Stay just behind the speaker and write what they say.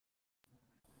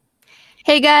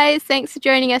Hey guys, thanks for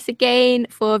joining us again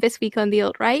for this week on the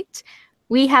alt-right.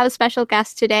 We have a special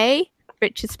guest today,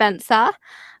 Richard Spencer.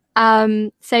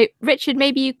 So Richard,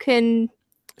 maybe you can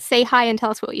say hi and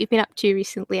tell us what you've been up to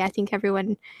recently. I think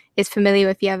everyone is familiar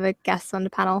with the other guests on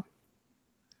the panel.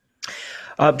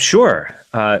 Sure.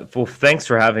 Well, thanks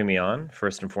for having me on,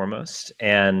 first and foremost.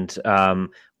 And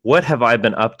what have I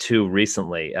been up to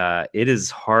recently? It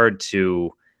is hard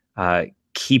to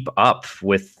keep up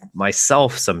with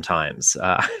myself sometimes.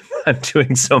 I'm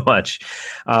doing so much.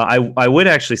 I would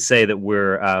actually say that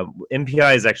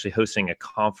MPI is actually hosting a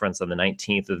conference on the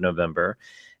 19th of November,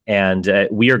 and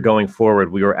we are going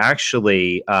forward. We were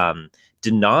actually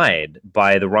denied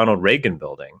by the Ronald Reagan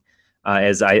Building.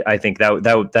 As I think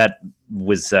that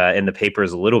was in the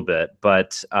papers a little bit,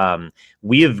 but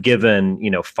we have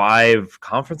given 5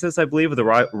 conferences, I believe, at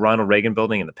the Ronald Reagan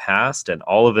Building in the past, and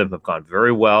all of them have gone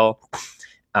very well.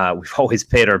 We've always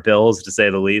paid our bills, to say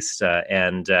the least,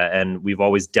 and we've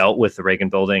always dealt with the Reagan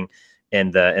Building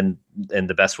in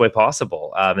the best way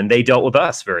possible, and they dealt with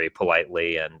us very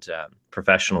politely and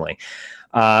professionally.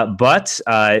 But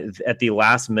at the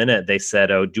last minute, they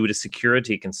said, "Oh, due to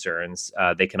security concerns,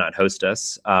 they cannot host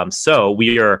us." So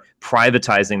we are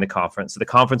privatizing the conference. So the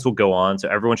conference will go on. So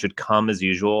everyone should come as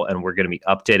usual, and we're going to be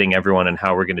updating everyone on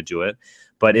how we're going to do it.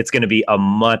 But it's going to be a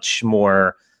much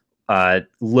more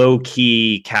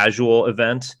low-key, casual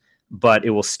event. But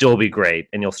it will still be great,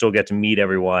 and you'll still get to meet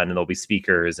everyone, and there'll be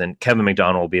speakers, and Kevin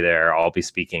McDonald will be there. I'll be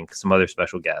speaking, some other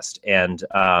special guests, and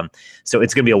so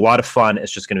it's going to be a lot of fun.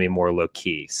 It's just going to be more low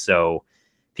key, so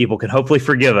people can hopefully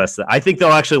forgive us. I think they'll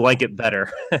actually like it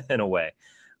better in a way,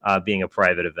 being a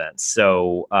private event.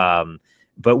 So,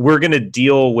 but we're going to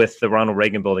deal with the Ronald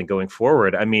Reagan Building going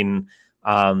forward. I mean,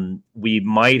 we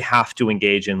might have to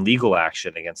engage in legal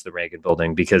action against the Reagan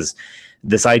Building, because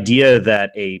this idea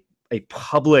that a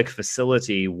public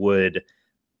facility would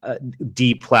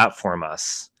deplatform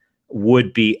us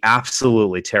would be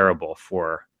absolutely terrible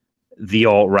for the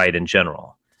alt-right in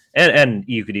general. And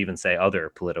you could even say other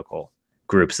political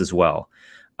groups as well.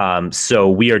 So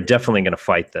we are definitely going to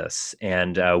fight this,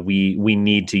 and we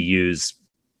need to use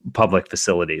public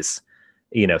facilities,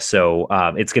 so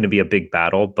it's going to be a big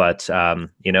battle, but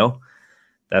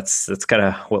that's kind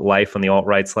of what life on the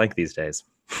alt-right's like these days.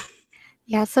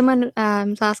 Yeah, someone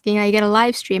was asking, are you going to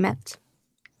live stream it?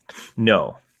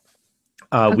 No,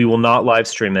 we will not live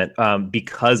stream it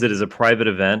because it is a private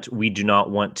event. We do not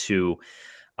want to,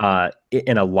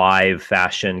 in a live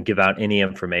fashion, give out any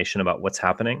information about what's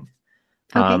happening.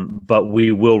 Okay. But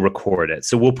we will record it.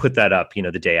 So we'll put that up,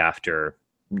 the day after,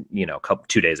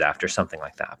 2 days after, something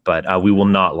like that. But we will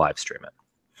not live stream it.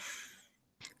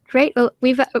 Great. Well,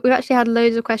 we've actually had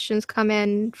loads of questions come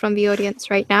in from the audience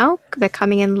right now. They're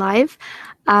coming in live.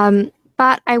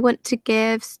 But I want to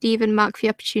give Steve and Mark the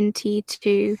opportunity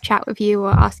to chat with you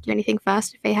or ask you anything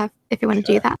first if they want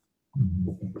to do that.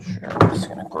 Sure. I'm just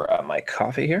gonna grab my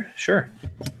coffee here. Sure.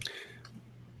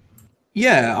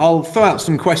 Yeah, I'll throw out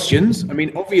some questions. I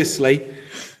mean, obviously,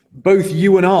 both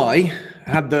you and I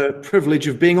had the privilege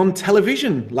of being on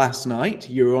television last night.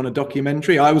 You were on a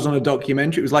documentary. I was on a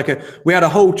documentary. It was like we had a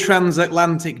whole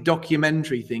transatlantic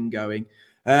documentary thing going.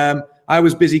 I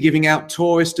was busy giving out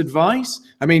tourist advice.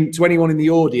 I mean, to anyone in the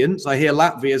audience, I hear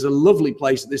Latvia is a lovely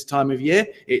place at this time of year.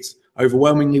 It's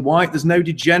overwhelmingly white. There's no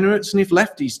degenerates. And if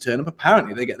lefties turn up,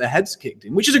 apparently they get their heads kicked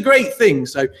in, which is a great thing.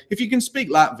 So if you can speak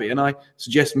Latvian, I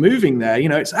suggest moving there.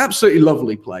 It's an absolutely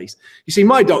lovely place. You see,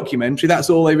 my documentary, that's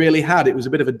all they really had. It was a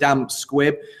bit of a damp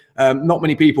squib. Not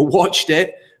many people watched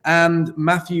it. And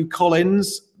Matthew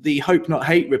Collins, the Hope Not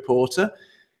Hate reporter,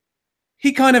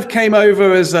 he kind of came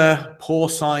over as a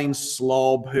porcine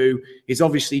slob who is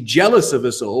obviously jealous of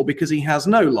us all because he has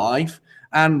no life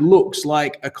and looks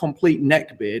like a complete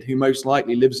neckbeard who most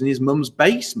likely lives in his mum's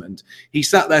basement. He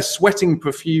sat there sweating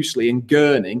profusely and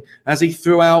gurning as he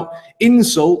threw out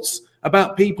insults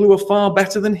about people who are far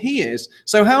better than he is.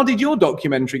 So how did your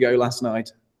documentary go last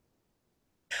night?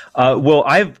 Well,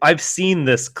 I've seen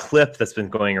this clip that's been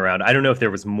going around. I don't know if there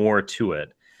was more to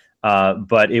it.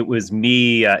 But it was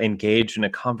me engaged in a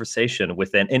conversation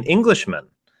with an Englishman,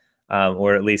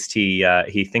 or at least he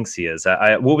thinks he is.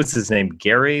 What was his name?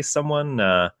 Gary someone?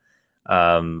 I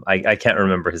can't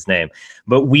remember his name.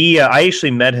 But I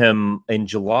actually met him in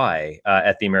July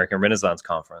at the American Renaissance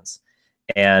Conference,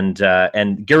 and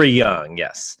Gary Young,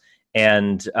 yes.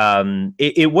 And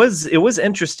it was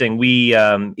interesting.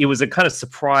 It was a kind of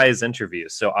surprise interview.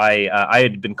 So I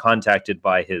had been contacted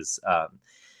by his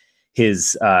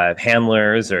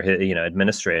handlers or his,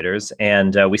 administrators,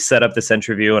 and we set up this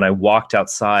interview, and I walked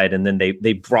outside, and then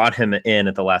they brought him in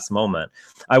at the last moment.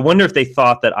 I wonder if they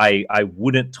thought that I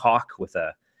wouldn't talk with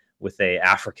with a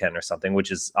African or something,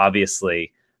 which is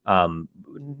obviously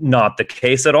not the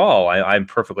case at all. I'm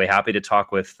perfectly happy to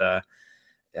talk with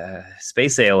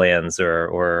space aliens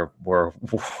or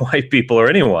white people or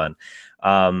anyone.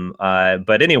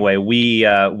 But anyway, we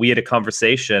had a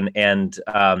conversation, and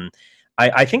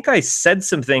I think I said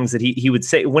some things that he would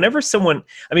say whenever someone,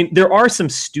 I mean, there are some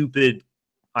stupid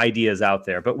ideas out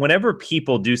there, but whenever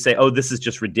people do say, oh, this is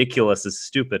just ridiculous, this is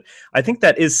stupid, I think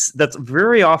that's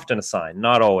very often a sign,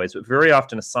 not always, but very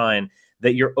often a sign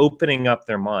that you're opening up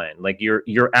their mind. Like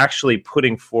you're actually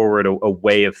putting forward a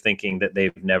way of thinking that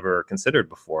they've never considered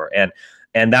before.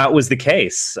 And that was the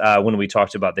case when we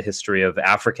talked about the history of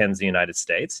Africans in the United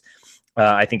States.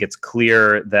 I think it's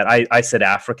clear that I said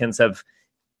Africans have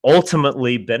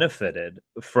ultimately benefited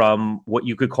from what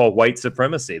you could call white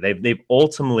supremacy. They've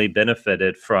ultimately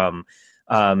benefited from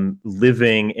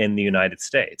living in the United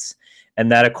States.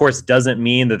 And that, of course, doesn't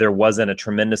mean that there wasn't a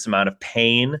tremendous amount of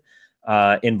pain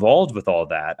involved with all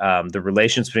that. The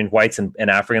relations between whites and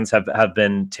Africans have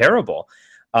been terrible.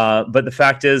 But the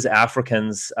fact is,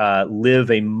 Africans live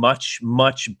a much,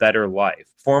 much better life.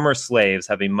 Former slaves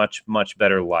have a much, much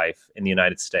better life in the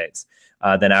United States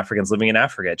than Africans living in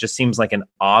Africa. It just seems like an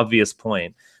obvious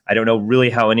point. I don't know really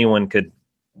how anyone could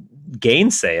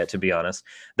gainsay it, to be honest.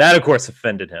 That, of course,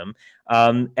 offended him.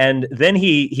 And then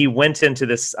he went into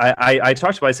this. I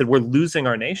talked about, I said, we're losing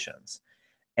our nations.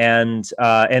 And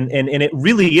it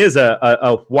really is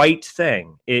a white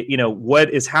thing.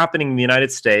 What is happening in the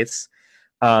United States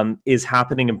is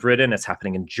happening in Britain. It's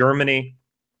happening in Germany.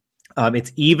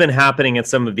 It's even happening in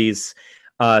some of these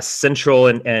Central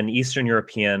and Eastern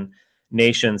European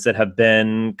nations that have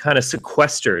been kind of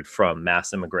sequestered from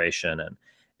mass immigration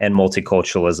and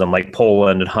multiculturalism, like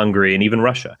Poland and Hungary and even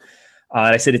Russia.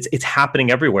 And I said it's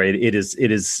happening everywhere. It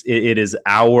is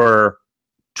our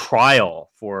trial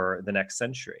for the next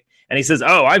century. And he says,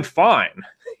 "Oh, I'm fine.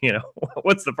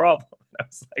 What's the problem?" I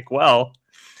was like, "Well,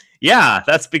 yeah,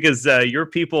 that's because your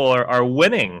people are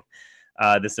winning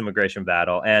this immigration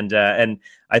battle." And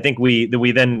I think we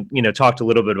then talked a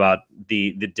little bit about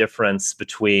the difference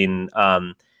between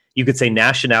you could say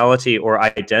nationality or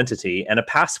identity and a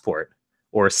passport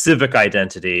or civic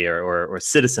identity or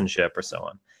citizenship or so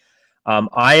on.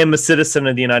 I am a citizen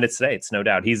of the United States, no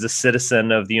doubt. He's a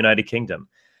citizen of the United Kingdom.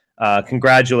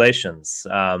 Congratulations.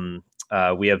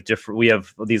 We have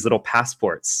these little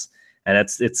passports. And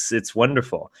it's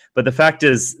wonderful. But the fact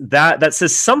is that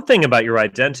says something about your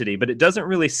identity, but it doesn't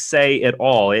really say it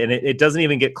all. And it doesn't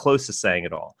even get close to saying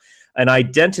it all. An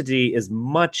identity is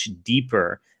much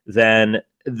deeper than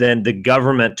the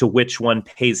government to which one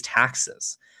pays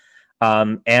taxes.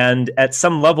 And at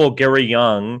some level, Gary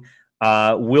Young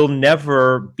will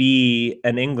never be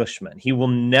an Englishman. He will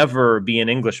never be an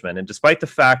Englishman. And despite the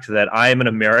fact that I am an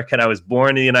American, I was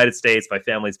born in the United States, my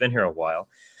family's been here a while,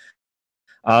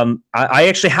 I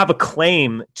actually have a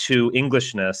claim to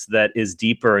Englishness that is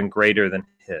deeper and greater than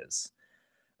his.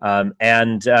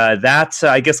 And that,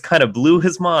 I guess, kind of blew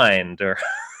his mind or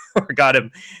got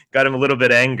him a little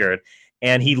bit angered.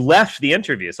 And he left the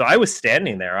interview. So I was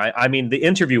standing there. I mean, the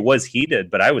interview was heated,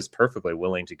 but I was perfectly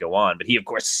willing to go on. But he, of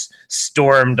course,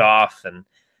 stormed off and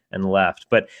left.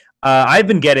 But I've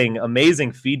been getting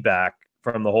amazing feedback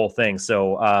from the whole thing.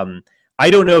 So I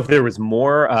don't know if there was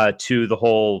more to the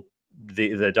whole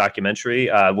the documentary,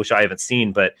 which I haven't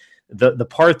seen, but the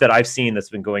part that I've seen that's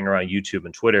been going around YouTube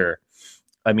and Twitter,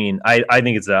 I mean, I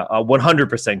think it's a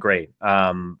 100% great.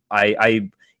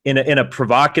 In a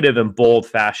provocative and bold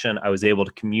fashion, I was able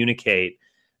to communicate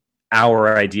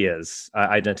our ideas,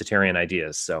 identitarian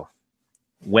ideas. So,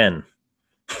 when?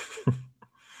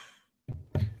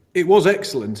 It was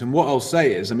excellent, and what I'll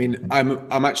say is, I mean,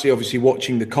 I'm actually obviously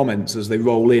watching the comments as they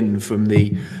roll in from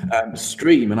the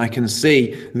stream, and I can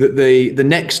see that the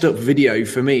next up video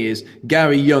for me is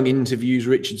Gary Young interviews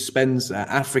Richard Spencer.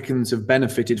 Africans have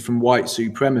benefited from white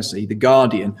supremacy. The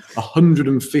Guardian,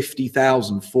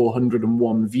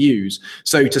 150,401 views.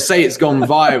 So to say it's gone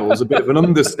viral is a bit of an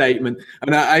understatement.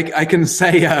 And I can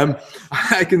say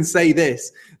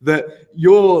this, that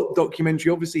your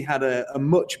documentary obviously had a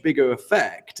much bigger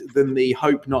effect than the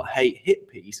Hope Not Hate hit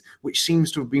piece, which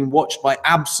seems to have been watched by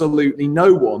absolutely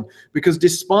no one, because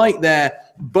despite their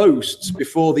boasts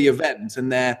before the event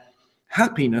and their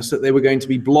happiness that they were going to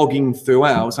be blogging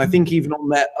throughout, I think even on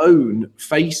their own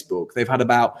Facebook, they've had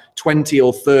about 20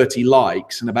 or 30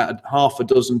 likes and about half a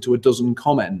dozen to a dozen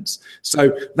comments.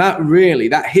 So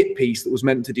that hit piece that was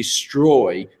meant to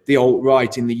destroy the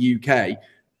alt-right in the UK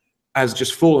has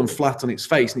just fallen flat on its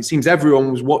face. And it seems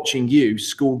everyone was watching you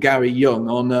school Gary Young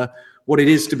on what it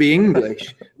is to be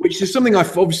English, which is something I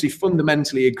obviously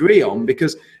fundamentally agree on,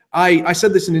 because I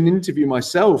said this in an interview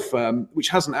myself, which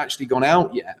hasn't actually gone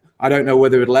out yet. I don't know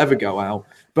whether it'll ever go out.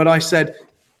 But I said,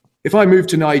 if I moved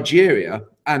to Nigeria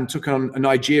and took on a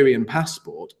Nigerian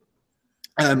passport,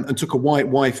 and took a white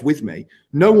wife with me,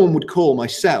 no one would call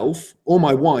myself or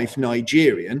my wife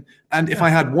Nigerian. And if I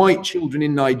had white children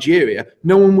in Nigeria,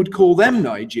 no one would call them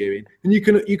Nigerian. And you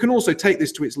can also take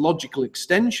this to its logical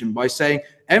extension by saying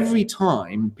every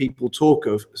time people talk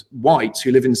of whites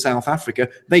who live in South Africa,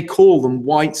 they call them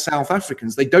white South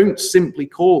Africans. They don't simply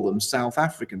call them South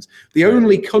Africans. The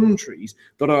only countries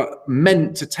that are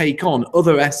meant to take on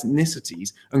other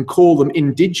ethnicities and call them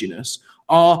indigenous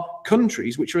are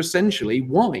countries which are essentially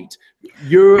white,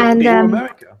 Europe and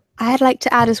America. I'd like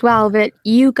to add as well that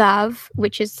YouGov,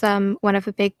 which is one of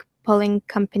the big polling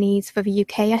companies for the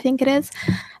UK, I think it is,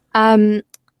 they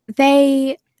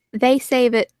say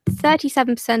that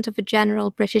 37% of the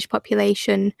general British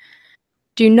population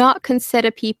do not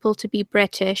consider people to be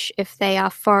British if they are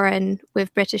foreign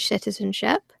with British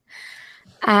citizenship.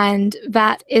 And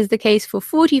that is the case for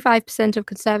 45% of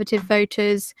Conservative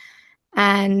voters,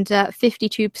 and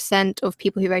 52% of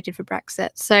people who voted for Brexit.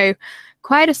 So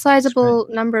quite a sizable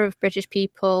number of British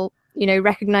people,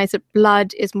 recognize that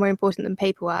blood is more important than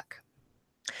paperwork.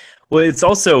 Well, it's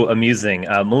also amusing.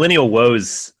 Millennial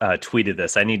Woes tweeted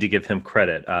this. I need to give him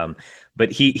credit.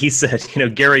 But he said,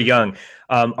 Gary Young,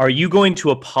 are you going to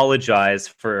apologize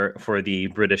for the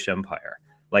British Empire?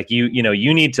 Like,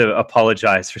 you need to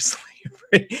apologize for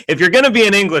slavery. If you're going to be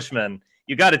an Englishman,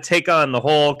 you got to take on the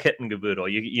whole kit and caboodle,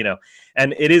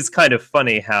 and it is kind of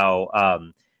funny how,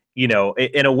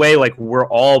 in a way, like we're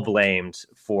all blamed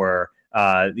for,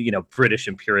 British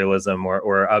imperialism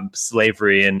or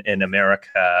slavery in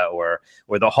America or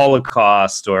the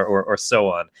Holocaust or so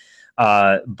on.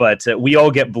 But we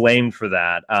all get blamed for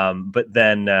that. But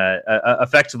then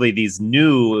effectively these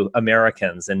new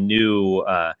Americans and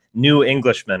new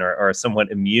Englishmen are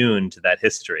somewhat immune to that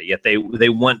history, yet they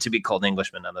want to be called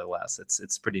Englishmen nonetheless.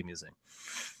 It's pretty amusing.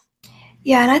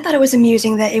 Yeah, and I thought it was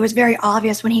amusing that it was very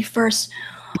obvious when he first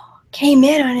came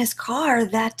in on his car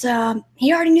that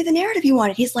he already knew the narrative he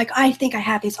wanted. He's like, I think I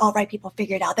have these alt-right people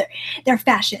figured out. They're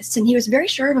fascists. And he was very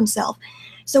sure of himself.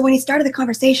 So when he started the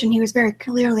conversation, he was very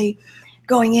clearly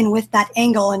going in with that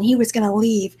angle, and he was going to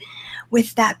leave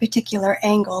with that particular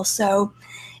angle. So,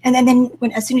 and then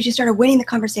as soon as you started winning the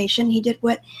conversation, he did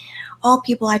what all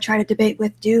people I try to debate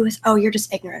with do is, oh, you're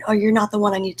just ignorant. Oh, you're not the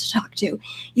one I need to talk to.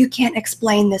 You can't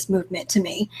explain this movement to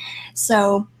me.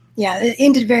 So yeah, it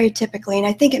ended very typically, and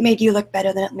I think it made you look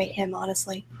better than it made him,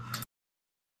 honestly.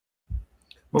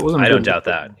 Well, I don't doubt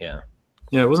that, yeah.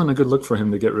 Yeah, it wasn't a good look for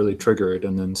him to get really triggered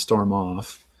and then storm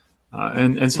off.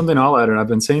 And something I'll add, and I've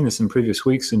been saying this in previous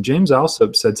weeks, and James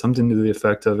Alsop said something to the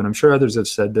effect of, and I'm sure others have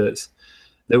said this,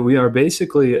 that we are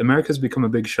basically, America's become a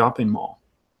big shopping mall.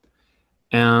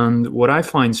 And what I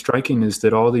find striking is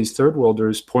that all these third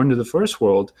worlders pour into the first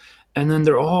world, and then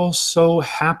they're all so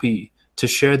happy to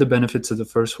share the benefits of the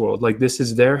first world. Like this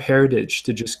is their heritage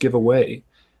to just give away.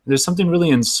 There's something really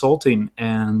insulting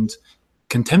and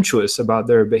contemptuous about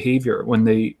their behavior when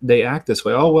they act this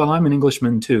way. Oh, well, I'm an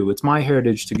Englishman too. It's my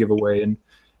heritage to give away. And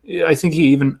I think he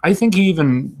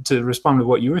even, to respond to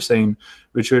what you were saying,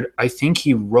 Richard, I think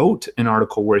he wrote an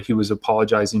article where he was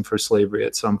apologizing for slavery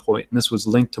at some point, and this was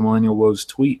linked to Millennial Woe's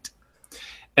tweet.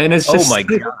 And it's just my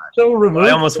God. So remote.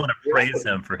 I almost want to praise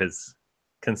him for his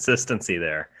consistency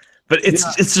there. But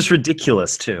it's just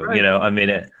ridiculous too, right. I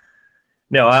mean,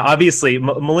 no, obviously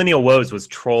Millennial Woes was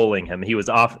trolling him. He was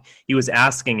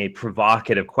asking a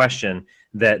provocative question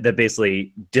that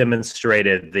basically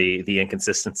demonstrated the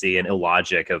inconsistency and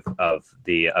illogic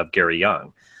of Gary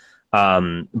Young.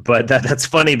 But that's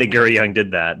funny that Gary Young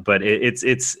did that. But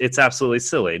it's absolutely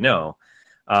silly. No,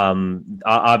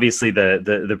 obviously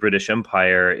the British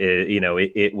Empire,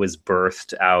 it was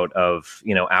birthed out of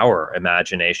our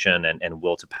imagination and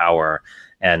will to power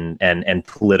and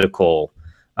political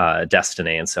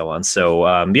destiny and so on.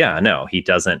 So no, he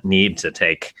doesn't need to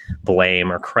take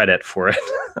blame or credit for it.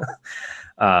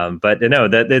 But no,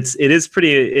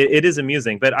 it is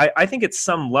amusing. But I think at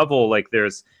some level, like there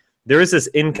is this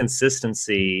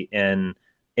inconsistency in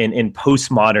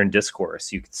postmodern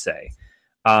discourse, you could say,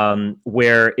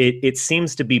 where it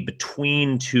seems to be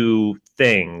between two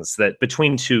things,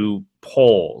 between two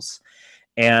poles.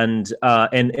 And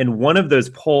one of those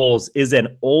poles is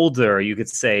an older, you could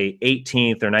say,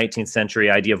 18th or 19th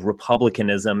century idea of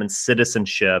republicanism and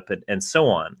citizenship and so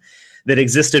on that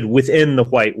existed within the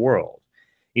white world.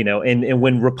 And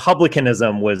when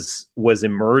republicanism was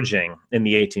emerging in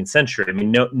the 18th century, I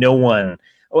mean, no one,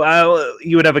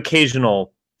 you would have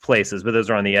occasional places, but those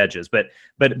are on the edges. But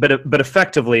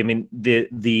effectively, I mean,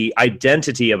 the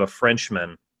identity of a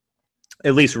Frenchman,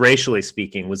 at least racially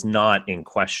speaking, was not in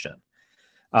question.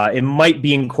 It might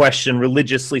be in question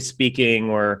religiously speaking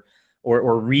or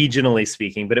regionally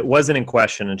speaking, but it wasn't in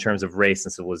question in terms of race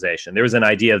and civilization. There was an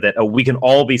idea that, oh, we can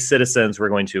all be citizens. We're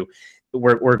going to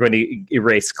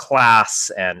erase class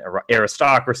and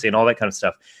aristocracy and all that kind of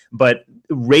stuff. But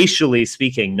racially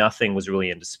speaking, nothing was really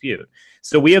in dispute.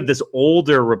 So we have this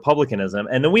older republicanism,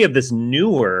 and then we have this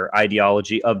newer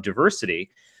ideology of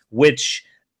diversity, which,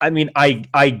 I mean,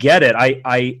 I get it.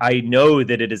 I know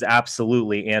that it is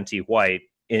absolutely anti-white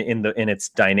in its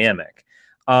dynamic,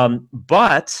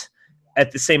 but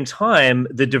at the same time,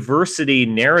 the diversity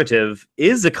narrative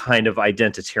is a kind of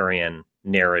identitarian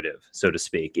narrative, so to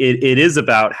speak. It is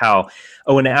about how,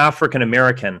 oh, an African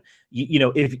American, you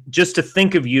know, if just to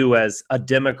think of you as a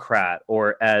Democrat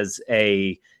or as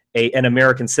an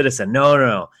American citizen,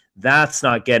 no, that's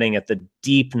not getting at the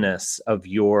deepness of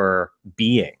your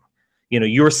being. You know,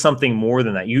 you're something more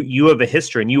than that. You have a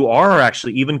history, and you are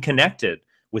actually even connected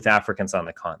with Africans on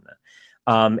the continent.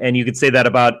 And you could say that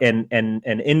about an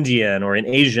Indian or an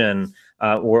Asian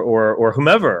or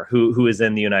whomever who is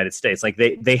in the United States. Like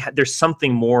there's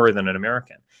something more than an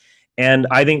American. And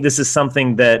I think this is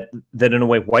something that in a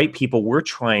way white people were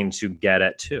trying to get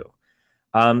at too.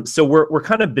 So we're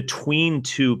kind of between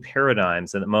two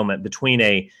paradigms at the moment, between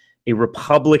a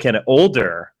Republican,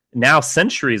 older, now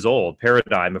centuries old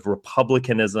paradigm of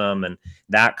republicanism and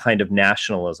that kind of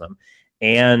nationalism,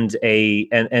 and a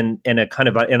kind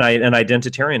of an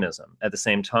identitarianism at the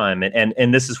same time.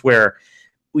 And this is where,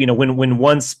 you know, when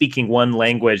one's speaking one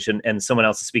language and someone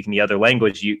else is speaking the other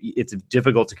language, it's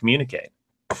difficult to communicate.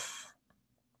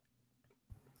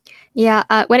 Yeah,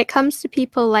 when it comes to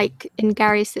people like in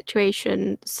Gary's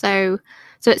situation, so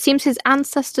it seems his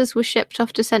ancestors were shipped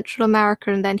off to Central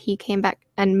America, and then he came back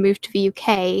and moved to the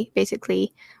UK,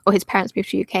 basically, or his parents moved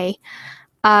to UK.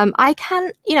 I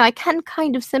can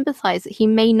kind of sympathize that he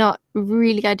may not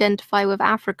really identify with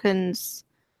Africans.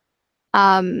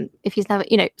 If he's never,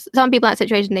 you know, some people in that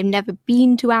situation, they've never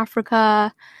been to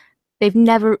Africa. They've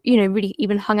never, you know, really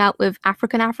even hung out with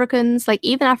Africans. Like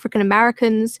even African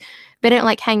Americans, they don't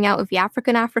like hanging out with the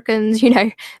African Africans. You know,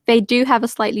 they do have a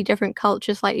slightly different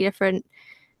culture, slightly different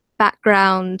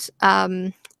background.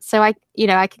 So I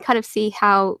can kind of see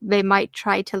how they might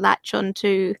try to latch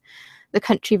onto the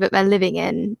country that they're living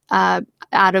in out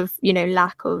of, you know,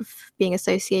 lack of being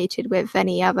associated with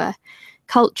any other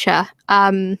culture.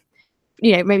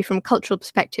 You know, maybe from a cultural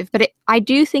perspective, but I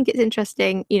do think it's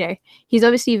interesting. You know, he's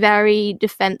obviously very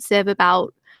defensive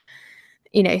about,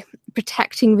 you know,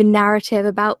 protecting the narrative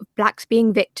about blacks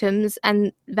being victims,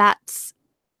 and that's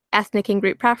ethnic and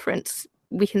group preference.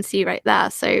 We can see right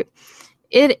there. So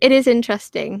it is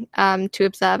interesting to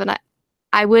observe, and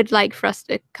I would like for us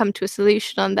to come to a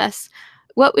solution on this.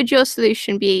 What would your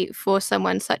solution be for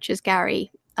someone such as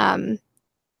Gary,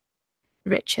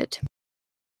 Richard?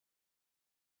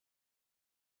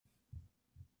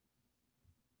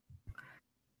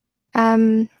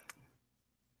 I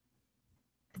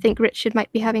think Richard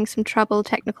might be having some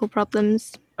technical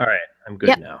problems. All right, I'm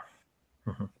good now.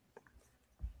 Mm-hmm.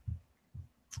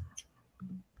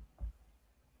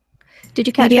 Did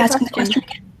you catch the question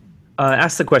again?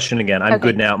 Ask the question again. I'm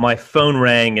good now. My phone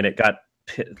rang and it got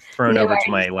thrown over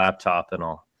to my laptop and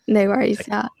all. No worries.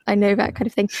 I know that kind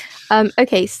of thing.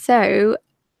 Okay, so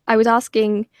I was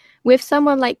asking, with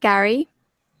someone like Gary,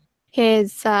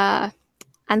 his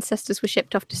ancestors were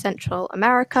shipped off to Central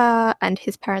America and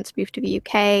his parents moved to the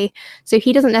UK. So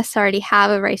he doesn't necessarily have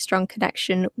a very strong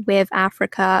connection with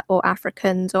Africa or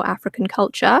Africans or African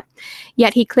culture,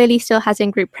 yet he clearly still has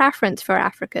in-group preference for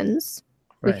Africans.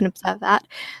 Right. We can observe that.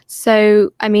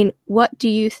 So, I mean, what do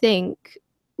you think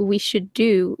we should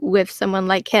do with someone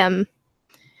like him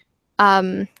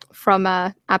from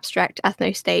an abstract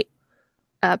ethno-state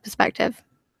perspective?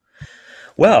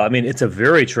 Well, I mean, it's a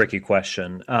very tricky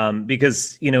question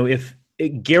because, you know, if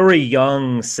Gary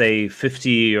Young, say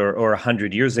 50 or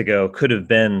 100 years ago, could have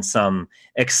been some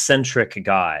eccentric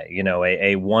guy, you know,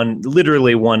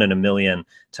 literally one in a million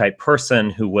type person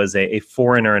who was a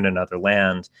foreigner in another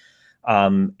land.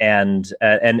 And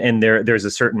there's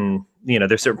a certain, you know,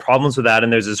 there's certain problems with that.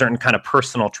 And there's a certain kind of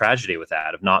personal tragedy with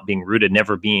that of not being rooted,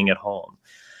 never being at home.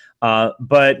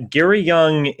 But Gary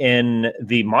Young in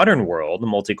the modern world, the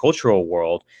multicultural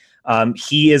world,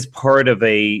 he is part of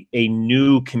a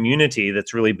new community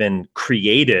that's really been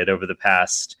created over the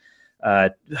past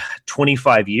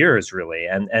 25 years, really.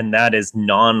 And that is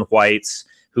non-whites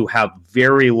who have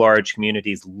very large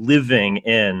communities living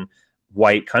in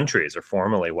white countries or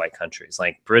formerly white countries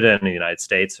like Britain and the United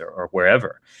States or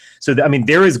wherever. So, I mean,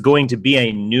 there is going to be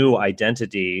a new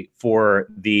identity for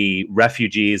the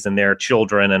refugees and their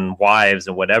children and wives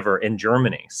and whatever in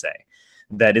Germany, say,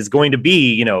 that is going to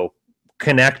be, you know,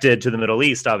 connected to the Middle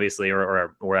East, obviously,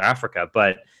 or Africa,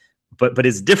 but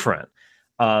is different.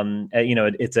 You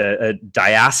know, it's a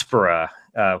diaspora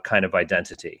kind of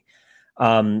identity.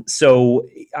 So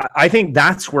I think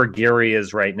that's where Gary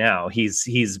is right now.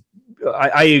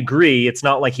 I agree. It's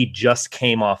not like he just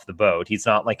came off the boat. He's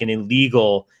not like an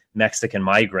illegal Mexican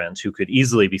migrant who could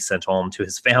easily be sent home to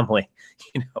his family,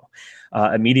 you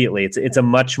know, immediately. It's a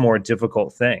much more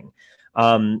difficult thing.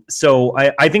 So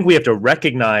I think we have to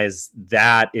recognize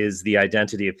that is the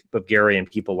identity of Gary and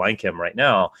people like him right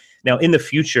now. Now, in the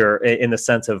future, in the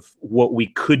sense of what we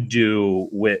could do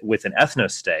with an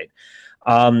ethno-state,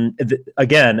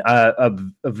 again, a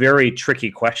very tricky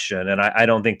question, and I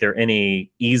don't think there are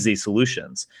any easy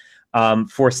solutions.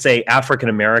 For, say, African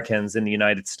Americans in the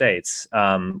United States,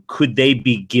 could they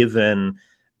be given,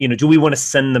 you know, do we want to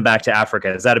send them back to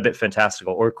Africa? Is that a bit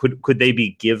fantastical? Or could they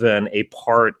be given a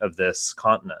part of this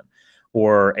continent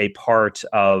or a part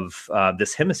of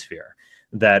this hemisphere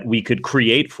that we could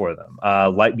create for them?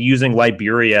 Like using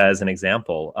Liberia as an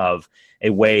example of a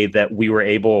way that we were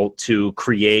able to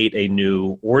create a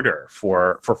new order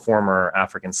for former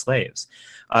African slaves.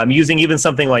 Using even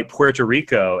something like Puerto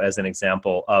Rico as an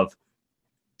example of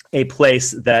a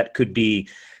place that could be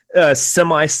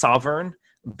semi-sovereign,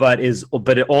 but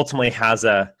it ultimately has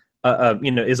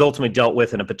is ultimately dealt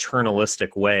with in a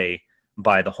paternalistic way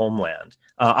by the homeland.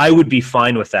 I would be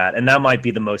fine with that, and that might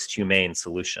be the most humane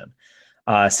solution.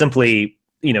 Simply,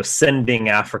 you know, sending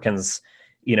Africans,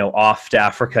 you know, off to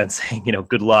Africa and saying, you know,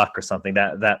 good luck or something,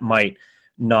 that might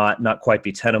not quite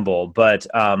be tenable, but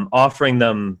offering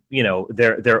them, you know,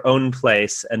 their own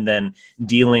place and then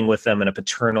dealing with them in a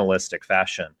paternalistic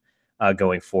fashion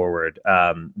going forward,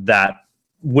 that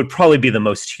would probably be the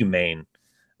most humane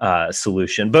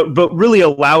solution. But really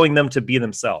allowing them to be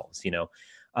themselves, you know,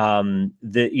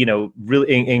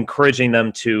 really encouraging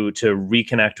them to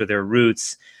reconnect with their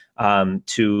roots,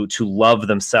 to love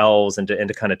themselves and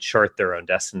to kind of chart their own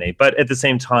destiny. But at the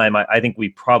same time, I think we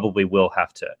probably will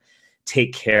have to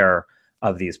take care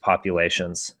of these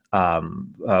populations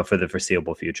for the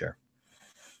foreseeable future.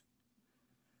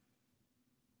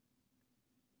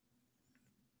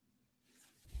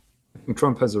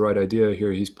 Trump has the right idea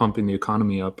here. He's pumping the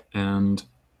economy up, and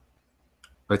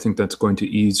I think that's going to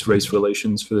ease race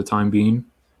relations for the time being.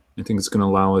 I think it's going to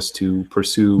allow us to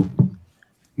pursue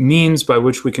means by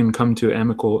which we can come to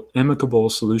amicable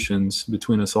solutions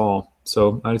between us all.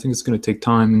 So I think it's going to take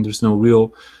time, and there's no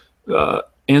real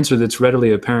answer that's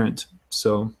readily apparent.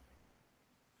 So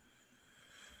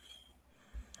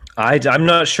I'm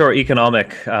not sure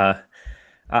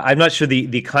I'm not sure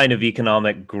the kind of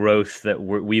economic growth that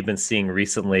we've been seeing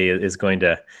recently is going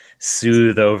to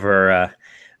soothe over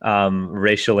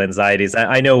racial anxieties.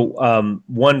 I know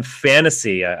one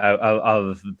fantasy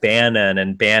of Bannon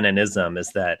and Bannonism is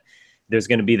that there's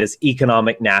going to be this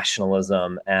economic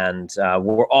nationalism, and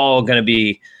we're all going to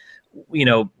be, you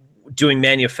know, doing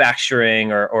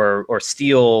manufacturing or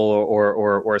steel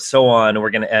or so on.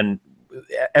 And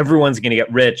everyone's going to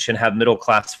get rich and have middle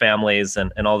class families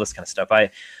and all this kind of stuff.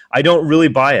 I don't really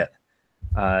buy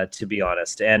it, to be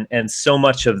honest. And so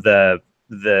much of the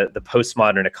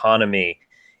postmodern economy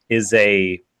is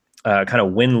a kind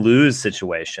of win-lose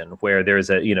situation where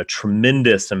there's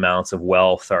tremendous amounts of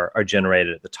wealth are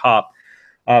generated at the top.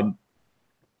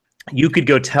 You could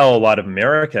go tell a lot of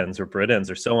Americans or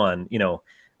Britons or so on, you know,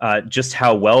 just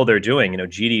how well they're doing. You know,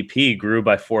 GDP grew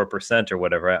by 4% or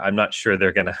whatever. I'm not sure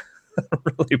they're going to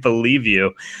really believe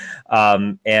you.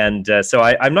 So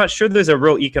I'm not sure there's a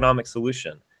real economic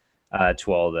solution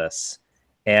to all this.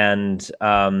 And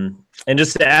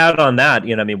just to add on that,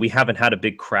 you know, I mean, we haven't had a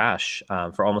big crash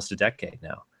for almost a decade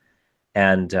now.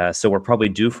 And so we're probably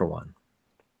due for one.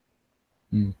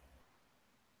 Mm.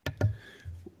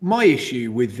 My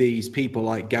issue with these people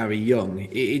like Gary Young,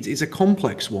 it's a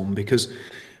complex one, because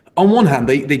on one hand,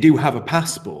 they do have a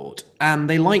passport and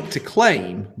they like to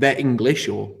claim they're English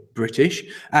or British,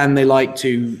 and they like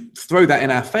to throw that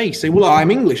in our face, say, well,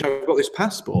 I'm English, I've got this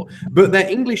passport. But their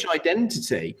English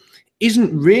identity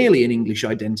isn't really an English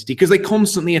identity, because they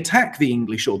constantly attack the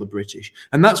English or the British.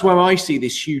 And that's where I see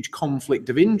this huge conflict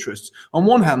of interests. On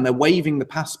one hand, they're waving the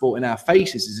passport in our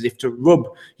faces as if to rub,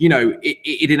 you know,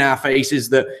 it in our faces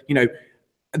that, you know,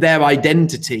 their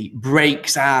identity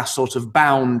breaks our sort of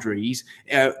boundaries.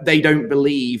 They don't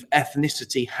believe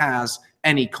ethnicity has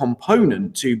any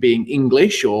component to being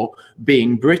English or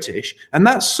being British. And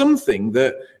that's something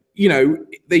that you know,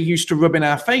 they used to rub in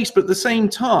our face. But at the same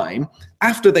time,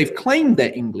 after they've claimed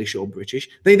they're English or British,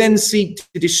 they then seek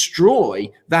to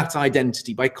destroy that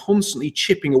identity by constantly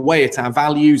chipping away at our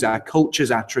values, our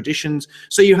cultures, our traditions.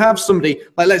 So you have somebody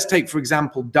like, let's take, for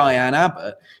example, Diane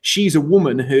Abbott. She's a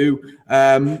woman who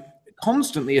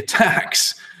constantly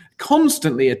attacks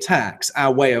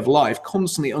our way of life,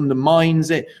 constantly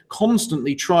undermines it,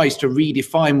 constantly tries to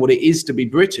redefine what it is to be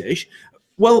British.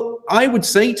 Well, I would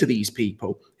say to these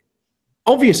people,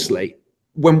 obviously,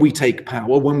 when we take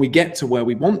power, when we get to where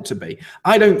we want to be,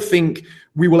 I don't think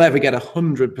we will ever get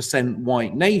 100%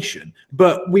 white nation,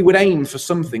 but we would aim for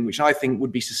something which I think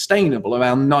would be sustainable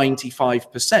around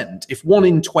 95%. If 1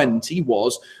 in 20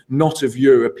 was not of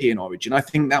European origin, I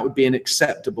think that would be an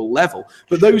acceptable level.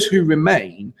 But those who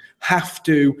remain have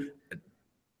to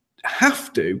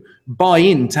buy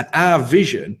into our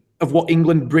vision of what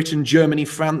England, Britain, Germany,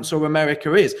 France, or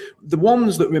America is. The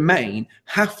ones that remain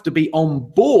have to be on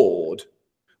board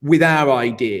with our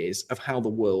ideas of how the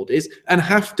world is and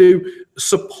have to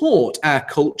support our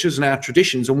cultures and our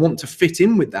traditions and want to fit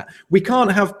in with that. We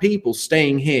can't have people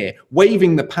staying here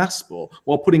waving the passport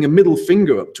while putting a middle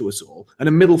finger up to us all and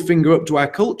a middle finger up to our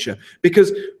culture,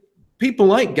 because people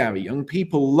like Gary Young,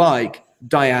 people like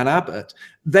Diane Abbott,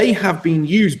 they have been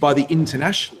used by the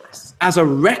internationalists as a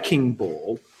wrecking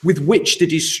ball with which to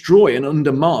destroy and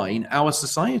undermine our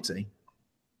society.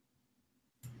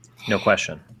 No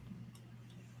question.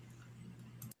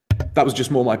 That was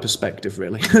just more my perspective,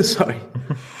 really. Sorry.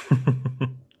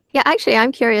 Yeah, actually,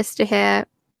 I'm curious to hear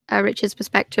Richard's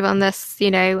perspective on this. You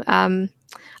know,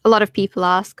 a lot of people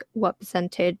ask what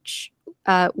percentage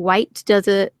white does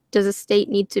a state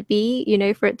need to be, you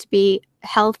know, for it to be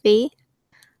healthy?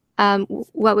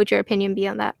 What would your opinion be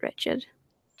on that, Richard?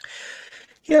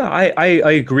 Yeah, I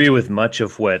agree with much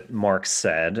of what Mark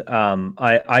said.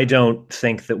 I don't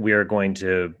think that we are going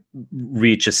to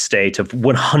reach a state of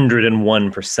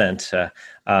 101%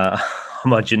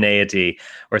 homogeneity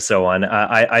or so on.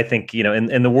 I think, you know,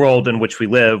 in the world in which we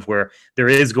live, where there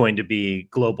is going to be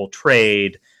global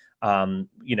trade,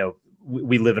 you know,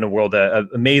 we live in a world of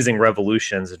amazing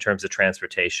revolutions in terms of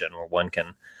transportation, where one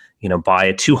can, you know, buy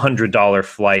a $200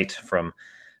 flight from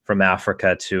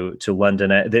Africa to London.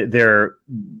 There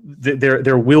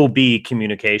will be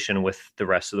communication with the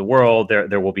rest of the world.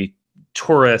 There will be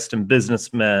tourists and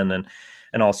businessmen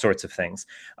and all sorts of things.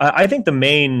 I think the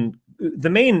main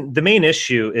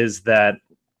issue is that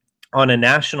on a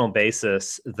national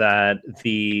basis, that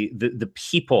the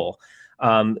people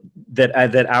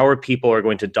that our people are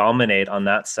going to dominate on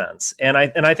that sense. And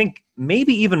I think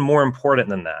maybe even more important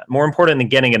than that, more important than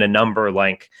getting at a number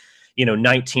like, you know,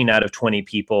 19 out of 20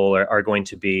 people are going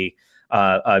to be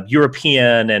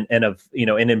European, and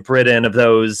in Britain, of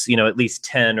those, you know, at least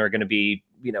 10 are going to be,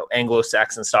 you know,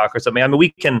 Anglo-Saxon stock or something. I mean, we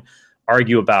can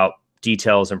argue about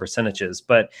details and percentages,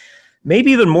 but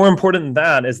maybe even more important than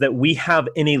that is that we have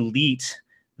an elite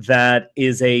that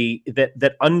is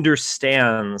that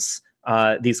understands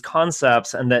these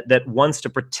concepts and that wants to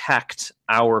protect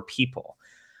our people.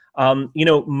 You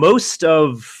know, most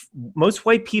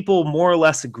white people more or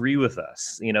less agree with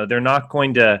us. You know, they're not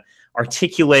going to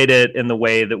articulate it in the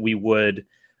way that we would,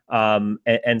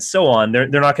 and so on. They're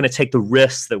not going to take the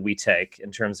risks that we take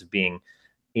in terms of being,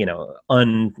 you know,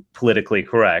 unpolitically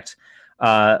correct.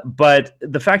 But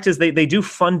the fact is, they do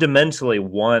fundamentally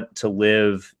want to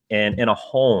live in a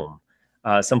home,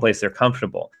 someplace they're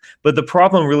comfortable. But the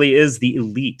problem really is the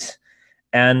elite.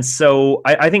 And so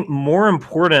I think more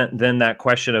important than that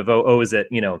question of, is it,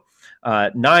 you know,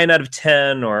 9 out of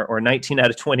 10 or 19 out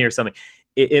of 20 or something,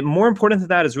 it more important than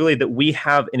that is really that we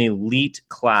have an elite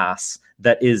class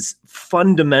that is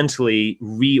fundamentally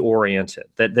reoriented,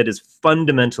 that is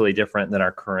fundamentally different than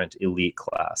our current elite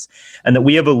class. And that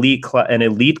we have an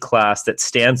elite class that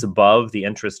stands above the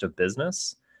interest of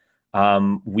business.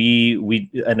 An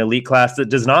elite class that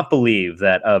does not believe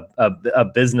that a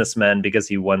businessman, because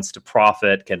he wants to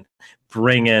profit, can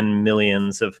bring in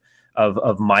millions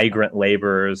of migrant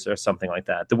laborers or something like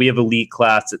that. That we have elite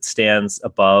class that stands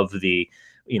above the,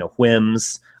 you know,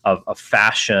 whims of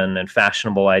fashion and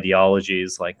fashionable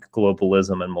ideologies like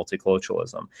globalism and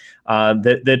multiculturalism.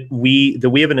 That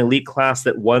we have an elite class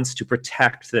that wants to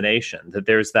protect the nation. That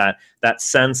there's that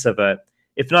sense of a,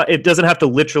 if not, it doesn't have to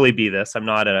literally be this. I'm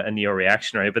not a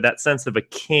neo-reactionary, but that sense of a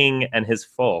king and his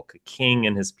folk, a king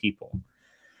and his people.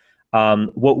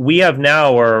 What we have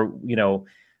now are, you know,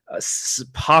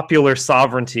 popular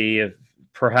sovereignty,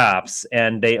 perhaps,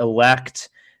 and they elect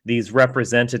these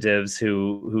representatives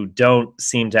who don't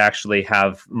seem to actually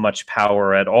have much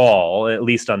power at all, at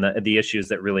least on the issues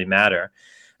that really matter.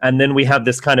 And then we have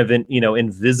this kind of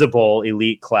invisible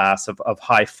elite class of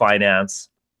high finance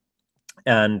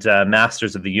and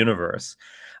masters of the universe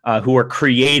who are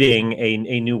creating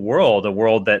a new world, a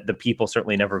world that the people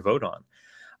certainly never vote on.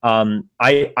 I'm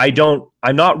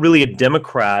not really a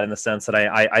Democrat in the sense that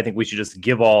I think we should just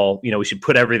give all, we should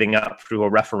put everything up through a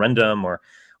referendum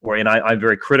and I'm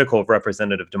very critical of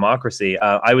representative democracy.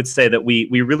 I would say that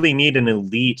we really need an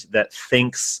elite that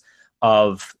thinks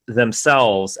of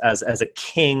themselves as a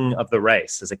king of the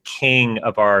race, as a king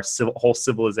of our whole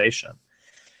civilization.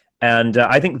 And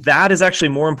I think that is actually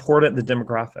more important than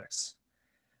demographics.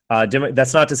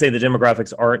 That's not to say the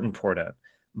demographics aren't important,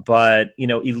 but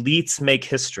elites make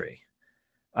history,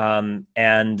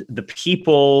 and the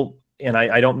people, and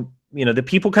I don't, the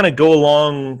people kind of go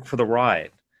along for the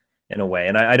ride in a way.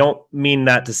 And I don't mean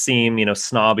that to seem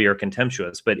snobby or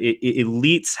contemptuous, but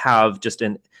elites have just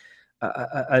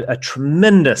a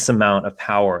tremendous amount of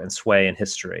power and sway in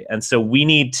history. And so we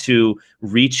need to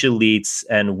reach elites,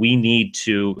 and we need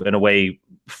to, in a way,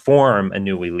 form a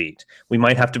new elite. We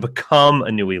might have to become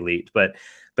a new elite, but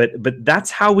that's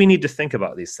how we need to think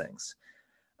about these things.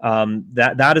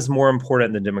 That is more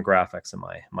important than demographics in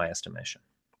my estimation.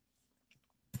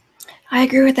 I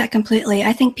agree with that completely.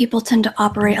 I think people tend to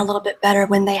operate a little bit better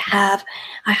when they have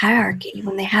a hierarchy,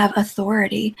 when they have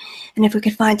authority. And if we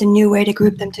could find a new way to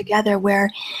group them together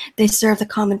where they serve the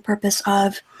common purpose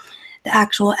of the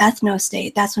actual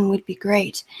ethno-state, that's when we'd be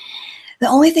great. The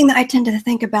only thing that I tend to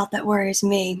think about that worries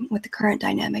me with the current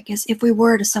dynamic is if we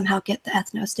were to somehow get the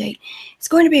ethno-state, it's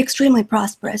going to be extremely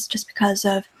prosperous just because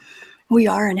of who we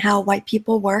are and how white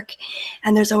people work.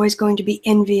 And there's always going to be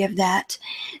envy of that.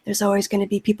 There's always going to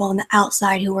be people on the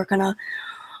outside who are going to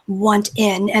want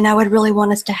in. And I would really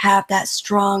want us to have that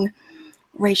strong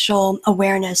racial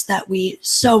awareness that we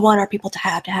so want our people to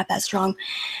have that strong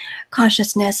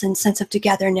consciousness and sense of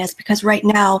togetherness. Because right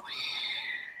now,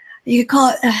 you could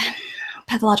call it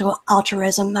pathological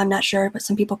altruism, I'm not sure what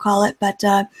some people call it, but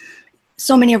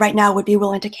so many right now would be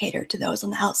willing to cater to those on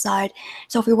the outside.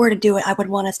 So if we were to do it, I would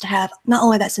want us to have not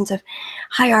only that sense of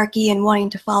hierarchy and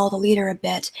wanting to follow the leader a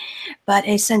bit, but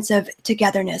a sense of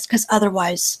togetherness, because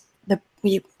otherwise,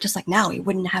 we just like now, we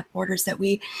wouldn't have borders that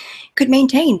we could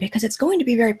maintain, because it's going to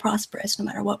be very prosperous no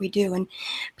matter what we do, and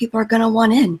people are going to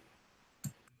want in.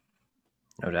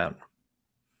 No doubt.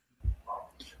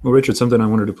 Well, Richard, something I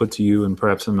wanted to put to you, and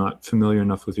perhaps I'm not familiar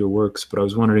enough with your works, but I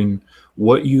was wondering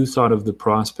what you thought of the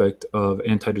prospect of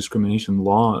anti-discrimination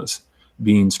laws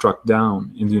being struck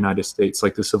down in the United States,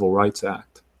 like the Civil Rights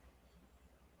Act.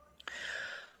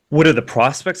 What are the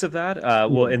prospects of that?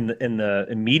 Well, in the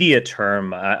immediate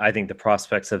term, I think the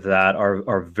prospects of that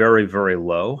are very, very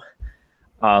low.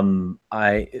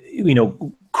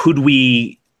 Could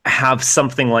we have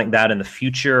something like that in the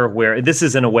future, where this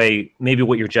is in a way, maybe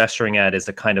what you're gesturing at is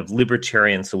a kind of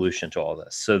libertarian solution to all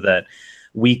this, so that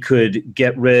we could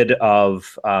get rid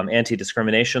of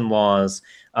anti-discrimination laws.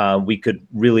 We could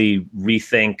really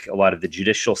rethink a lot of the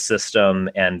judicial system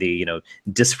and the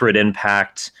disparate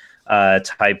impact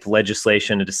type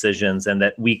legislation and decisions, and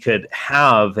that we could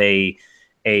have a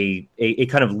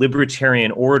kind of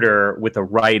libertarian order with a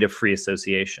right of free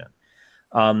association.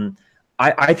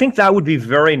 I think that would be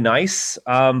very nice,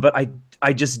 but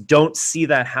I just don't see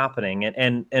that happening.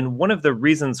 And one of the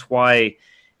reasons why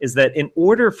is that in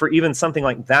order for even something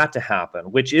like that to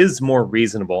happen, which is more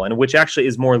reasonable and which actually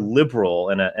is more liberal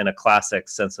in a classic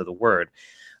sense of the word,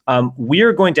 we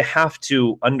are going to have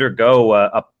to undergo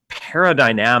a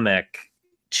paradigmatic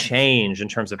change in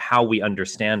terms of how we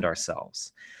understand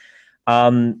ourselves.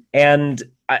 And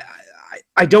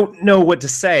I don't know what to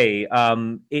say.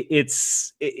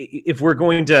 If we're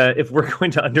going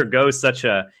to undergo such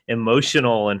a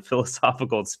emotional and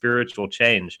philosophical and spiritual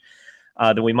change,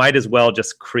 then we might as well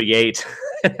just create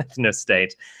an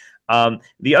ethno-state.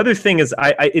 The other thing is,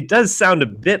 it does sound a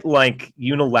bit like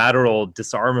unilateral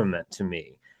disarmament to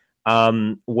me,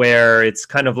 where it's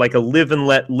kind of like a live and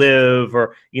let live,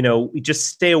 or just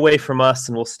stay away from us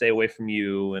and we'll stay away from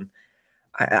you. And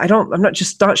I'm not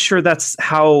sure that's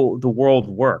how the world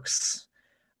works.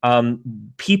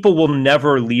 People will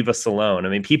never leave us alone. I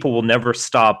mean, people will never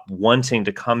stop wanting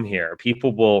to come here.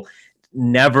 People will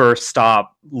never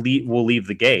will leave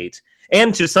the gate.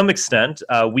 And to some extent,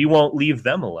 we won't leave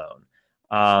them alone.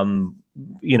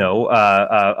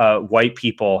 White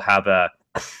people have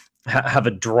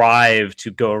a drive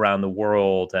to go around the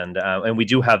world, and we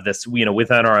do have this,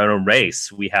 within our own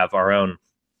race, we have our own.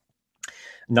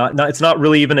 It's not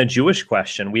really even a Jewish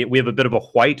question. We have a bit of a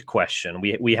white question.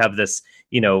 We have this,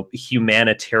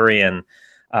 humanitarian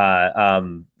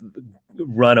run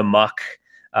amok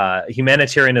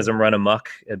humanitarianism run amok.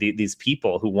 These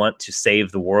people who want to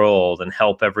save the world and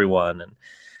help everyone and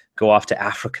go off to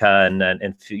Africa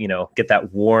and get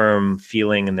that warm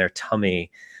feeling in their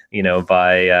tummy,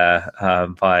 by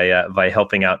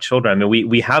helping out children. I mean,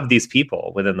 we have these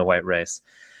people within the white race.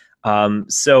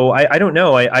 So I don't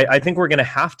know. I think we're going to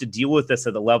have to deal with this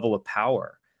at the level of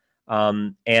power.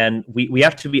 And we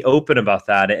have to be open about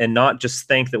that and not just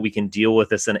think that we can deal with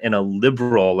this in a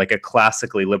liberal, like a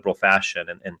classically liberal fashion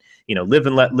and live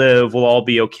and let live. We'll all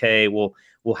be okay. We'll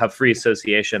have free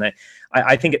association.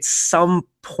 I think at some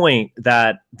point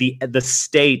that the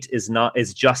state is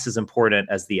just as important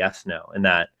as the ethno in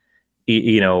that,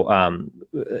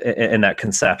 in that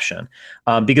conception,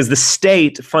 because the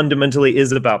state fundamentally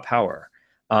is about power.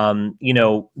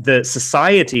 The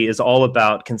society is all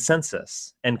about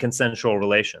consensus and consensual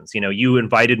relations. You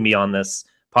invited me on this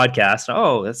podcast.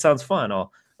 Oh, that sounds fun.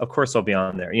 Of course I'll be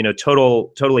on there.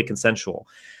 Totally consensual.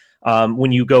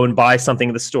 When you go and buy something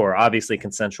in the store, obviously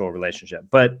consensual relationship.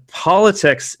 But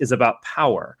politics is about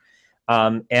power.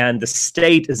 And the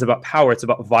state is about power. It's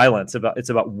about violence. It's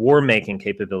about war-making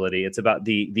capability. It's about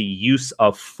the use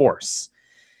of force.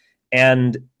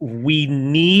 And we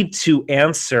need to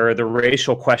answer the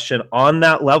racial question on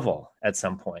that level at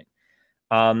some point.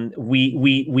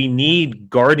 We need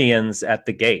guardians at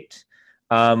the gate.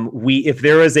 If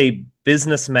there is a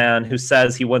businessman who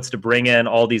says he wants to bring in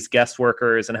all these guest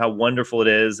workers and how wonderful it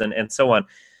is and so on,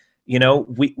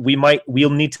 we'll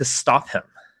need to stop him.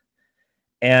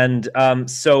 And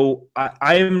so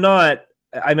I'm not.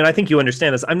 I mean, I think you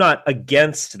understand this. I'm not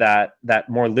against that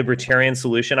more libertarian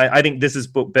solution. I think this has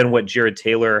been what Jared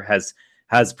Taylor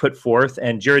has put forth,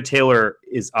 and Jared Taylor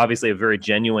is obviously a very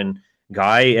genuine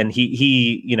guy, and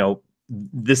he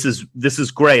this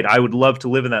is great. I would love to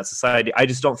live in that society. I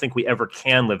just don't think we ever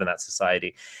can live in that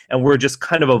society, and we're just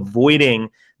kind of avoiding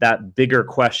that bigger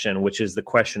question, which is the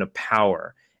question of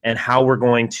power and how we're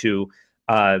going to,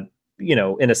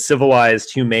 in a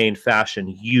civilized, humane fashion,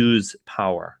 use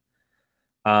power.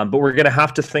 But we're going to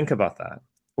have to think about that.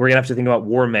 We're going to have to think about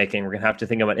war making. We're going to have to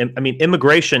think about,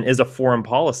 immigration is a foreign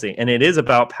policy, and it is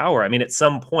about power. I mean, at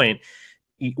some point,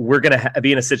 we're going to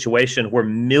be in a situation where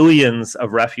millions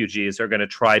of refugees are going to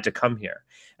try to come here,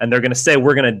 and they're going to say,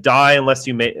 "We're going to die unless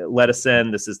you let us in.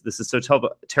 This is so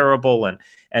terrible,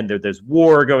 and there's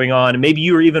war going on, and maybe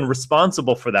you are even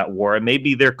responsible for that war, and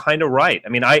maybe they're kind of right." I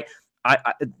mean, I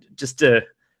just to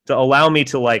allow me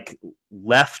to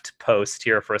left post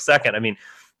here for a second. I mean,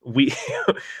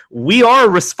 we are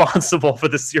responsible for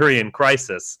the Syrian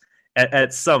crisis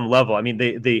at some level. I mean,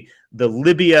 the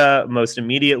Libya most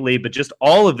immediately, but just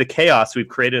all of the chaos we've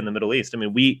created in the Middle East. I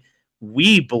mean, we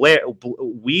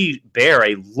bear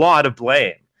a lot of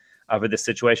blame over this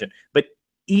situation. But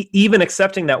even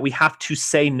accepting that, we have to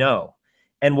say no,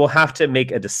 and we'll have to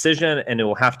make a decision, and it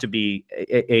will have to be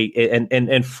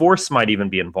and force might even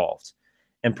be involved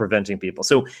and preventing people.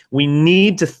 So we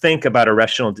need to think about our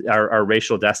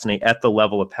racial destiny at the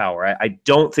level of power. I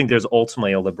don't think there's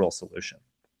ultimately a liberal solution.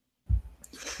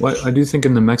 Well, I do think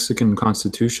in the Mexican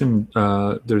Constitution,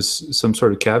 there's some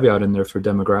sort of caveat in there for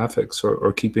demographics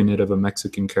or keeping it of a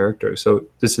Mexican character. So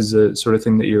this is a sort of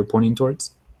thing that you're pointing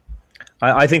towards?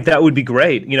 I think that would be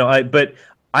great. But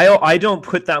I don't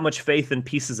put that much faith in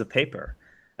pieces of paper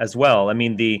as well. I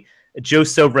mean, Joe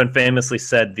Sobran famously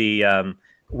said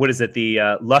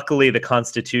luckily the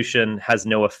Constitution has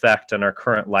no effect on our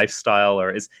current lifestyle,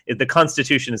 or the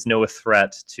Constitution is no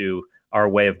threat to our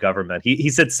way of government. He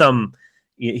said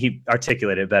he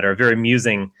articulated it better, a very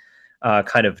amusing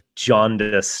kind of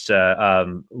jaundiced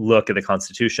look at the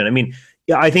Constitution. I mean,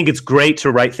 I think it's great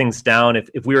to write things down.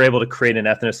 If we were able to create an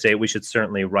ethno-state, we should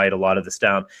certainly write a lot of this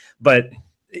down. But,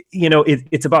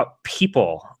 it's about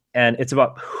people, and it's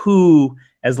about who,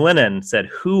 as Lenin said,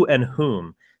 who and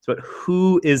whom. It's about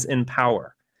who is in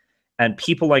power, and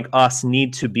people like us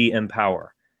need to be in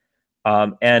power,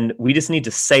 and we just need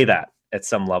to say that at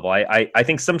some level. I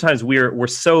think sometimes we're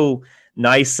so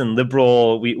nice and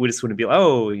liberal. We just want to be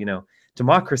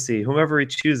democracy, whomever he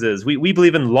chooses. We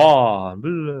believe in law.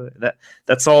 Blah, blah,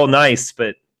 that's all nice,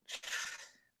 but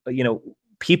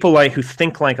people who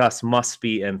think like us must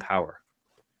be in power.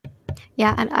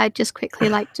 Yeah, and I'd just quickly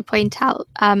like to point out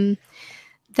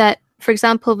that, for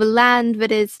example, the land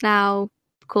that is now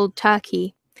called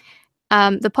Turkey,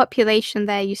 the population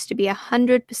there used to be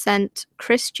 100%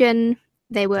 Christian.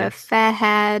 They were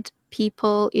fair-haired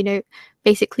people,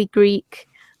 basically Greek,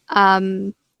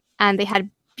 and they had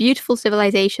beautiful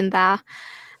civilization there.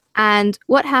 And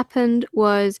what happened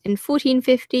was in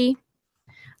 1450,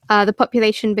 the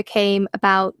population became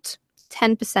about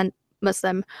 10%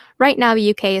 Muslim. Right now, the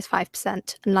UK is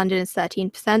 5% and London is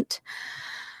 13%.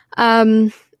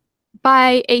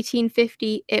 By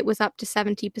 1850, it was up to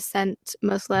 70%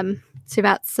 Muslim. So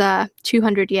that's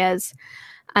 200 years.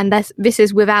 And this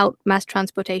is without mass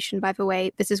transportation, by the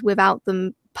way. This is without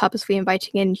them purposefully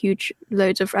inviting in huge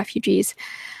loads of refugees.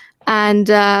 And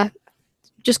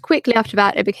just quickly after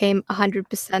that, it became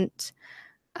 100%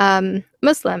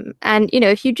 Muslim. And,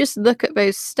 if you just look at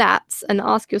those stats and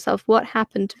ask yourself what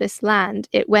happened to this land,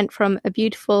 it went from a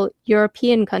beautiful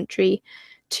European country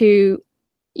to,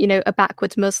 a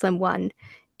backwards Muslim one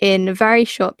in a very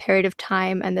short period of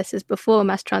time. And this is before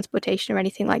mass transportation or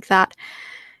anything like that.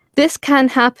 This can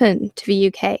happen to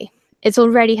the UK. It's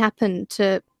already happened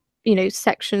to,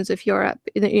 sections of Europe,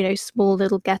 small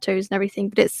little ghettos and everything,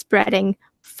 but it's spreading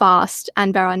fast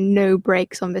and there are no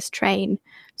brakes on this train.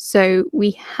 So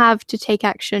we have to take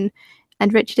action.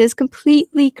 And Richard is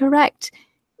completely correct.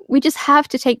 We just have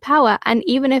to take power. And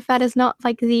even if that is not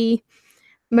like the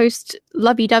most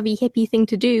lovey-dovey hippie thing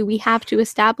to do, we have to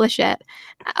establish it.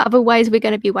 Otherwise, we're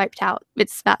going to be wiped out.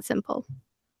 It's that simple.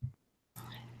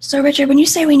 So, Richard, when you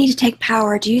say we need to take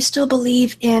power, do you still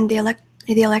believe in the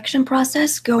election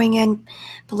process, going in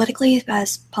politically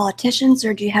as politicians,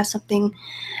 or do you have something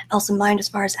else in mind as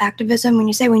far as activism? When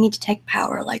you say we need to take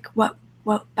power, like what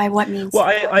by what means? Well,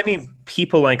 I mean,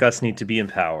 people like us need to be in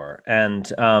power,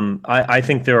 and I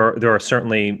think there are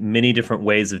certainly many different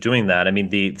ways of doing that. I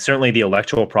mean, certainly the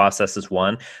electoral process is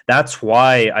one. That's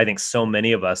why I think so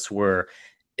many of us were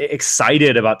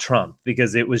excited about Trump,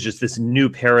 because it was just this new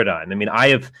paradigm. I mean,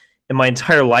 in my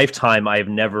entire lifetime, I have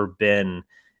never been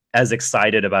as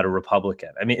excited about a Republican.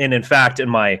 I mean, and in fact, in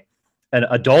my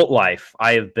adult life,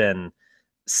 I have been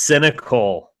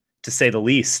cynical, to say the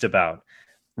least, about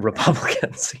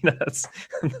Republicans. That's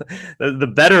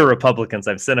the better Republicans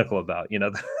I'm cynical about.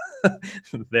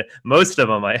 Most of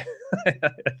them I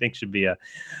think should be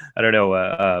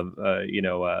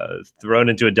thrown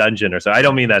into a dungeon or so. I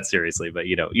don't mean that seriously, but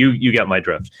you get my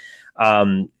drift.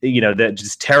 That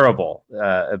just terrible,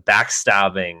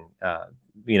 backstabbing,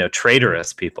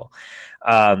 traitorous people.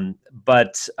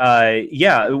 But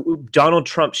Donald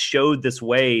Trump showed this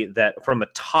way that from a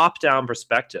top-down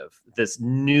perspective, this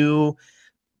new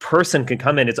person can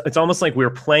come in. It's almost like we were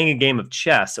playing a game of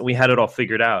chess and we had it all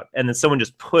figured out, and then someone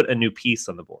just put a new piece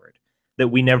on the board that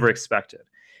we never expected,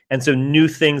 and so new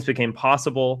things became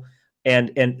possible.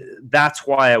 And that's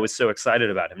why I was so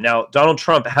excited about him. Now, Donald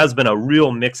Trump has been a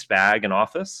real mixed bag in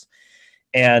office,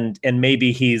 and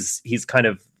maybe he's kind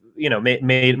of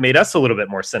made us a little bit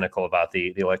more cynical about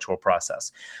the electoral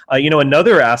process.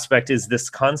 Another aspect is this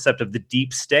concept of the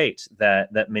deep state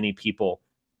that many people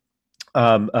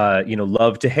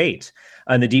love to hate.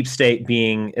 And the deep state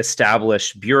being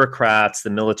established bureaucrats, the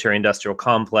military-industrial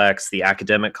complex, the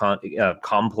academic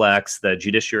complex, the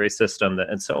judiciary system,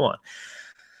 and so on.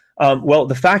 Well,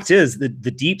 the fact is that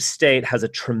the deep state has a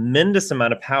tremendous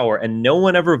amount of power, and no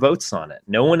one ever votes on it.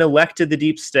 No one elected the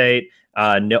deep state.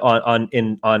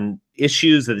 On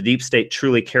issues that the deep state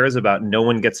truly cares about, no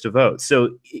one gets to vote.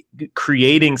 So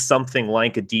creating something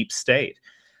like a deep state,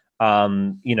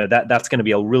 that's going to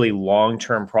be a really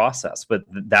long-term process, but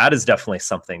that is definitely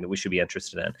something that we should be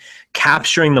interested in.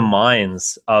 Capturing the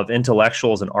minds of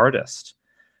intellectuals and artists.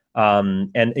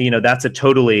 That's a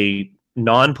totally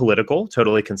non-political,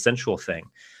 totally consensual thing.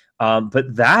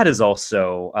 But that is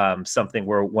also something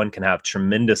where one can have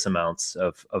tremendous amounts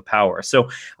of power. So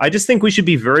I just think we should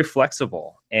be very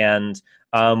flexible, and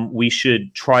we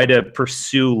should try to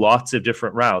pursue lots of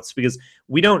different routes, because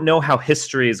we don't know how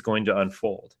history is going to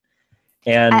unfold.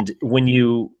 And when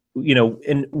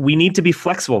and we need to be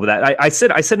flexible with that. I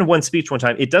said in one speech one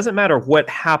time, it doesn't matter what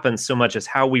happens so much as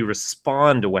how we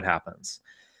respond to what happens.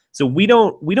 So we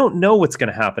don't know what's going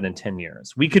to happen in 10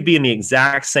 years. We could be in the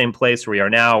exact same place where we are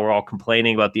now. We're all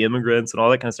complaining about the immigrants and all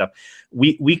that kind of stuff.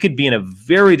 We could be in a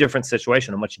very different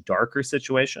situation, a much darker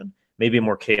situation, maybe a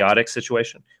more chaotic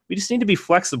situation. We just need to be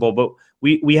flexible, but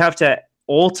we have to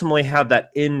ultimately have that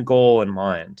end goal in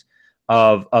mind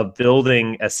of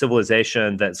building a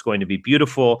civilization that's going to be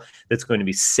beautiful, that's going to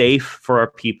be safe for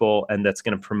our people, and that's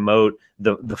going to promote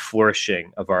the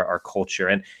flourishing of our culture.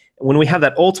 And when we have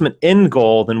that ultimate end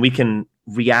goal, then we can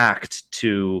react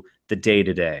to the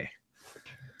day-to-day.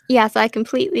 Yes, I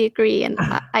completely agree. And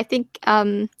I think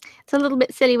it's a little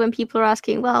bit silly when people are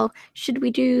asking, well, should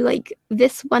we do like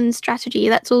this one strategy?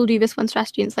 Let's all do this one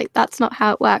strategy. And it's like, that's not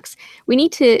how it works. We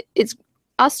need to,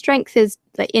 our strength is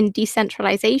like in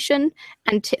decentralization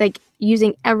and like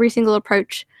using every single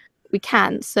approach we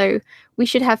can. So we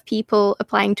should have people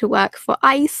applying to work for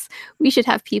ICE. We should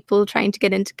have people trying to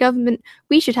get into government.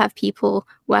 We should have people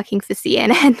working for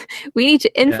CNN. We need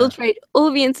to infiltrate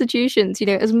all the institutions,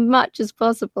 as much as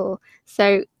possible.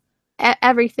 So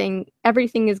everything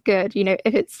is good. You know,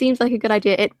 if it seems like a good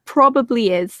idea, it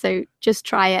probably is. So just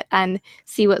try it and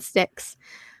see what sticks.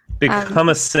 Become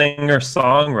a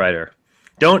singer-songwriter.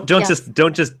 Don't Yeah.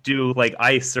 just do like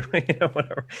ice or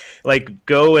whatever. Like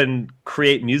go and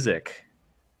create music.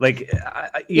 Like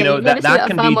that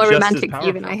can far be more just as romantic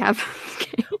view than I powerful.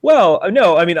 have. Well,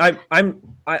 no, I mean I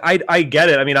get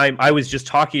it. I mean I was just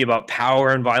talking about power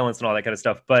and violence and all that kind of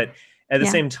stuff, but at the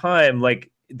same time,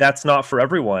 like that's not for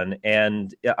everyone.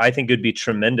 And I think it'd be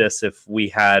tremendous if we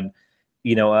had,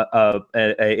 an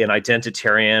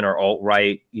identitarian or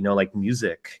alt-right, like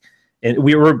music. And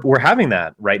we're having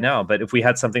that right now. But if we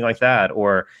had something like that,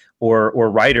 or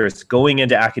writers going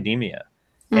into academia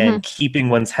and keeping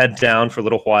one's head down for a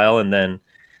little while, and then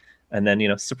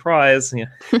surprise. Yeah.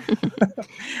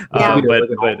 But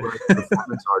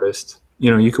performance artist,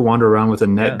 you could wander around with a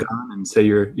net gun and say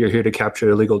you're here to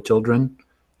capture illegal children.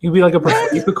 You'd be like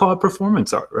you could call it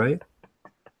performance art, right?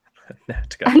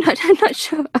 I'm not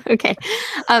sure. Okay.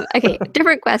 Okay.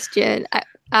 Different question.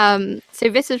 So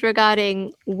this is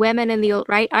regarding women in the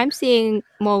alt-right. I'm seeing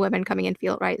more women coming into the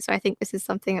alt-right, so I think this is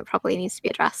something that probably needs to be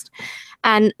addressed.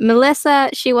 And Melissa,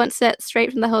 she wants it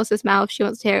straight from the horse's mouth. She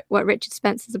wants to hear what Richard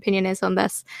Spencer's opinion is on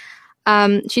this.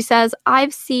 She says,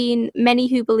 I've seen many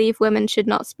who believe women should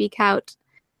not speak out.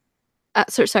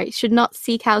 Should not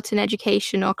seek out an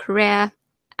education or career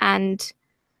and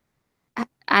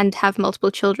have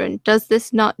multiple children. Does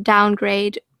this not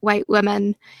downgrade white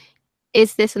women?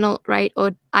 Is this an alt-right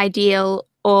or ideal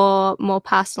or more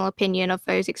personal opinion of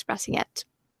those expressing it?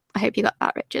 I hope you got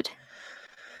that, Richard.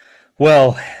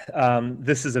 Well,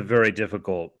 this is a very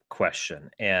difficult question.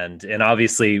 And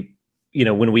obviously,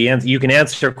 when we answer, you can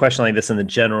answer a question like this in the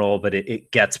general, but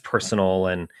it gets personal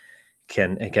and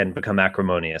can become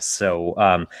acrimonious. So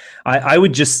I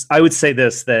would say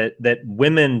this, that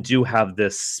women do have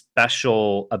this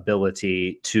special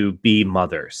ability to be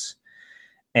mothers.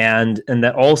 And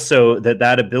that also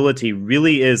that ability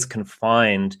really is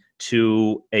confined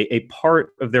to a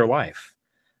part of their life.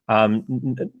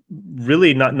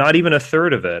 Really not even a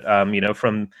third of it,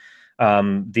 from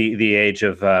the age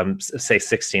of, say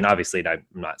 16, obviously I'm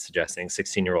not suggesting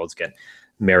 16-year-olds get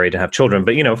married and have children,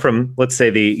 but, from, let's say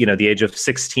the age of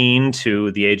 16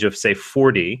 to the age of, say,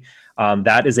 40,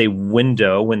 that is a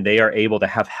window when they are able to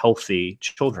have healthy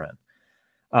children.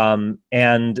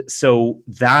 And so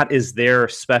that is their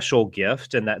special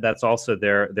gift, and that's also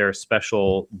their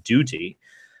special duty.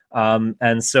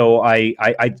 And so I'm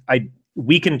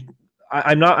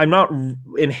not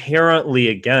inherently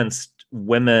against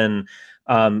women,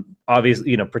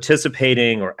 obviously,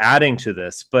 participating or adding to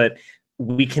this, but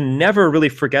we can never really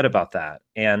forget about that.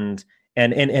 And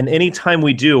any time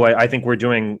we do, I think we're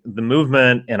doing the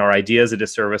movement and our ideas a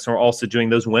disservice, and we're also doing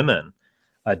those women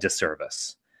a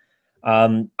disservice.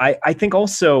 I think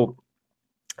also,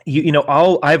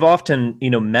 I've often,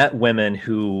 met women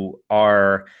who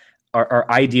are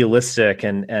idealistic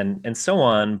and so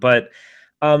on, but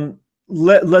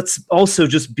let's also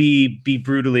just be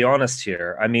brutally honest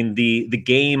here. I mean, the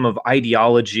game of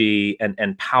ideology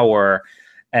and power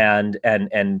and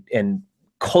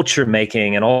culture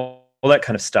making and all that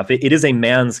kind of stuff, it is a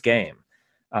man's game,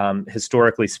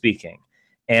 historically speaking.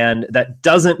 And that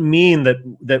doesn't mean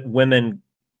that women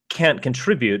can't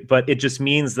contribute, but it just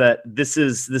means that this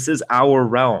is our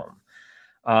realm.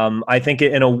 I think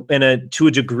to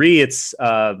a degree, it's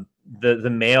the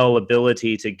male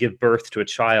ability to give birth to a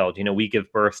child. We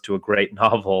give birth to a great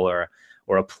novel or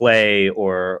a play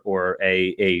or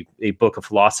a book of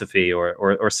philosophy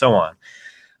or so on.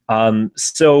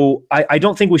 So I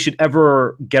don't think we should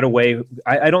ever get away.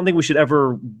 I don't think we should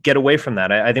ever get away from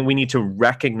that. I think we need to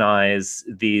recognize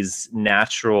these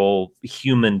natural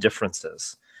human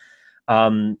differences.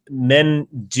 Men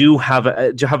do have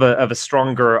a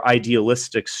stronger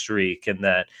idealistic streak in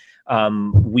that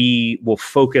we will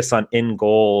focus on end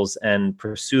goals and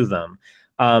pursue them.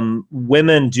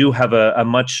 Women do have a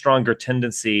much stronger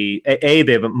tendency. They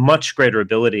have a much greater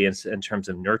ability in terms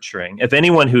of nurturing. If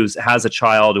anyone has a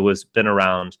child who has been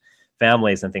around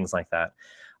families and things like that,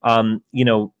 when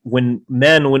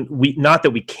we, not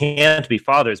that we can't be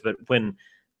fathers, but when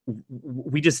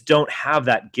we just don't have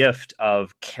that gift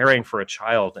of caring for a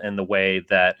child in the way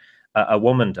that a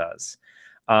woman does.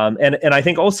 And I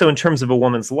think also in terms of a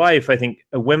woman's life, I think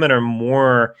women are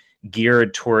more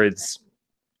geared towards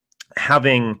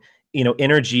having,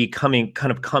 energy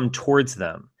come towards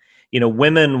them.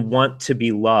 Women want to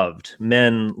be loved.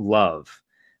 Men love.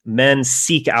 Men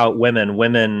seek out women.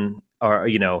 Women are,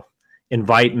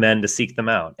 invite men to seek them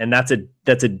out. And that's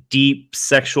a deep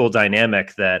sexual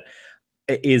dynamic that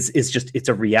is just, it's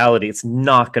a reality. It's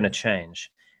not going to change.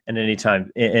 in any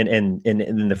time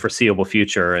in the foreseeable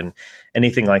future and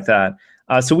anything like that.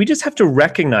 So we just have to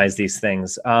recognize these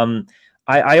things.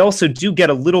 I also do get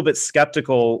a little bit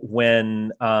skeptical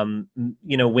when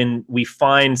when we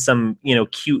find some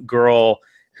cute girl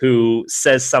who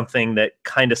says something that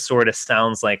kind of sort of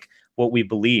sounds like what we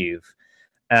believe,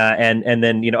 and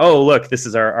then oh, look, this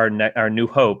is our new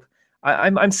hope.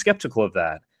 I'm skeptical of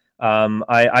that.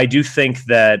 I do think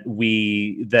that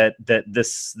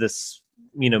this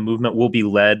movement will be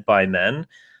led by men,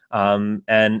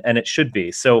 and it should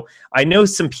be. So I know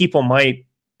some people might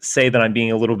say that I'm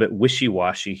being a little bit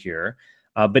wishy-washy here,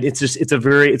 but it's a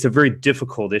very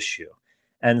difficult issue.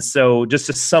 And so just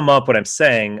to sum up what I'm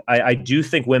saying, I do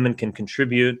think women can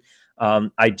contribute.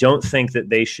 I don't think that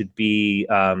they should be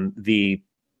the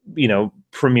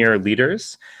premier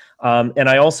leaders. And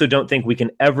I also don't think we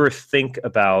can ever think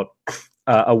about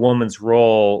a woman's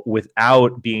role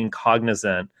without being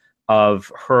cognizant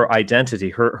of her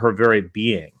identity, her very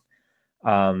being,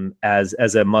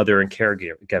 as a mother and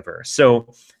caregiver.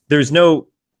 So there's no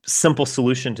simple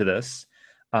solution to this,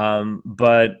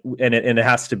 but it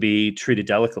has to be treated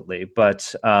delicately.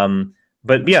 But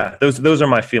yeah, those are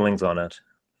my feelings on it.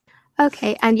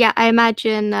 Okay, and yeah, I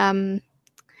imagine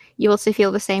you also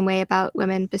feel the same way about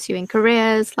women pursuing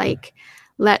careers, like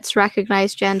let's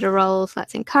recognize gender roles,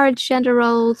 let's encourage gender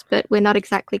roles, but we're not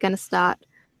exactly going to start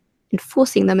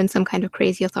enforcing them in some kind of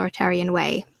crazy authoritarian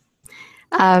way.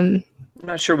 I'm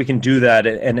not sure we can do that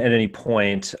at any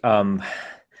point.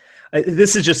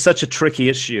 This is just such a tricky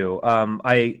issue.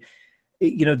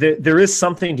 There is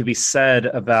something to be said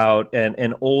about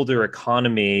an older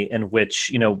economy in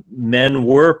which men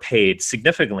were paid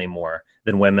significantly more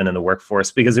than women in the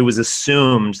workforce because it was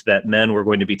assumed that men were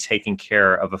going to be taking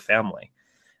care of a family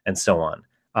and so on.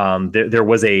 There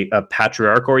was a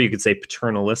patriarchal, or you could say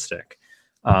paternalistic,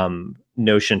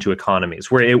 notion to economies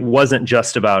where it wasn't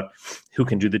just about who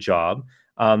can do the job.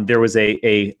 There was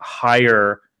a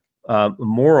higher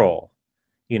moral,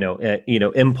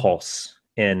 impulse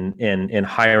in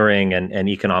hiring and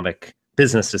economic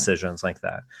business decisions like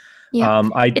that. Yeah.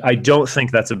 I don't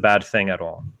think that's a bad thing at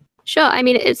all. Sure. I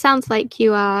mean, it sounds like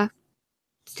you are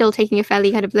still taking a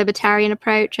fairly kind of libertarian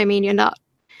approach. I mean, you're not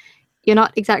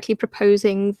exactly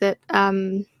proposing that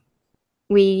I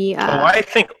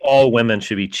think all women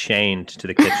should be chained to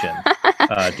the kitchen.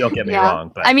 Don't get me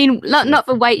wrong. But I mean, not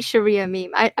the white Sharia meme.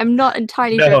 I'm not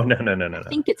entirely sure. No. I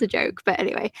think it's a joke, but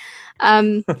anyway.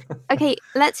 Okay,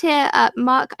 let's hear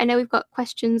Mark. I know we've got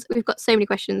questions. We've got so many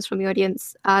questions from the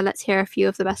audience. Let's hear a few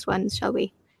of the best ones, shall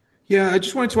we? Yeah, I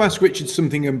just wanted to ask Richard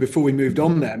something before we moved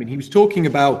on there. I mean, he was talking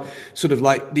about sort of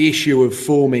like the issue of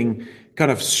forming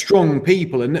kind of strong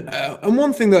people. And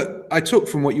one thing that I took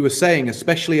from what you were saying,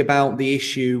 especially about the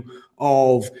issue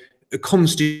of a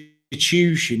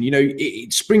constitution,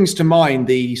 it springs to mind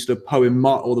the sort of poem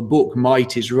or the book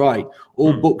Might is Right.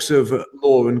 All books of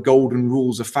law and golden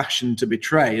rules are fashioned to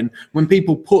betray. And when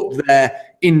people put their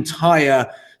entire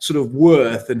sort of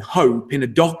worth and hope in a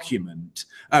document,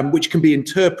 which can be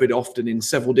interpreted often in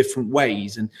several different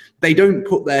ways, and they don't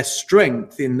put their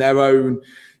strength in their own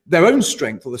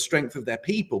strength or the strength of their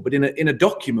people, but in a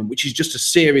document which is just a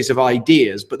series of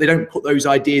ideas, but they don't put those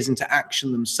ideas into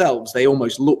action themselves. They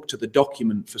almost look to the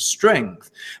document for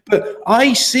strength. But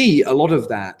I see a lot of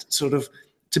that sort of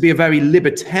to be a very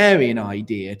libertarian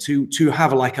idea, to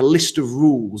have like a list of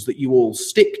rules that you all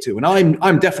stick to. And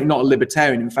I'm definitely not a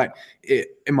libertarian. In fact, in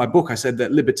my book, I said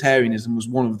that libertarianism was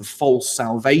one of the false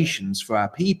salvations for our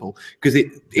people, because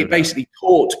it basically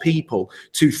taught people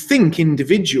to think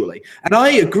individually. And I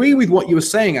agree with what you were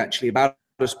saying, actually, about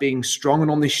us being strong. And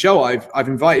on this show, I've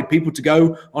invited people to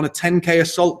go on a 10K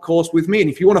assault course with me. And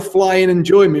if you want to fly in and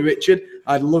join me, Richard,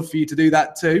 I'd love for you to do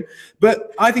that too.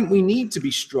 But I think we need to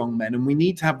be strong men, and we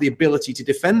need to have the ability to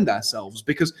defend ourselves,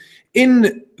 because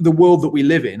in the world that we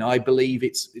live in, I believe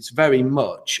it's very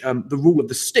much the rule of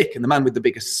the stick, and the man with the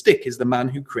biggest stick is the man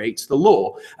who creates the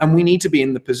law. And we need to be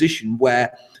in the position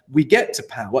where we get to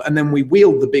power and then we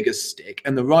wield the biggest stick,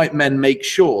 and the right men make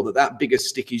sure that that biggest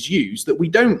stick is used, that we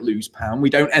don't lose power and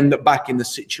we don't end up back in the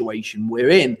situation we're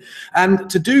in. And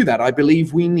to do that, I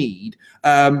believe we need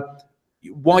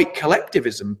white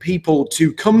collectivism, people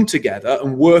to come together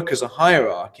and work as a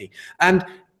hierarchy. And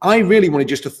I really wanted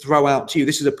just to throw out to you,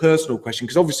 this is a personal question,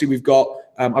 because obviously we've got,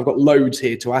 I've got loads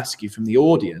here to ask you from the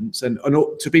audience, and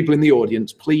to people in the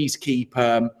audience, please keep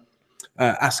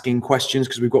asking questions,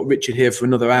 because we've got Richard here for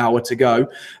another hour to go.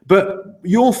 But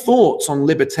your thoughts on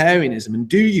libertarianism, and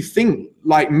do you think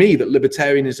like me, that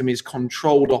libertarianism is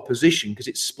controlled opposition because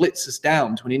it splits us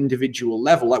down to an individual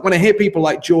level. Like when I hear people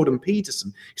like Jordan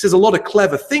Peterson, he says a lot of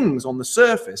clever things on the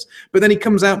surface, but then he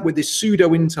comes out with this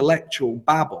pseudo-intellectual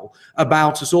babble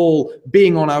about us all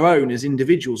being on our own as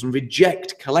individuals and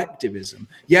reject collectivism.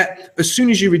 Yet, as soon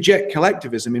as you reject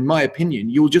collectivism, in my opinion,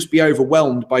 you'll just be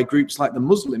overwhelmed by groups like the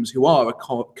Muslims, who are a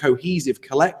cohesive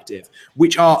collective,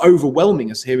 which are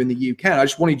overwhelming us here in the UK. And I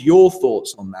just wanted your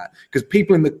thoughts on that, because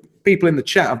people in the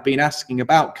chat have been asking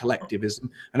about collectivism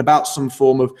and about some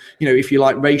form of, if you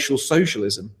like, racial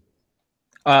socialism.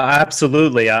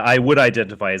 Absolutely. I would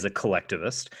identify as a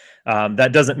collectivist.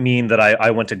 That doesn't mean that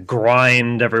I want to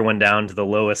grind everyone down to the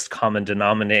lowest common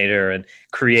denominator and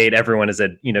create everyone as a,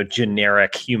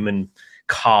 generic human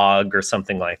cog or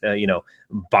something like that,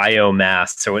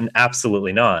 biomass. So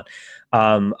absolutely not.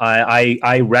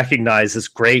 I recognize this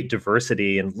great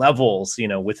diversity and levels,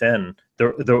 within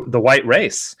the white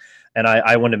race, and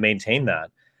I want to maintain that.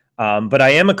 But I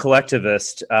am a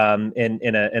collectivist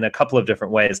in a couple of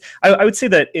different ways. I would say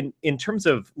that in terms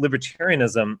of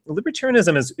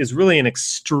libertarianism is really an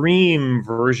extreme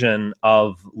version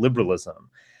of liberalism.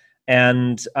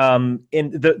 And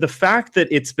in the fact that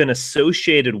it's been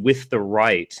associated with the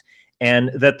right,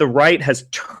 and that the right has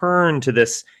turned to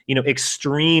this,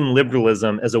 extreme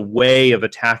liberalism as a way of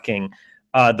attacking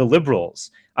the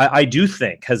liberals, I do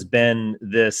think has been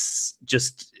this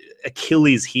just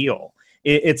Achilles heel.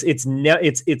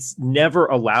 It's never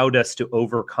allowed us to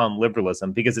overcome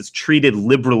liberalism, because it's treated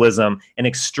liberalism and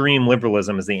extreme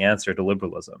liberalism as the answer to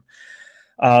liberalism.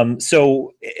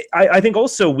 So I think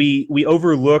also we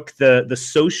overlook the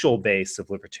social base of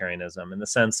libertarianism, in the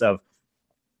sense of,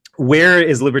 where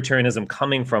is libertarianism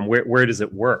coming from? Where does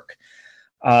it work?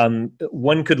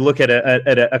 One could look at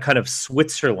a kind of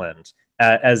Switzerland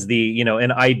as the,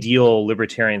 an ideal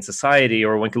libertarian society,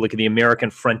 or one could look at the American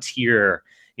frontier,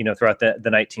 throughout the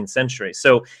 19th century.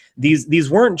 So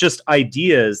these weren't just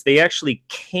ideas; they actually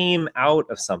came out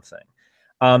of something,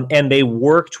 and they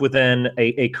worked within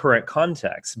a current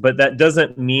context. But that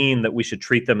doesn't mean that we should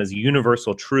treat them as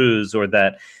universal truths, or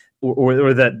that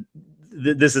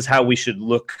this is how we should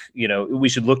look. We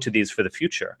should look to these for the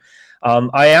future.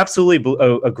 I absolutely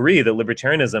agree that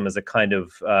libertarianism is a kind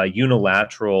of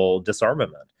unilateral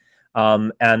disarmament,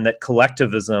 and that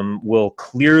collectivism will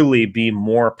clearly be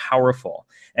more powerful.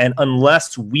 And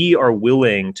unless we are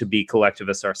willing to be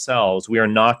collectivists ourselves, we are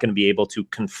not going to be able to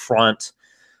confront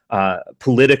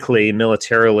politically,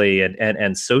 militarily,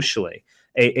 and socially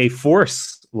a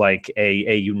force like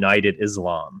a united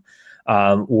Islam,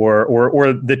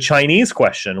 or the Chinese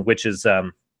question, which is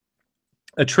a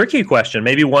tricky question,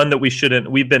 maybe one that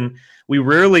we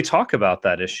rarely talk about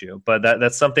that issue, but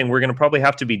that's something we're going to probably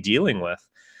have to be dealing with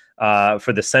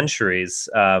for the centuries,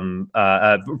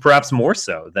 perhaps more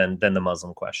so than the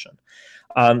Muslim question.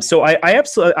 So I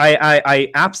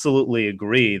absolutely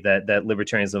agree that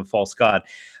libertarianism is a false god.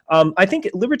 I think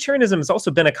libertarianism has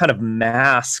also been a kind of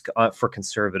mask for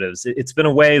conservatives. It's been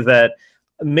a way that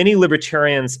many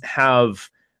libertarians have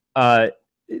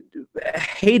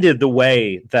hated the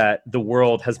way that the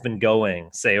world has been going,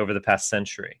 say, over the past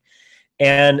century.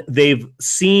 And they've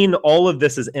seen all of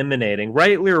this as emanating,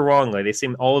 rightly or wrongly, they see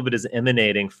all of it as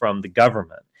emanating from the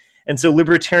government. And so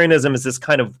libertarianism is this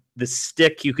kind of the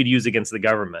stick you could use against the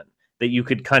government, that you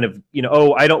could kind of,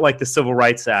 I don't like the Civil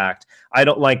Rights Act. I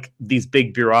don't like these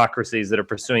big bureaucracies that are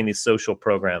pursuing these social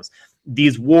programs.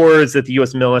 These wars that the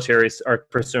U.S. military are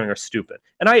pursuing are stupid.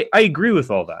 And I agree with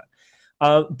all that.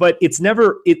 But it's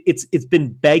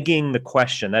been begging the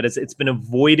question. That is, it's been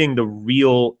avoiding the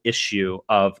real issue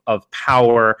of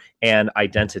power and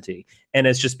identity, and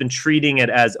it's just been treating it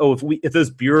as, if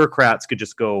those bureaucrats could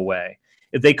just go away,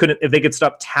 if they could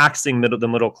stop taxing the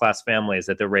middle class families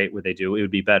at the rate where they do, it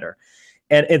would be better.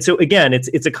 And so again,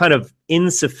 it's a kind of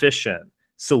insufficient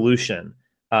solution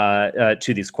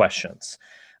to these questions.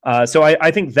 So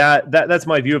I think that's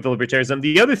my view of libertarianism.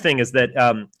 The other thing is that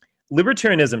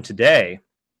libertarianism today,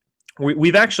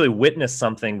 we've actually witnessed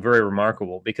something very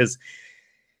remarkable, because,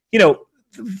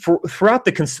 throughout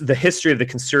the history of the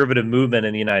conservative movement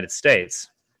in the United States,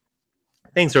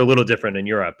 things are a little different in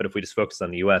Europe, but if we just focus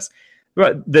on the U.S.,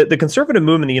 the conservative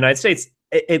movement in the United States,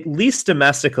 at least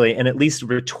domestically and at least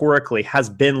rhetorically, has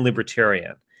been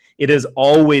libertarian. It has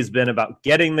always been about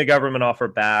getting the government off our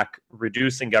back,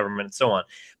 reducing government, and so on.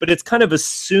 But it's kind of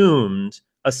assumed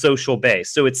a social base.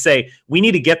 So it's we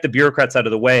need to get the bureaucrats out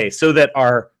of the way so that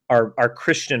our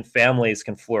Christian families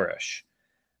can flourish,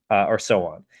 or so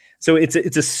on. So it's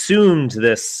assumed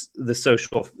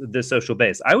the social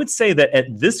base. I would say that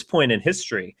at this point in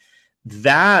history,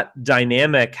 that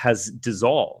dynamic has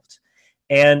dissolved,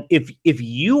 And if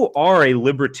you are a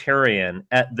libertarian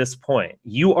at this point,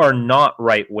 you are not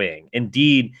right wing.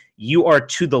 Indeed, you are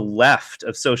to the left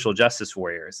of social justice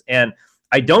warriors. And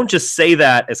I don't just say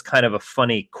that as kind of a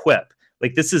funny quip.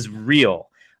 Like, this is real.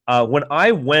 When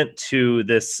I went to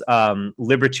this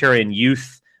libertarian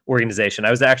youth organization,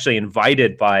 I was actually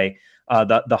invited by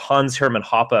the Hans Hermann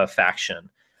Hoppe faction,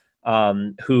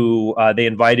 who they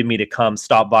invited me to come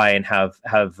stop by and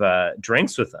have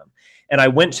drinks with them. And I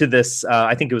went to this,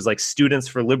 I think it was like Students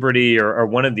for Liberty or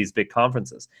one of these big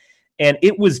conferences. And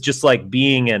it was just like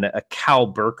being in a Cal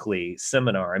Berkeley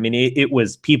seminar. I mean, it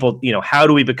was people, how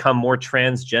do we become more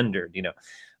transgendered?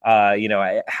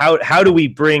 How do we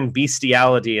bring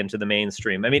bestiality into the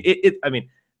mainstream? I mean,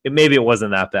 maybe it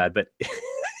wasn't that bad, but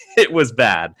it was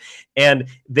bad. And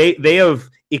they have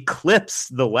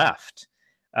eclipsed the left,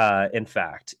 in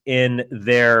fact, in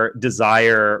their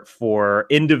desire for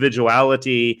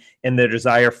individuality and their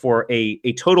desire for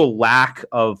a total lack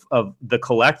of the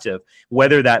collective,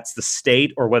 whether that's the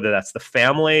state or whether that's the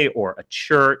family or a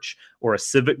church or a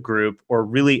civic group or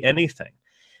really anything.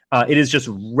 It is just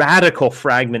radical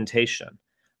fragmentation.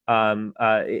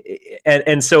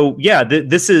 And so, yeah,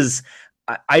 this is,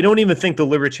 I don't even think the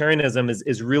libertarianism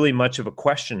is really much of a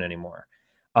question anymore.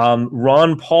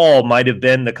 Ron Paul might have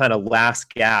been the kind of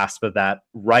last gasp of that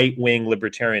right-wing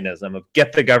libertarianism of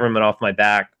get the government off my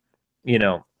back,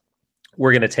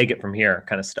 we're going to take it from here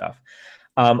kind of stuff.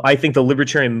 I think the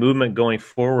libertarian movement going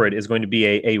forward is going to be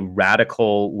a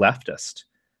radical leftist,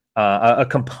 a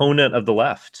component of the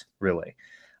left, really.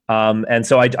 And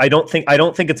so I don't think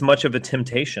it's much of a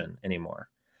temptation anymore.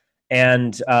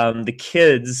 And the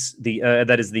kids,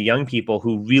 that is the young people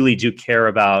who really do care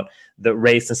about the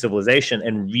race and civilization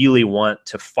and really want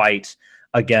to fight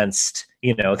against,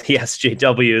 the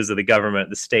SJWs of the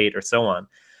government, the state, or so on,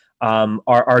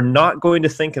 are not going to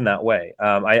think in that way.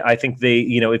 I think they,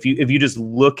 if you just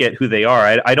look at who they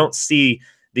are, I don't see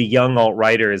the young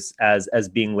alt-righters as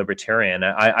being libertarian.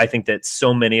 I think that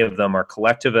so many of them are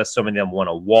collectivists. So many of them want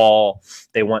a wall.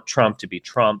 They want Trump to be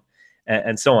Trump,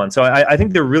 and so on. So I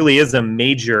think there really is a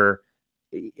major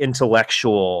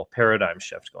intellectual paradigm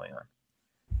shift going on.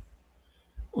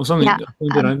 Well, sorry, I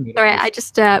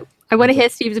want to hear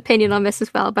Steve's opinion on this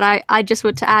as well, but I just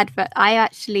want to add that I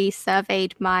actually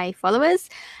surveyed my followers,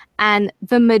 and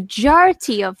the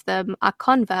majority of them are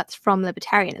converts from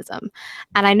libertarianism.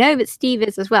 And I know that Steve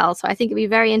is as well, so I think it'd be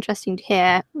very interesting to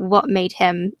hear what made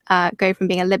him go from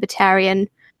being a libertarian,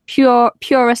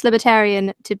 purist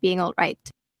libertarian, to being alt-right.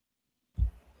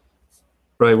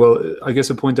 Right. Well, I guess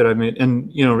a point that I made,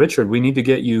 and Richard, we need to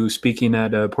get you speaking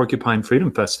at a Porcupine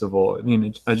Freedom Festival. I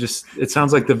mean, it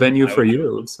sounds like the venue for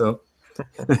you. So,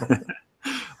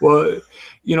 well,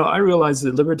 I realize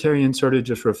that libertarians sort of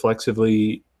just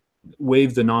reflexively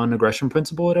wave the non-aggression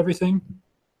principle at everything,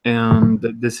 and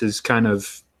that this is kind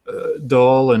of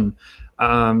dull and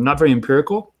not very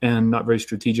empirical and not very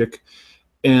strategic.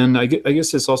 And I guess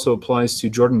this also applies to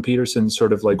Jordan Peterson's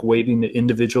sort of like waving the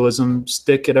individualism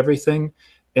stick at everything.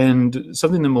 And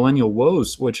something that Millennial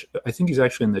Woes, which I think he's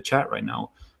actually in the chat right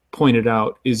now, pointed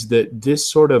out is that this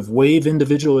sort of wave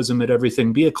individualism at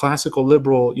everything, be a classical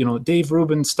liberal, Dave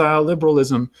Rubin style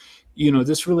liberalism,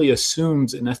 this really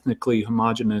assumes an ethnically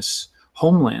homogenous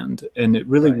homeland. And it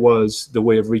really was the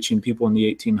way of reaching people in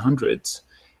the 1800s.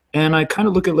 And I kind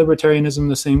of look at libertarianism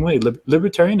the same way.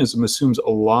 Libertarianism assumes a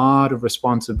lot of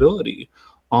responsibility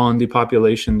on the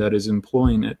population that is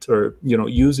employing it or,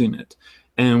 using it.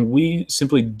 And we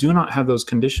simply do not have those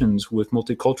conditions with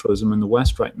multiculturalism in the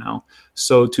West right now.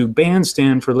 So to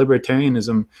bandstand for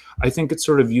libertarianism, I think it's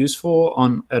sort of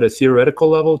useful at a theoretical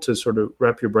level to sort of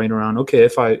wrap your brain around, okay,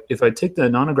 if I take the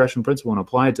non-aggression principle and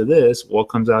apply it to this, what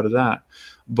comes out of that?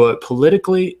 But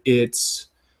politically, it's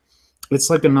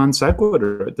like a non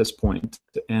sequitur at this point.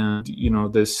 And,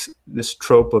 this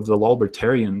trope of the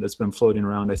lulbertarian that's been floating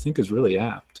around, I think is really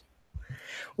apt.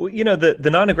 Well, the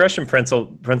non-aggression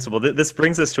principle, this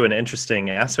brings us to an interesting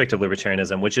aspect of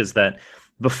libertarianism, which is that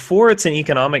before it's an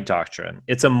economic doctrine,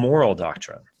 it's a moral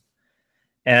doctrine.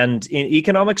 And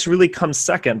economics really comes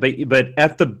second, but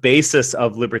at the basis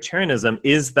of libertarianism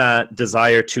is that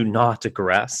desire to not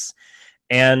aggress.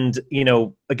 And,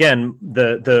 again,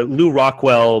 the Lew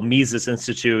Rockwell Mises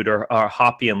Institute or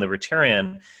Hoppian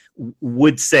libertarian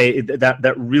would say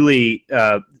that really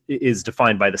is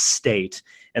defined by the state,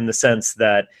 in the sense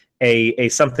that a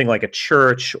something like a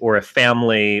church or a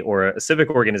family or a civic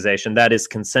organization that is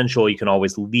consensual, you can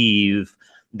always leave.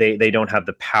 They don't have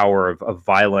the power of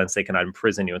violence. They cannot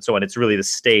imprison you and so on. It's really the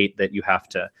state that you have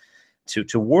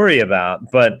to worry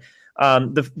about. But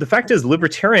The fact is,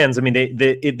 libertarians, I mean,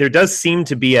 there does seem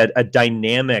to be a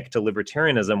dynamic to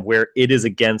libertarianism where it is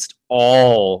against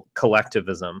all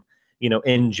collectivism,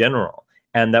 in general.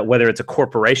 And that whether it's a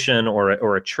corporation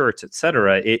or a church, et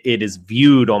cetera, it is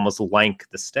viewed almost like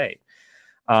the state.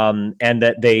 And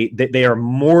that they are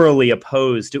morally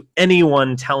opposed to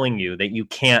anyone telling you that you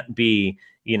can't be,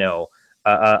 a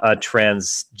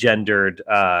transgendered,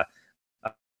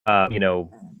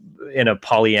 in a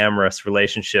polyamorous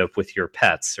relationship with your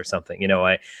pets or something, and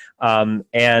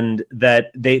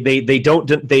that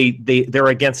they're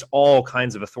against all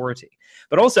kinds of authority.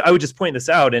 But also, I would just point this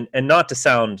out, and not to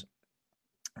sound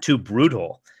too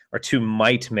brutal or too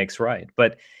might makes right,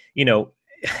 but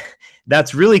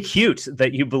that's really cute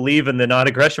that you believe in the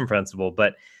non-aggression principle,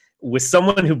 but with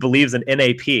someone who believes in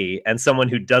NAP and someone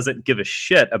who doesn't give a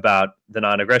shit about the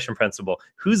non-aggression principle,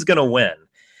 who's going to win?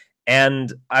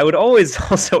 And I would always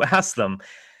also ask them,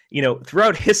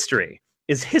 throughout history,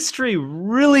 is history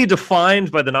really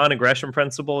defined by the non-aggression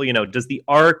principle? Does the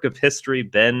arc of history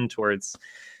bend towards,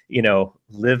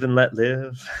 live and let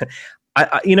live?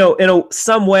 In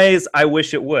some ways, I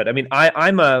wish it would. I mean,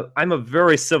 I'm a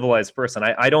very civilized person.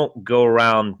 I don't go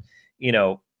around,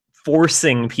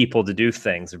 forcing people to do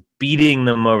things or beating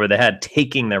them over the head,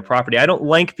 taking their property. I don't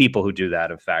like people who do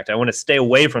that. In fact, I want to stay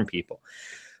away from people.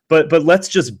 But let's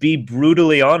just be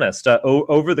brutally honest.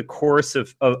 Over the course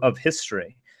of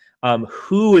history,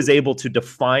 who is able to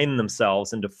define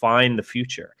themselves and define the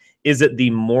future? Is it the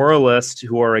moralists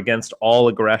who are against all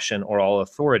aggression or all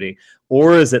authority?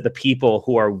 Or is it the people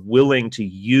who are willing to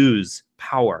use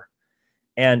power?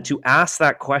 And to ask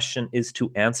that question is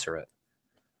to answer it.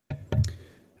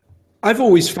 I've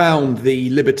always found the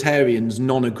libertarians'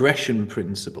 non-aggression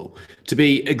principle to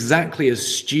be exactly as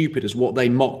stupid as what they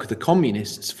mock the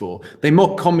communists for. They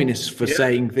mock communists for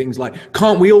saying things like,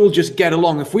 can't we all just get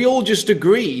along? If we all just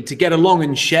agree to get along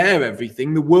and share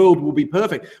everything, the world will be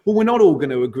perfect. Well, we're not all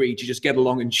going to agree to just get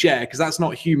along and share, because that's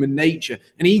not human nature.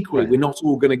 And equally, we're not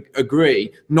all going to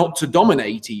agree not to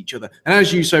dominate each other. And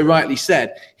as you so rightly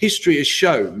said, history has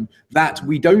shown that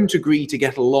we don't agree to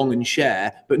get along and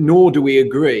share, but nor do we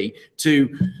agree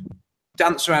to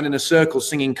dance around in a circle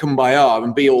singing Kumbaya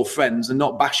and be all friends and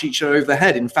not bash each other over the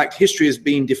head. In fact, history has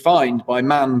been defined by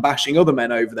man bashing other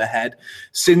men over the head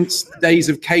since the days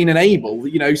of Cain and Abel.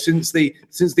 Since the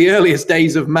earliest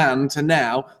days of man to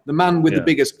now, the man with the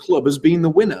biggest club has been the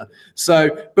winner.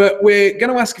 But we're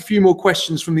going to ask a few more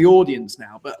questions from the audience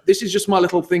now. But this is just my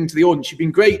little thing to the audience. You've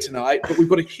been great tonight, but we've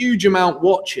got a huge amount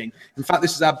watching. In fact,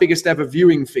 this is our biggest ever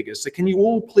viewing figures. So can you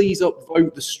all please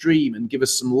upvote the stream and give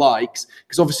us some likes?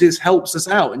 Because obviously this helps us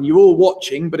out, and you're all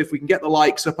watching, but if we can get the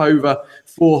likes up over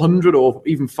 400 or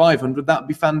even 500, that'd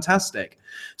be fantastic.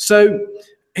 So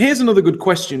here's another good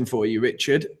question for you,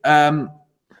 Richard.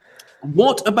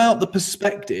 What about the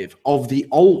perspective of the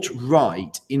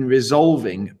alt-right in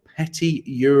resolving petty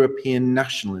European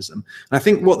nationalism? And I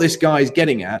think what this guy's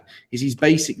getting at is he's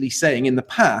basically saying in the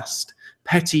past,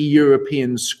 petty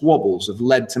European squabbles have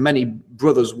led to many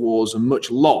brothers' wars and much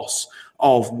loss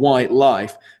of white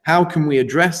life. How can we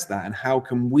address that, and how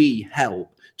can we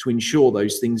help to ensure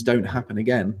those things don't happen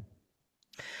again?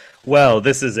 Well,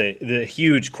 this is a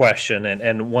huge question,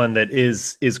 and one that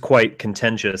is quite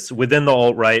contentious. Within the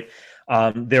alt-right,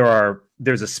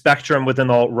 there's a spectrum within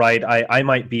the alt-right. I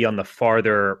might be on the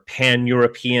farther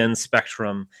pan-European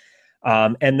spectrum.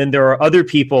 And then there are other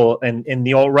people in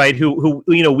the alt-right who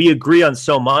we agree on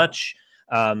so much.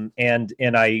 And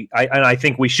I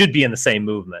think we should be in the same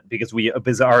movement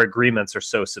because our agreements are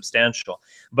so substantial,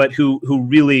 but who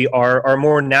really are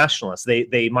more nationalists.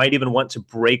 They might even want to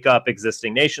break up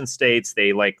existing nation states.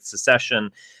 They like secession.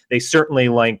 They certainly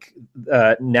like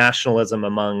nationalism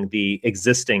among the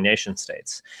existing nation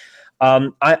states.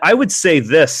 I would say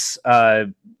this,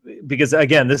 because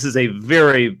again, this is a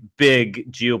very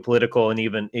big geopolitical and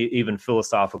even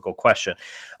philosophical question.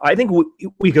 I think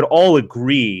we could all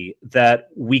agree that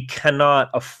we cannot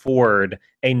afford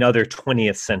another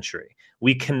 20th century.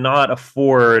 We cannot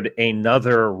afford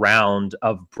another round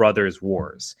of brothers'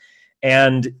 wars.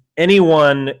 And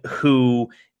anyone who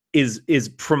is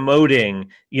promoting,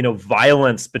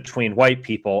 violence between white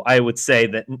people, I would say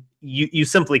that you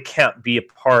simply can't be a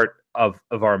part of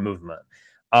our movement.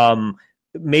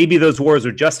 Maybe those wars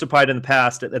are justified in the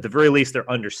past. At the very least, they're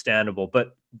understandable,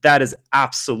 but that is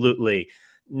absolutely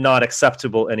not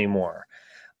acceptable anymore.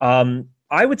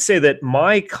 I would say that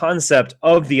my concept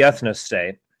of the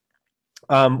ethnostate,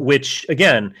 which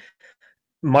again,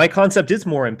 my concept is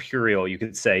more imperial, you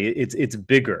could say. It's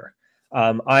bigger.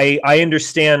 I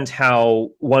understand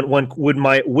how one would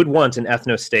want an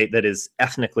ethno-state that is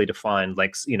ethnically defined,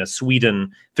 like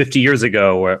Sweden 50 years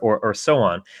ago, or so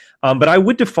on. But I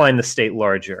would define the state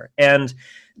larger, and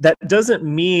that doesn't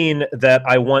mean that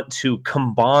I want to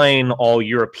combine all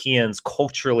Europeans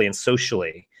culturally and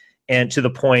socially, and to the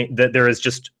point that there is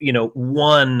just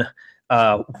one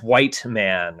white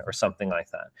man or something like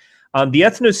that. The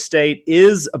ethno-state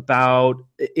is about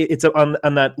it's on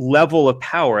that level of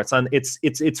power.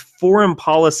 Its foreign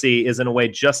policy is in a way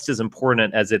just as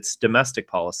important as its domestic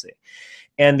policy.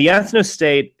 And the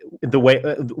ethno-state, the way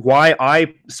why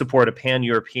I support a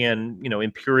pan-European,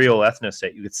 imperial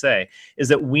ethno-state, you could say, is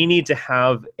that we need to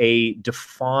have a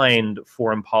defined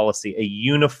foreign policy, a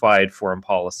unified foreign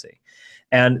policy,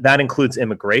 and that includes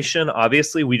immigration.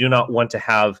 Obviously, we do not want to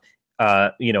have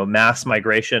mass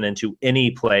migration into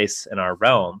any place in our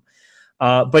realm.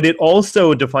 But it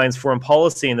also defines foreign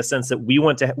policy in the sense that we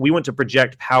want to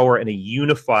project power in a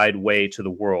unified way to the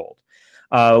world.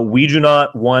 We do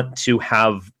not want to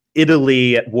have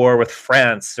Italy at war with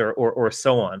France or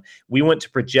so on. We want to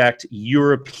project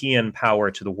European power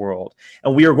to the world.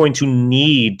 And we are going to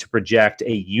need to project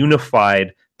a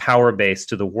unified power base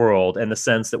to the world, in the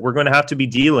sense that we're going to have to be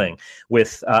dealing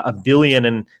with a billion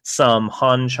and some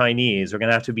Han Chinese. We're going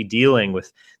to have to be dealing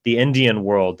with the Indian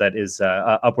world that is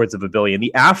upwards of a billion,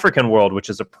 the African world, which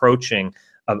is approaching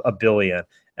a billion,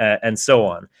 and so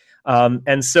on.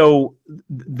 And so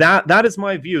that is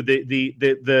my view. The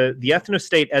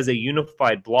ethno-state as a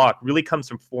unified bloc really comes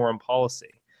from foreign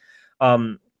policy.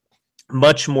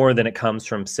 Much more than it comes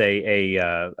from, say,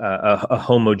 a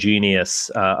homogeneous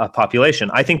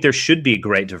population. I think there should be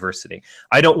great diversity.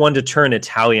 I don't want to turn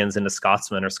Italians into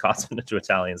Scotsmen or Scotsmen into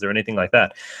Italians or anything like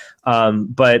that.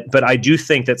 But I do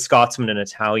think that Scotsman and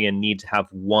Italian need to have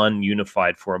one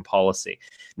unified foreign policy.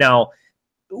 Now,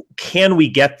 can we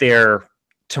get there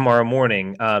tomorrow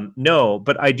morning? No,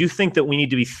 but I do think that we need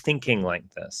to be thinking like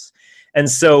this. And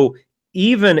so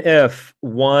even if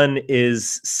one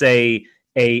is, say,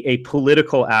 a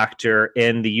political actor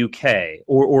in the UK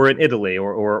or in Italy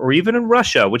or even in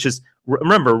Russia, which is,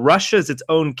 remember, Russia is its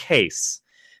own case,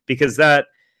 because that,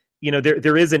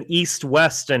 there is an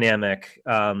East-West dynamic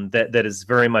that is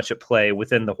very much at play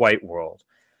within the white world.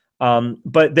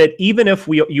 But that even if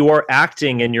you are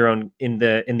acting in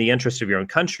the interest of your own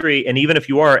country, and even if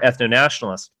you are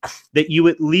ethno-nationalist, that you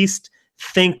at least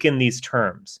think in these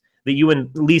terms, that you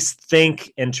at least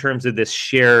think in terms of this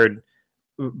shared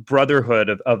brotherhood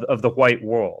of the white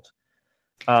world.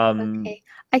 Okay.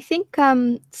 I think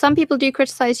some people do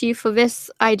criticize you for this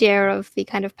idea of the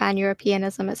kind of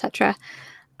pan-Europeanism, etc.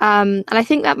 And I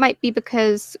think that might be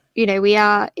because, we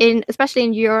are especially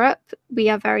in Europe, we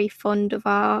are very fond of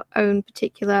our own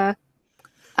particular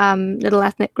little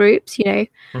ethnic groups,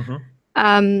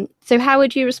 Mm-hmm. So how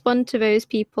would you respond to those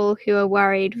people who are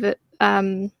worried that,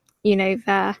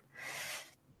 their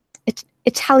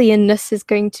Italianness is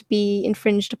going to be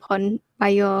infringed upon by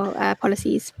your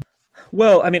policies?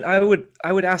 Well, I mean, I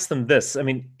would ask them this. I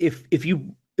mean,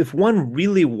 if one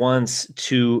really wants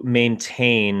to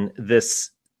maintain this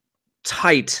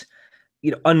tight,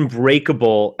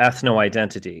 unbreakable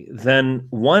ethno-identity, then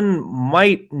one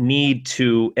might need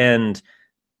to end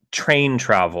train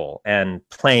travel and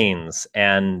planes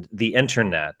and the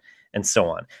internet and so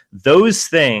on. Those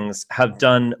things have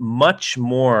done much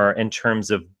more in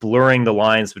terms of blurring the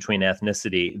lines between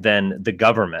ethnicity than the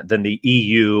government, than the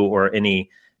EU or any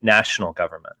national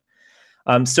government.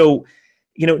 So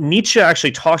Nietzsche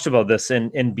actually talked about this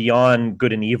in Beyond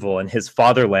Good and Evil, in his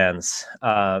Fatherlands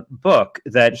book,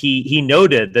 that he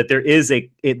noted that there is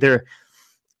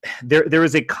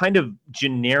a kind of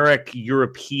generic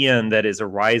European that is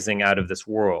arising out of this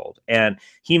world, and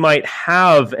he might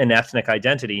have an ethnic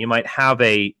identity. He might have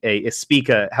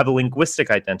have a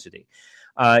linguistic identity.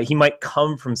 He might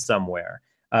come from somewhere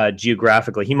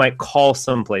geographically. He might call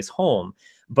someplace home,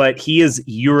 but he is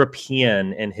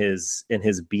European in his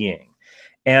being.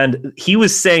 And he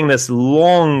was saying this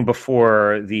long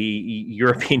before the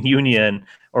European Union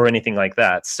or anything like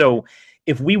that. So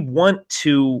if we want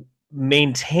to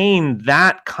maintain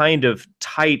that kind of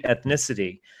tight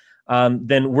ethnicity,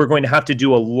 then we're going to have to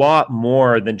do a lot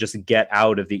more than just get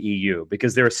out of the EU,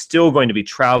 because there is still going to be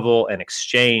travel and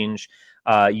exchange.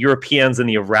 Europeans in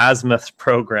the Erasmus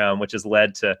program, which has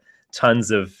led to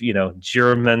tons of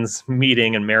Germans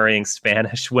meeting and marrying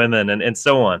Spanish women and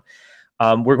so on.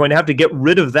 We're going to have to get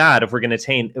rid of that if we're going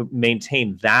to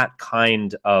maintain that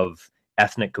kind of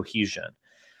ethnic cohesion.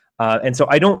 And so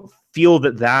I don't feel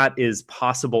that is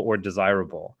possible or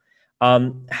desirable.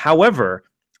 However,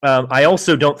 I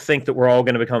also don't think that we're all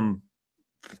going to become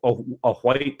a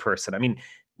white person. I mean,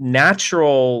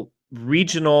 natural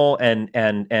regional and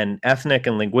ethnic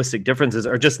and linguistic differences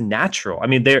are just natural. I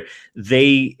mean,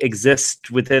 they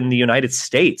exist within the United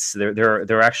States.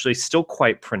 They're actually still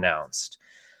quite pronounced.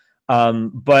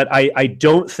 But I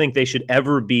don't think they should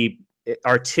ever be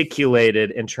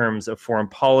articulated in terms of foreign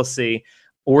policy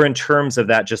or in terms of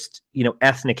that just,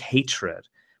 ethnic hatred,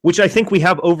 which I think we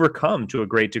have overcome to a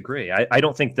great degree. I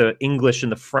don't think the English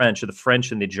and the French, or the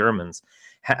French and the Germans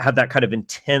have that kind of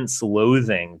intense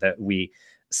loathing that we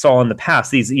saw in the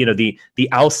past. These, the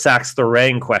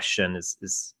Alsace-Lorraine question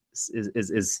has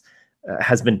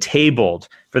been tabled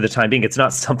for the time being. It's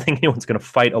not something anyone's going to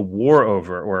fight a war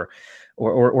over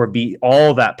or be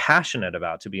all that passionate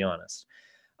about, to be honest.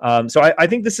 So I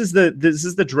think this is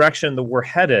the direction that we're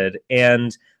headed,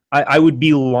 and I would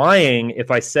be lying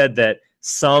if I said that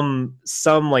some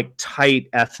like tight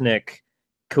ethnic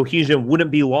cohesion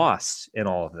wouldn't be lost in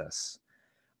all of this.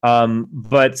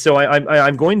 But so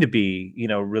I'm going to be,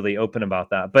 really open about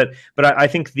that. But I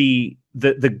think the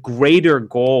greater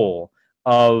goal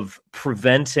of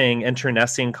preventing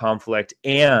internecine conflict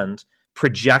and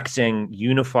projecting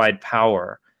unified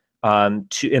power in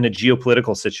a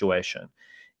geopolitical situation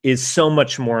is so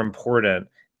much more important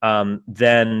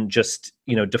than just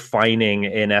defining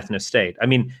an ethno-state. I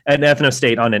mean, an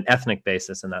ethno-state on an ethnic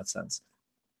basis in that sense.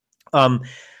 I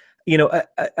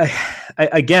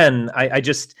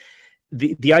just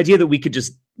the idea that we could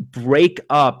just break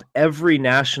up every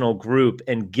national group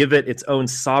and give it its own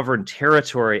sovereign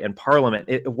territory and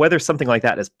parliament, whether something like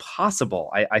that is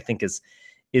possible, I think is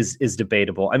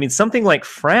debatable. I mean, something like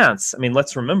France. I mean,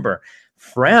 let's remember,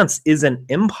 France is an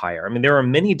empire. I mean, there are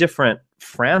many different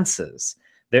Frances.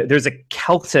 There's a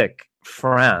Celtic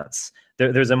France.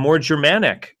 There's a more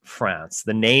Germanic France.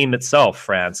 The name itself,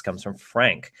 France, comes from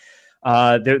Frank.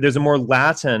 There's a more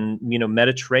Latin,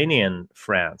 Mediterranean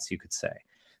France, you could say.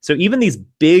 So even these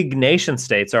big nation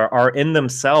states are in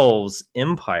themselves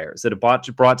empires that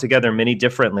have brought together many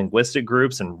different linguistic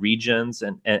groups and regions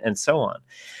and so on.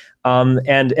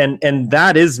 And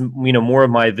that is, more of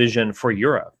my vision for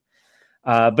Europe.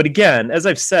 But again, as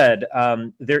I've said,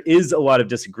 there is a lot of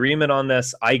disagreement on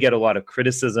this. I get a lot of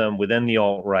criticism within the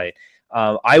alt-right.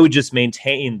 I would just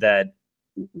maintain that,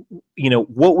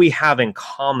 what we have in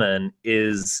common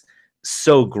is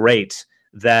so great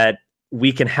that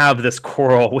we can have this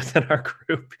quarrel within our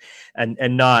group and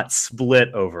not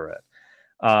split over it.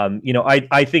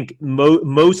 I think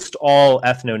most all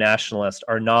ethno-nationalists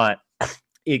are not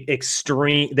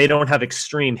extreme. They don't have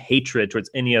extreme hatred towards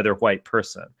any other white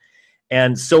person.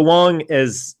 And so long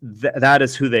as that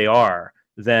is who they are,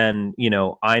 then,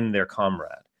 I'm their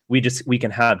comrade. We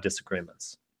can have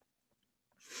disagreements.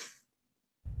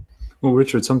 Well,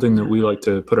 Richard, something that we like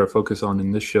to put our focus on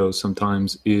in this show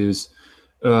sometimes is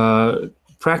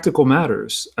practical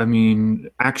matters. I mean,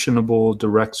 actionable,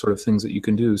 direct sort of things that you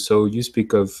can do. So you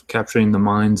speak of capturing the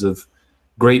minds of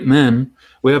great men.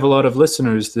 We have a lot of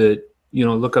listeners that,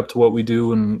 look up to what we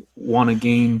do and want to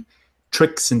gain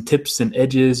tricks and tips and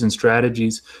edges and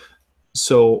strategies.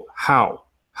 So how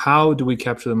do we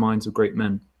capture the minds of great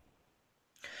men?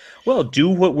 Well, do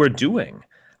what we're doing.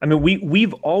 I mean,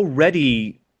 we've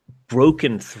already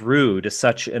broken through to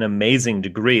such an amazing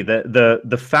degree that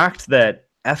the fact that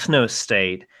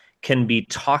ethno-state can be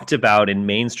talked about in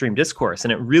mainstream discourse,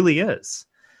 and it really is,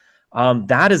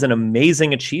 that is an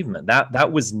amazing achievement.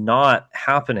 That was not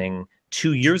happening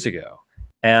 2 years ago,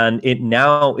 and it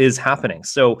now is happening.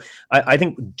 So I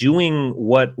think doing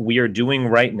what we are doing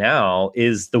right now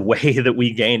is the way that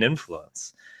we gain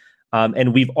influence.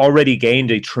 And we've already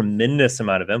gained a tremendous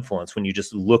amount of influence when you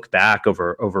just look back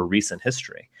over recent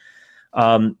history.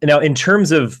 Now, in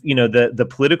terms of the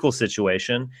political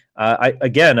situation,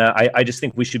 I just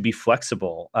think we should be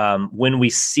flexible. When we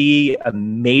see a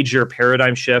major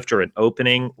paradigm shift or an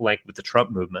opening, like with the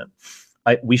Trump movement,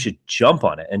 we should jump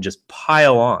on it and just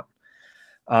pile on.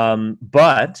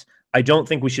 But I don't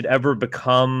think we should ever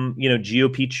become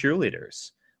GOP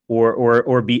cheerleaders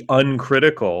or be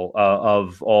uncritical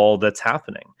of all that's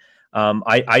happening.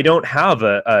 I don't have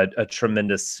a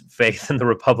tremendous faith in the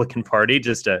Republican Party,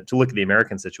 just to look at the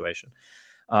American situation.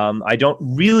 I don't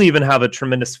really even have a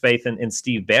tremendous faith in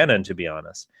Steve Bannon, to be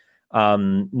honest.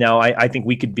 Now, I think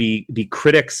we could be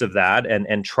critics of that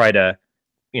and try to,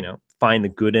 find the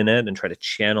good in it and try to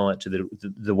channel it to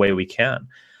the way we can.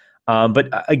 But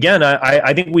again,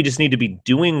 I think we just need to be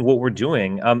doing what we're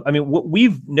doing. I mean, what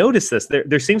we've noticed this,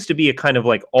 there seems to be a kind of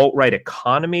like alt-right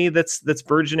economy that's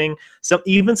burgeoning. So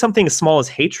even something as small as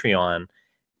Hatreon,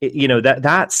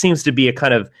 that seems to be a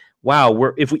kind of,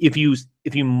 wow, if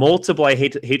you multiply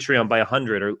Hatreon by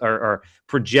 100 or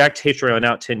project Hatreon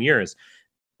out 10 years,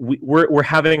 we're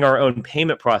having our own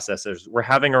payment processors. We're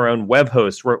having our own web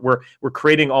hosts. We're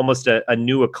creating almost a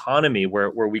new economy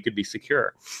where we could be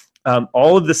secure.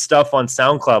 All of the stuff on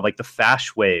SoundCloud, like the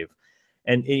Fash Wave,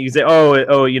 and you say,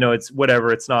 oh, it's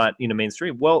whatever. It's not,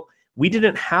 mainstream. Well, we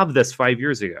didn't have this 5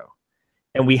 years ago,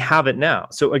 and we have it now.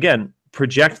 So again,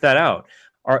 project that out.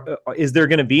 Is there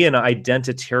going to be an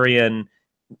identitarian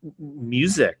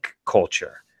music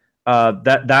culture?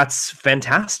 That's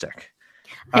fantastic.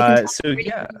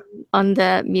 On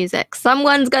the music,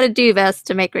 someone's got to do this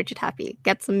to make Richard happy.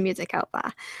 Get some music out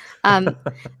there.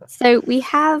 So we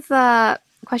have a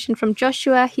question from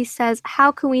Joshua. He says,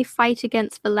 how can we fight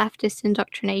against the leftist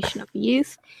indoctrination of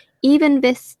youth? Even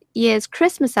this year's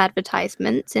Christmas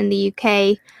advertisements in the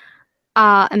UK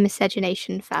are a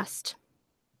miscegenation fest.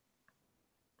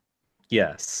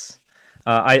 Yes.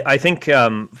 I think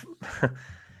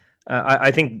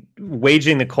I think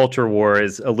waging the culture war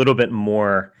is a little bit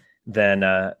more than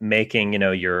making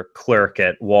your clerk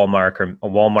at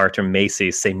Walmart or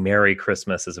Macy's say Merry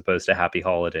Christmas as opposed to Happy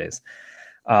Holidays.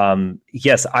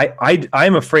 Yes,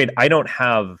 I'm afraid I don't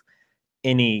have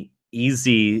any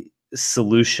easy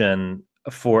solution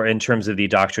in terms of the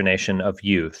indoctrination of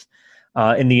youth.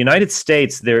 In the United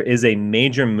States, there is a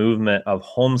major movement of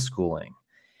homeschooling,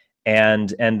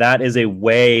 and that is a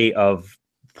way of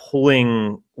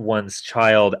pulling one's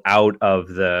child out of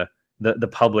the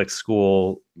public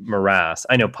school morass.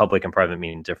 I know public and private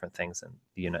mean different things in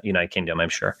the United Kingdom. I'm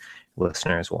sure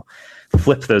listeners will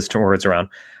flip those words around.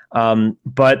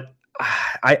 But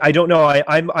I don't know.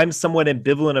 I'm somewhat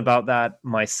ambivalent about that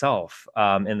myself,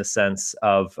 in the sense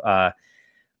of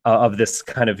this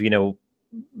kind of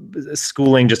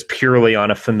schooling just purely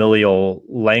on a familial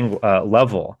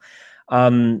level.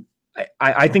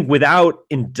 I think without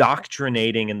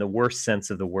indoctrinating in the worst sense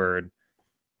of the word,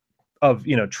 of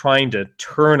trying to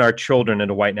turn our children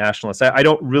into white nationalists, I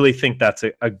don't really think that's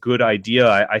a good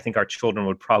idea. I think our children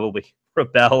would probably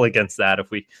rebel against that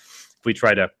if we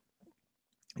try to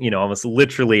almost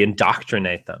literally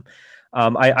indoctrinate them.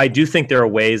 I do think there are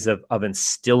ways of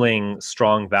instilling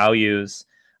strong values,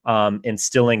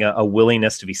 instilling a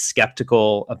willingness to be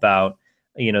skeptical about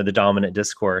the dominant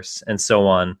discourse and so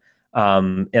on,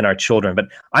 in our children. But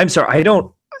I'm sorry,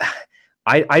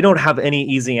 I don't have any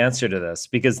easy answer to this,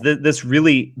 because this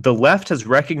really, the left has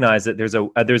recognized that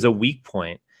there's a weak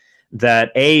point,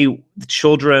 that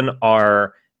children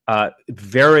are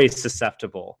very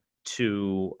susceptible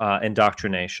to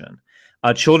indoctrination.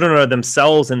 Children are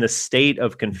themselves in this state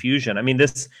of confusion. I mean,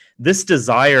 this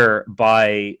desire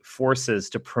by forces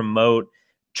to promote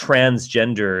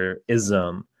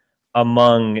transgenderism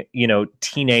among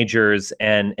teenagers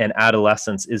and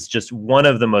adolescents is just one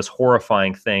of the most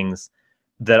horrifying things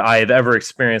that I have ever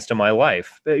experienced in my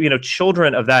life.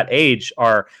 Children of that age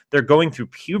they're going through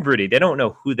puberty. They don't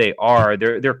know who they are.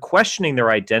 They're questioning their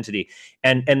identity,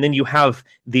 and then you have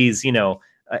these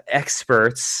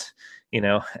experts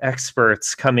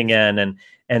coming in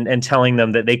and telling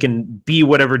them that they can be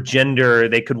whatever gender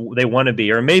they want to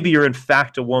be, or maybe you're in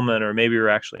fact a woman, or maybe you're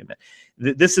actually a man.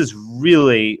 This is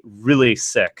really, really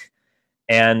sick,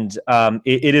 and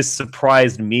it has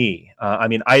surprised me. I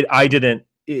mean, I didn't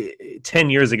 10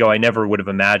 years ago. I never would have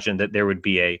imagined that there would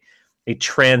be a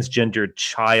transgendered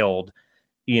child,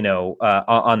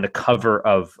 on the cover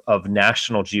of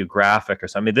National Geographic or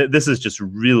something. I mean, this is just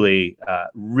really,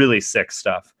 really sick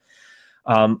stuff.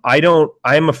 I'm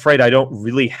afraid I don't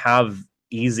really have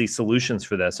easy solutions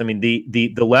for this. I mean,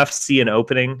 the left see an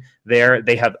opening there.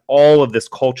 They have all of this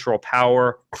cultural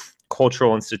power,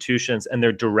 cultural institutions, and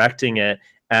they're directing it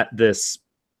at this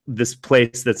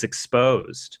place that's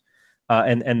exposed,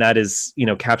 and that is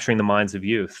capturing the minds of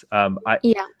youth.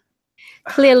 Yeah.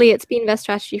 Clearly, it's been their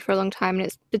strategy for a long time, and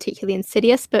it's particularly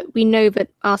insidious. But we know that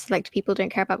our select people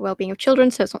don't care about the well-being of children,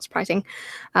 so it's not surprising.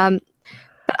 But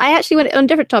I actually went on a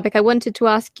different topic. I wanted to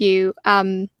ask you,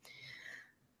 a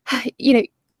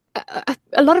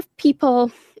lot of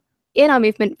people in our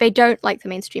movement, they don't like the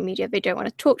mainstream media. They don't want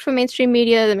to talk to the mainstream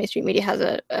media. The mainstream media has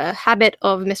a habit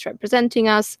of misrepresenting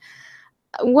us.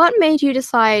 What made you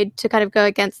decide to kind of go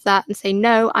against that and say,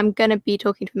 no, I'm going to be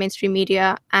talking to the mainstream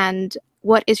media? And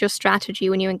what is your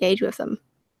strategy when you engage with them?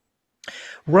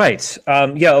 Right.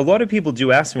 Yeah, a lot of people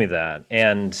do ask me that,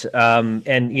 and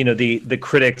the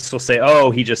critics will say,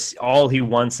 "Oh, all he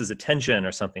wants is attention,"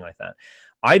 or something like that.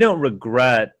 I don't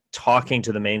regret talking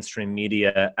to the mainstream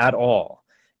media at all,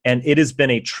 and it has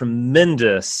been a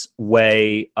tremendous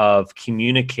way of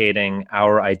communicating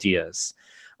our ideas.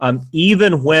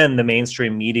 Even when the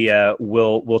mainstream media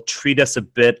will treat us a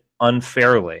bit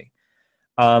unfairly,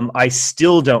 I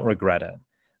still don't regret it.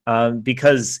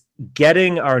 because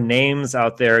getting our names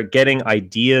out there, getting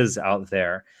ideas out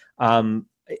there,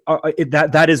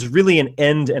 that is really an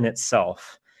end in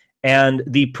itself. And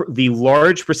the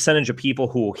large percentage of people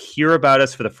who will hear about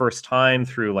us for the first time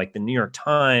through like the New York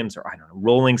Times or I don't know,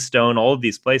 Rolling Stone, all of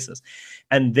these places,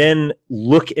 and then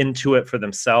look into it for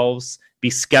themselves,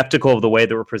 be skeptical of the way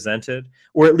that we're presented,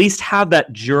 or at least have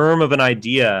that germ of an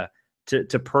idea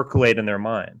to percolate in their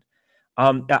mind.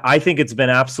 I think it's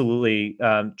been absolutely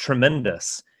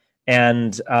tremendous.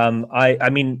 And I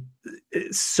mean,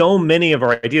 so many of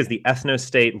our ideas, the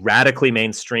ethno-state, radically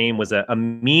mainstream, was a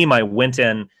meme I went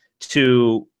in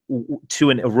to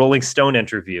a Rolling Stone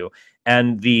interview,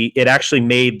 and it actually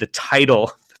made the title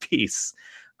of the piece.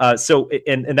 So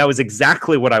that was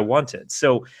exactly what I wanted.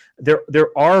 So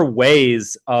there are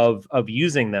ways of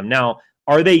using them. Now,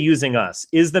 are they using us?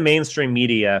 Is the mainstream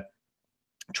media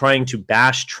trying to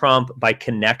bash Trump by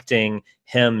connecting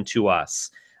him to us?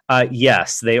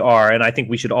 Yes, they are, and I think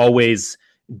we should always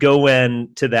go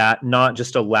into that, not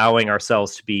just allowing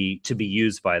ourselves to be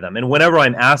used by them. And whenever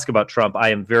I'm asked about Trump, I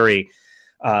am very,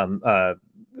 I'll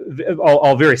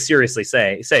very seriously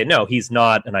say, no, he's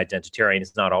not an identitarian.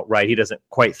 He's not alt-right. He doesn't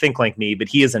quite think like me, but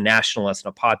he is a nationalist and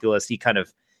a populist. He kind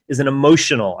of is an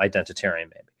emotional identitarian,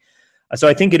 maybe. So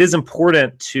I think it is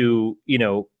important to,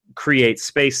 create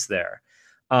space there.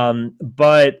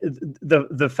 But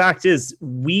the fact is,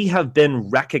 we have been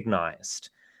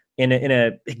recognized in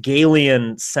a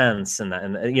Hegelian sense,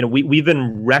 and we've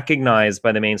been recognized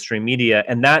by the mainstream media,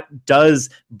 and that does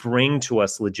bring to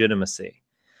us legitimacy.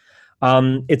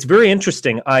 It's very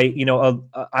interesting.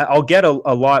 I'll get a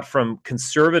lot from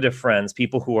conservative friends,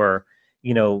 people who are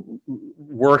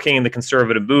working in the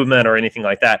conservative movement or anything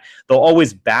like that. They'll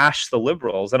always bash the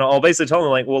liberals, and I'll basically tell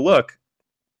them, like, well, look,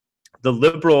 the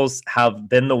liberals have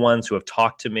been the ones who have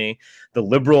talked to me. The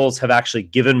liberals have actually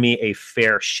given me a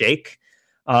fair shake.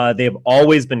 They have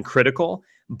always been critical,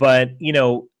 but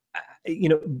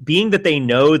being that they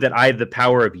know that I have the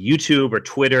power of YouTube or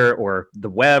Twitter or the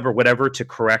web or whatever to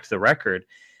correct the record,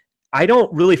 I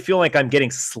don't really feel like I'm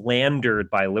getting slandered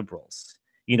by liberals.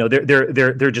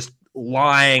 They're just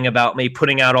lying about me,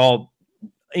 putting out all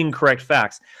incorrect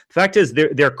facts. The fact is,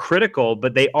 they're critical,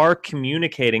 but they are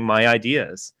communicating my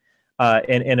ideas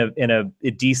in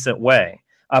a decent way,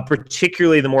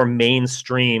 particularly the more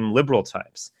mainstream liberal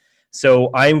types. So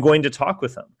I'm going to talk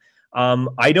with them.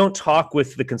 I don't talk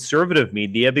with the conservative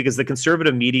media because the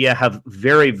conservative media have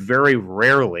very, very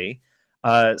rarely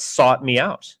sought me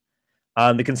out.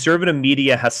 The conservative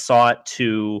media has sought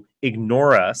to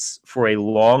ignore us for a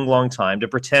long, long time, to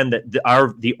pretend that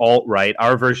the alt-right,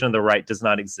 our version of the right, does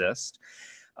not exist.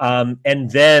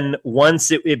 And then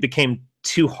once it became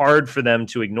too hard for them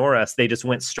to ignore us, they just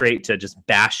went straight to just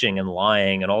bashing and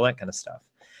lying and all that kind of stuff.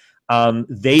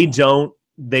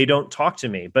 They don't talk to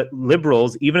me. But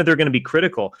liberals, even if they're going to be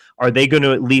critical, are they going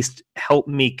to at least help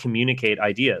me communicate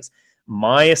ideas?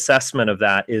 My assessment of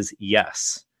that is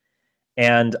yes.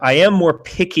 And I am more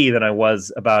picky than I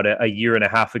was about a year and a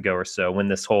half ago or so when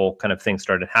this whole kind of thing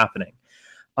started happening.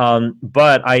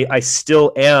 But I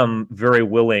still am very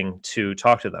willing to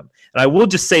talk to them. And I will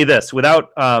just say this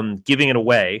without giving it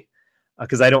away,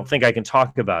 because I don't think I can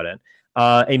talk about it.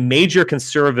 A major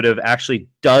conservative actually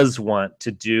does want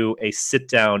to do a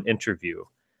sit-down interview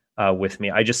with me.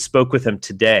 I just spoke with him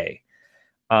today.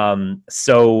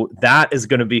 So that is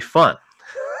going to be fun.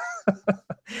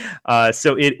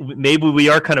 So maybe we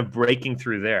are kind of breaking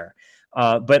through there.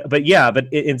 But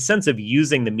in sense of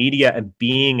using the media and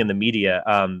being in the media,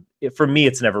 for me,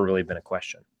 it's never really been a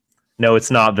question. No,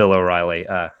 it's not Bill O'Reilly.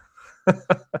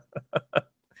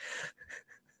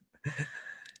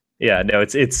 Yeah, no,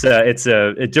 it's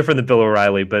different than Bill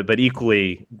O'Reilly, but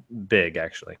equally big,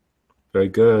 actually. Very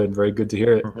good to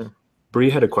hear it. Mm-hmm. Bree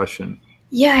had a question.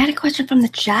 Yeah, I had a question from the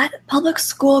chat. Public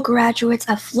school graduates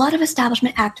a flood of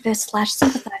establishment activists /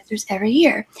 sympathizers every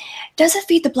year. Does it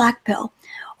feed the black pill?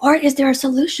 Or is there a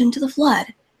solution to the flood?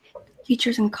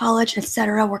 Teachers in college,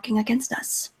 etc., working against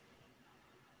us.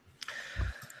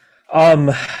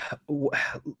 I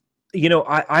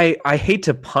hate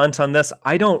to punt on this.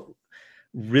 I don't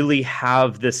really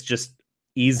have this just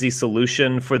easy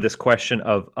solution for this question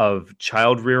of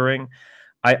child rearing.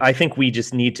 I think we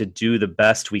just need to do the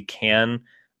best we can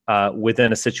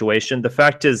within a situation. The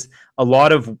fact is, a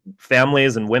lot of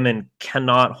families and women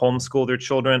cannot homeschool their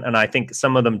children, and I think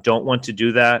some of them don't want to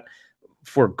do that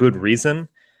for good reason,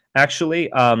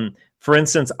 actually. For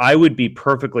instance, I would be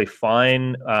perfectly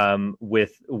fine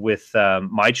with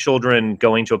my children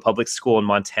going to a public school in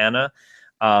Montana.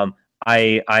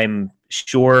 I'm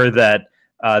sure that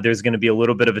There's going to be a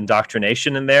little bit of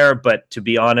indoctrination in there, but to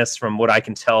be honest, from what I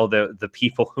can tell, the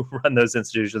people who run those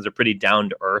institutions are pretty down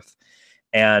to earth,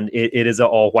 and it is an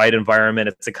all white environment.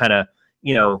 It's a kind of,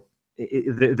 you know,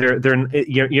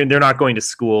 they're not going to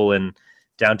school in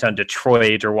downtown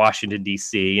Detroit or Washington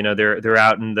D.C. You know, they're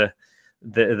out in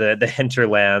the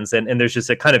hinterlands, and there's just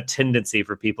a kind of tendency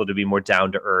for people to be more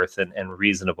down to earth and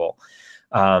reasonable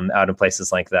out in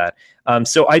places like that.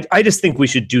 So I just think we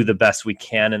should do the best we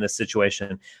can in this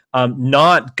situation.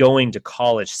 Not going to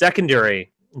college,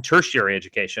 secondary and tertiary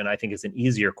education, I think is an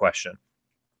easier question.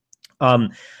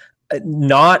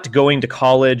 Not going to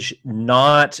college,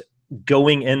 not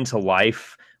going into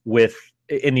life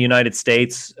in the United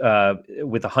States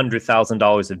with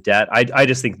 $100,000 of debt. I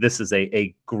just think this is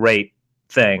a great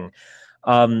thing.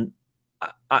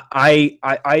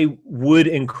 I would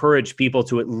encourage people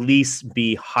to at least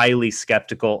be highly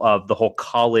skeptical of the whole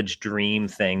college dream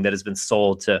thing that has been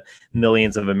sold to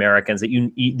millions of Americans, that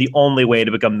the only way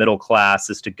to become middle class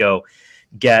is to go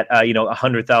get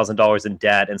 $100,000 in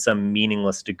debt and some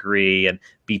meaningless degree and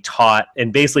be taught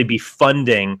and basically be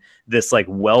funding this like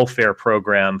welfare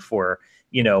program for,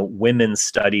 you know, women's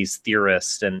studies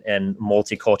theorists and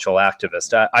multicultural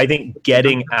activists. I think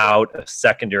getting out of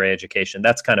secondary education,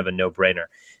 that's kind of a no-brainer.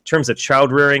 In terms of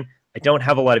child rearing, I don't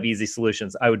have a lot of easy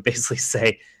solutions. I would basically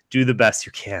say do the best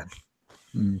you can.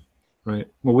 Right.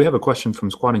 Well, we have a question from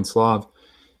Squatting Slav.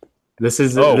 This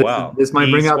might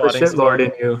bring out the shitlord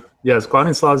in you. Yeah,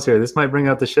 Squatting Slav's here. This might bring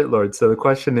out the shitlord. So the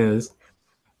question is,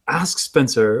 ask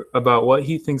Spencer about what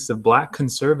he thinks of Black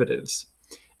conservatives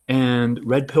and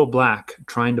Red Pill Black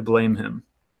trying to blame him.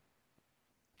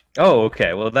 Oh,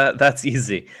 okay. Well, that's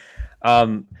easy.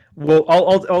 Well,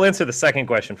 I'll answer the second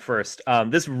question first.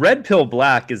 This Red Pill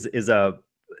Black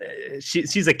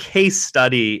she's a case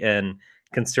study in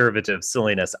conservative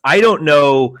silliness. I don't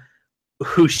know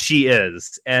who she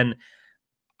is, and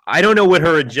I don't know what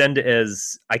her agenda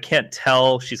is. I can't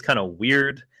tell. She's kind of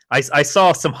weird. I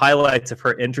saw some highlights of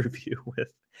her interview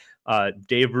with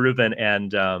Dave Rubin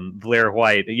and Blair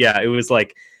White. Yeah, it was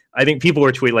like, I think people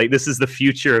were tweeting like, this is the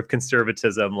future of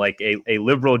conservatism, like a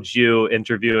liberal Jew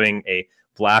interviewing a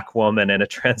Black woman and a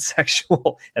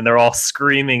transsexual, and they're all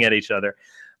screaming at each other.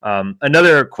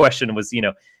 Another question was, you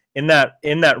know, in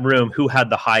that room, who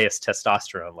had the highest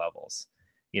testosterone levels?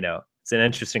 You know, it's an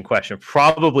interesting question.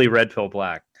 Probably Red Pill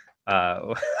Black.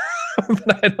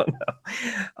 But I don't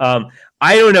know.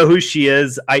 I don't know who she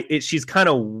is. She's kind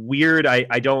of weird.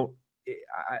 I don't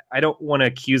want to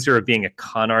accuse her of being a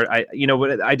con art.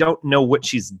 I don't know what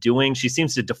she's doing. She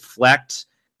seems to deflect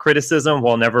criticism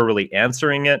while never really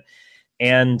answering it.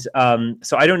 And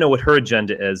so I don't know what her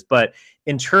agenda is, but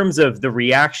in terms of the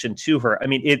reaction to her, I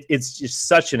mean, it's just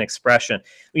such an expression.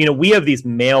 You know, we have these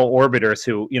male orbiters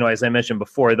who, you know, as I mentioned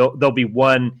before, there'll be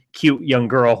one cute young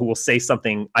girl who will say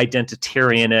something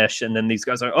identitarian-ish, and then these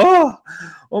guys are,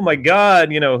 oh my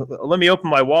God, you know, let me open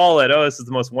my wallet. Oh, this is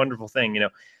the most wonderful thing, you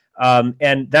know.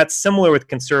 And that's similar with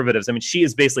conservatives. I mean, she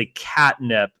is basically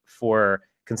catnip for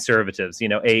conservatives, you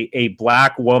know, a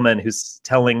Black woman who's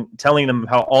telling them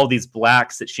how all these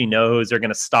Blacks that she knows are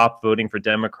going to stop voting for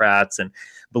Democrats and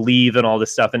believe in all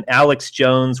this stuff. And Alex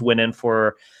Jones went in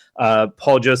for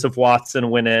Paul Joseph Watson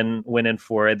went in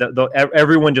for it.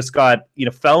 Everyone just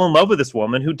fell in love with this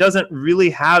woman who doesn't really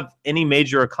have any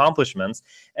major accomplishments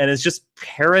and is just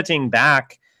parroting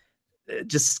back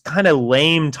just kind of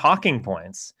lame talking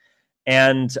points.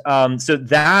 And so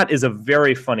that is a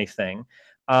very funny thing.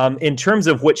 In terms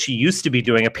of what she used to be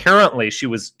doing, apparently she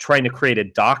was trying to create a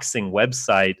doxing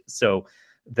website so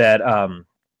that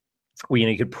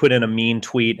you could put in a mean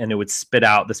tweet and it would spit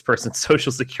out this person's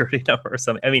social security number or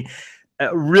something. I mean,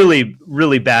 a really,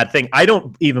 really bad thing. I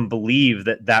don't even believe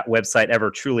that website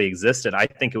ever truly existed. I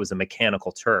think it was a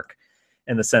mechanical Turk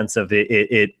in the sense of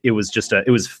it was just it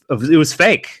was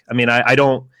fake. I mean, I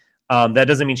don't. That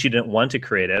doesn't mean she didn't want to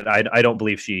create it. I don't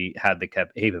believe she had the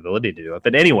capability to do it.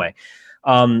 But anyway.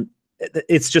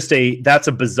 It's just that's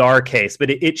a bizarre case,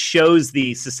 but it shows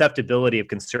the susceptibility of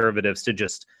conservatives to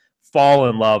just fall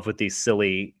in love with these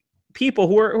silly people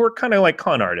who are kind of like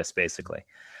con artists, basically.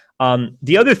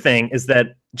 The other thing is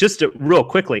that, just real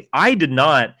quickly, I did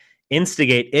not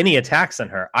instigate any attacks on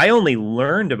her. I only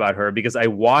learned about her because I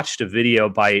watched a video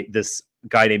by this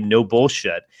guy named No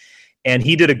Bullshit, and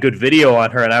he did a good video on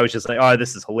her, and I was just like, oh,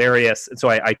 this is hilarious. And so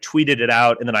I tweeted it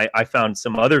out, and then I found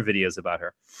some other videos about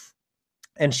her.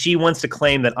 And she wants to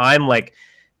claim that I'm like,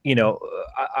 you know,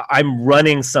 I'm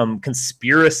running some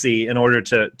conspiracy in order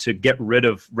to get rid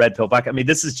of Red Pill Black. I mean,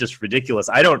 this is just ridiculous.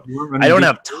 I don't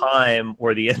have time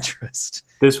or the interest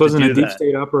This wasn't do a deep that.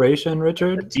 state operation,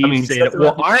 Richard? A deep state.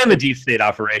 Well, I am a deep state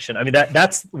operation. I mean,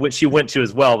 that's what she went to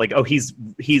as well. Like, oh, he's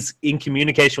in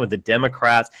communication with the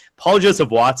Democrats. Paul Joseph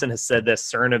Watson has said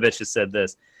this. Cernovich has said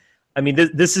this. I mean,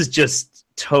 this is just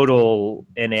total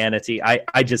inanity. I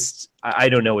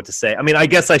don't know what to say. I mean, I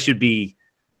guess I should be.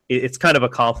 It's kind of a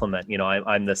compliment, you know.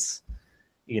 I'm this,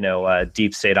 you know,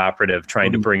 deep state operative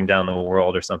trying to bring down the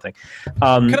world or something.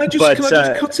 Can I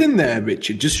just cut in there,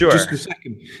 Richard? Just a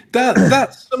second.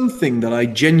 That's something that I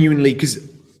genuinely, because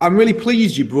I'm really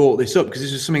pleased you brought this up, because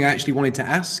this is something I actually wanted to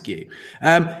ask you.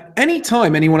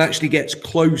 Anytime anyone actually gets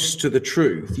close to the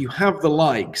truth, you have the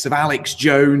likes of Alex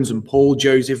Jones and Paul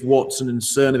Joseph Watson and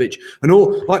Cernovich and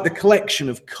all, like the collection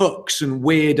of cucks and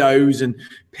weirdos and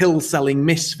pill-selling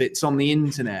misfits on the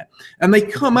internet. And they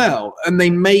come out and they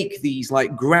make these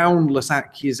like groundless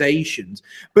accusations.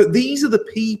 But these are the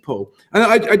people, and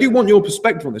I do want your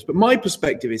perspective on this, but my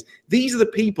perspective is these are the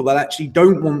people that actually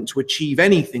don't want to achieve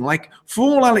anything. Like, for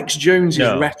all Alex Jones's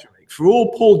rhetoric, for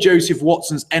all Paul Joseph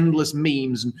Watson's endless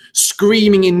memes and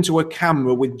screaming into a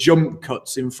camera with jump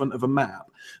cuts in front of a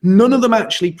map, none of them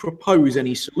actually propose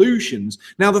any solutions.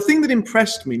 Now, the thing that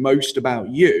impressed me most about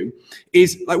you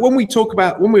is, like, when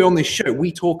we're on this show,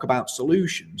 we talk about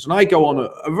solutions. And I go on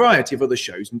a variety of other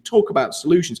shows and talk about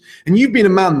solutions. And you've been a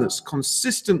man that's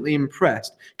consistently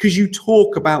impressed because you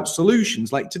talk about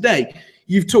solutions. Like today,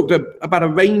 you've talked about a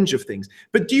range of things,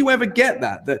 but do you ever get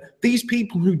that these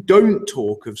people who don't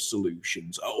talk of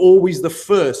solutions are always the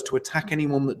first to attack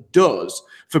anyone that does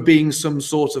for being some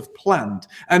sort of plant?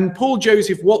 And Paul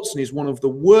Joseph Watson is one of the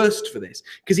worst for this,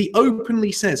 because he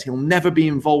openly says he'll never be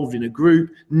involved in a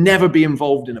group, never be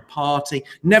involved in a party,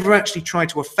 never actually try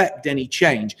to affect any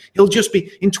change. He'll just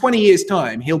be, in 20 years'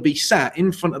 time, he'll be sat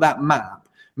in front of that map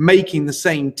making the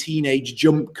same teenage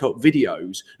jump cut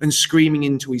videos and screaming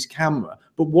into his camera.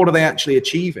 But what are they actually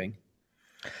achieving?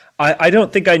 I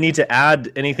don't think I need to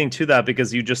add anything to that,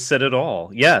 because you just said it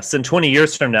all. Yes, in 20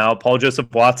 years from now, Paul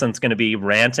Joseph Watson's going to be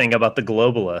ranting about the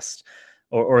globalist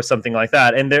or something like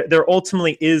that. And there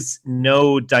ultimately is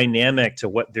no dynamic to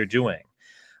what they're doing.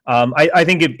 I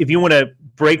think if you want to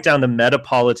break down the meta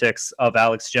politics of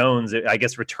Alex Jones, I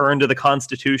guess return to the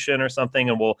Constitution or something,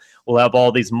 and we'll have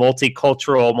all these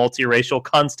multicultural, multiracial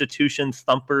Constitution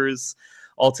thumpers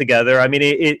all together. I mean,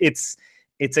 it's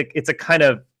a kind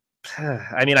of,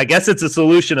 I mean, I guess it's a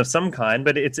solution of some kind,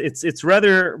 but it's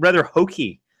rather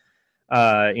hokey,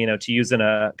 you know, to use in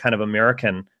a kind of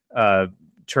American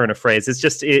turn of phrase. It's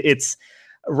just it's.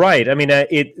 Right. I mean,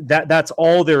 that's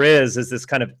all there is this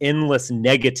kind of endless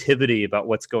negativity about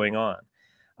what's going on,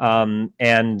 and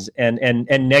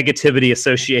negativity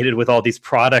associated with all these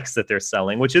products that they're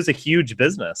selling, which is a huge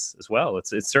business as well.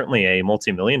 It's certainly a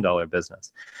multi-million-dollar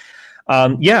business.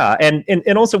 Yeah,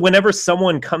 and also whenever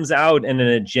someone comes out and in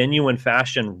a genuine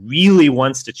fashion really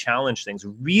wants to challenge things,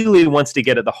 really wants to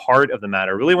get at the heart of the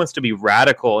matter, really wants to be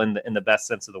radical in the best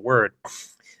sense of the word,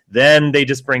 then they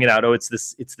just bring it out. Oh, it's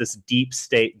this deep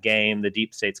state game. The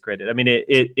deep state's created. I mean,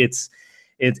 it's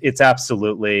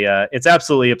absolutely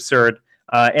absurd.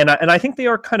 And I think they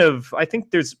are kind of. I think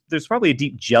there's probably a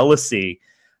deep jealousy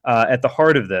at the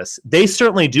heart of this. They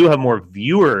certainly do have more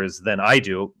viewers than I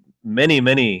do. Many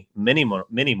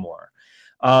more.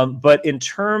 But in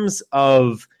terms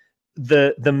of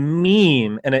the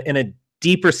meme in a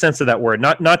deeper sense of that word,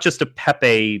 not just a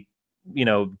Pepe, you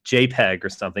know, JPEG or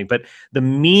something, but the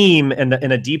meme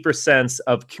in a deeper sense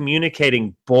of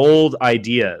communicating bold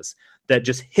ideas that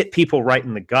just hit people right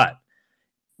in the gut.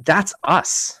 That's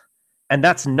us, and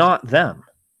that's not them.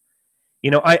 You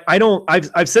know,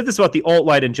 I've said this about the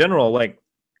alt-right in general. Like,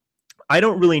 I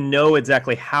don't really know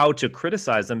exactly how to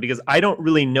criticize them, because I don't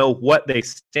really know what they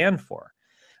stand for.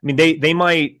 I mean, they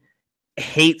might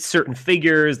hate certain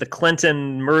figures. Hillary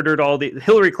Clinton murdered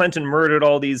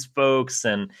all these folks,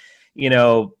 and you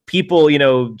know, people, you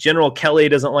know, General Kelly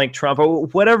doesn't like Trump, or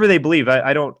whatever they believe.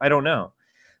 I don't know.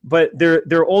 But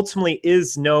there ultimately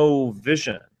is no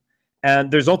vision. And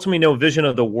there's ultimately no vision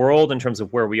of the world in terms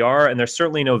of where we are, and there's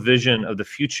certainly no vision of the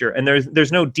future. And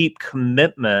there's no deep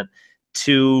commitment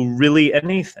to really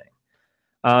anything.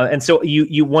 And so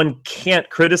one can't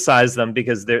criticize them,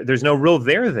 because there's no real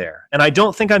there. And I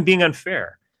don't think I'm being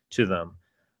unfair to them.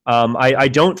 I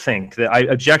don't think that,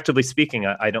 objectively speaking,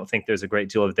 I don't think there's a great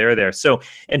deal of there. So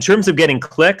in terms of getting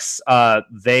clicks,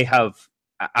 they have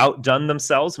outdone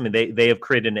themselves. I mean, they have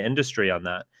created an industry on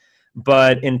that.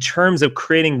 But in terms of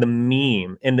creating the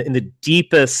meme in the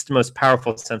deepest, most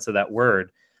powerful sense of that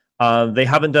word, they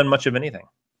haven't done much of anything.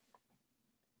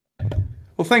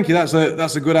 Well, thank you.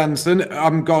 That's a good answer.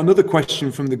 I've got another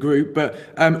question from the group, but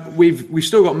we've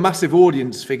still got massive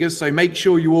audience figures, so make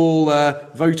sure you all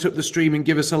vote up the stream and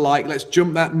give us a like. Let's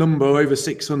jump that number over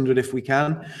 600 if we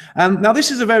can. Now, this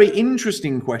is a very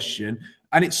interesting question,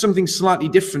 and it's something slightly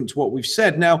different to what we've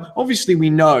said. Now, obviously,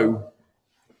 we know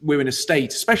we're in a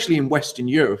state, especially in Western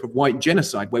Europe, of white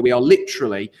genocide, where we are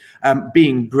literally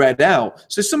being bred out.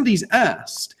 So somebody's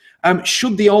asked,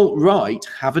 should the alt-right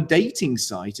have a dating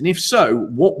site? And if so,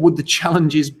 what would the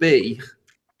challenges be?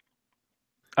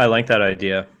 I like that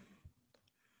idea.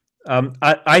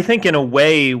 I think in a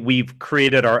way we've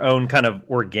created our own kind of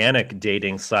organic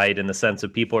dating site, in the sense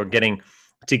of people are getting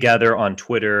together on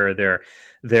Twitter.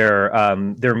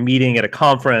 They're meeting at a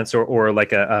conference or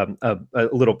like a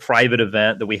little private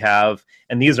event that we have,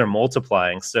 and these are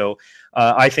multiplying. So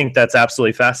I think that's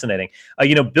absolutely fascinating.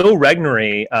 Bill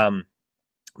Regnery,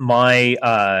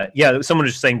 someone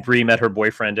was just saying Bree met her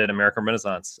boyfriend at American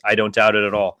Renaissance. I don't doubt it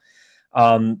at all.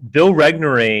 Bill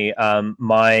Regnery,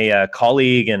 my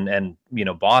colleague and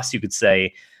boss, you could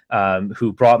say,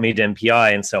 who brought me to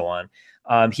MPI and so on.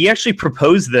 He actually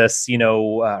proposed this,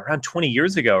 around 20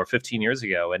 years ago or 15 years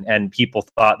ago, and people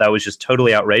thought that was just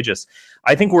totally outrageous.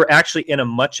 I think we're actually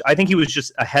I think he was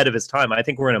just ahead of his time. I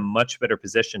think we're in a much better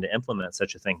position to implement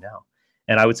such a thing now,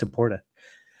 and I would support it.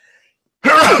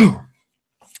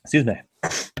 Excuse me.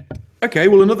 Okay,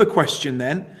 well, another question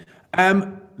then.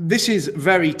 This is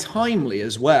very timely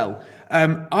as well.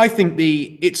 I think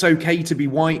the "It's Okay to Be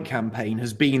White" campaign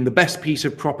has been the best piece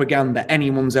of propaganda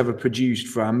anyone's ever produced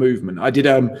for our movement. I did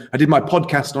my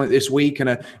podcast on it this week, and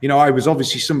I was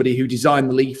obviously somebody who designed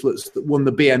the leaflets that won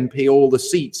the BNP all the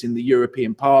seats in the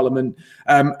European Parliament,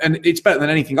 and it's better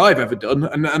than anything I've ever done.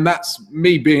 And that's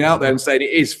me being out there and saying it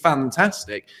is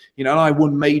fantastic. And I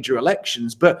won major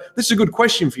elections. But this is a good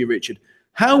question for you, Richard.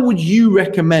 How would you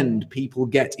recommend people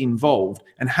get involved,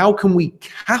 and how can we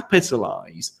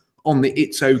capitalize on the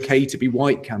 "It's Okay to Be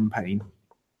White" campaign?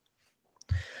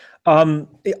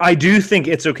 I do think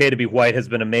 "It's Okay to Be White" has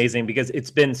been amazing, because it's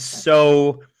been it's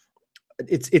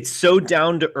so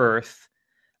down to earth,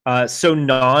 so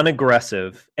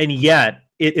non-aggressive, and yet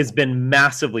it has been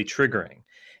massively triggering.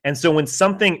 And so when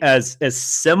something as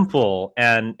simple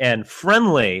and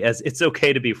friendly as "It's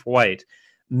Okay to Be White"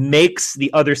 makes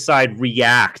the other side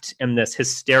react in this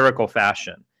hysterical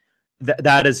fashion,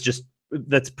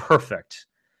 that's perfect.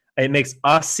 It makes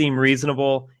us seem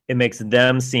reasonable. It makes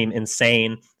them seem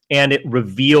insane, and it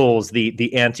reveals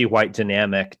the anti-white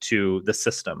dynamic to the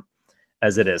system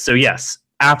as it is. So yes,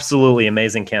 absolutely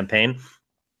amazing campaign.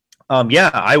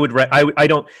 I would. I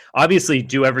don't obviously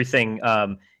do everything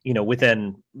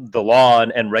within the law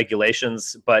and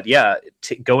regulations, but yeah,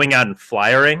 going out and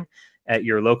flyering at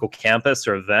your local campus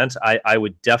or event, I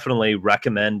would definitely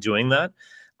recommend doing that.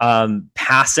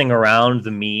 Passing around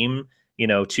the meme,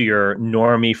 to your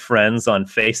normie friends on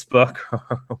Facebook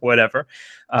or whatever.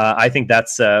 I think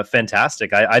that's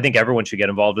fantastic. I think everyone should get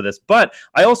involved with this, but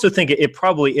I also think it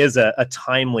probably is a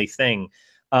timely thing.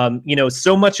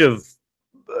 So much of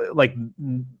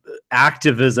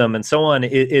activism and so on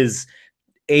is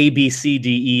A, B, C,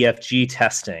 D, E, F, G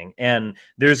testing, and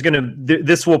this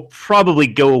will probably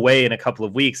go away in a couple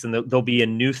of weeks, and there'll be a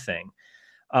new thing.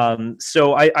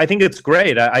 So I think it's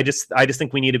great. I just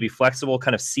think we need to be flexible,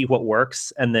 kind of see what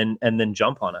works, and then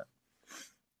jump on it.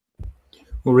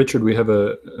 Well, Richard, we have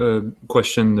a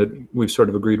question that we've sort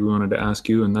of agreed we wanted to ask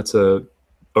you, and that's a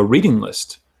reading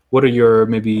list. What are your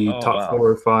maybe top 4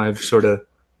 or 5 sort of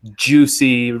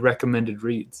juicy recommended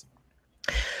reads?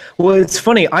 Well, it's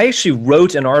funny. I actually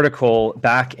wrote an article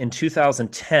back in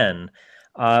 2010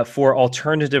 for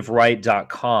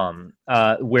AlternativeRight.com,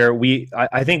 where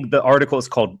I think the article is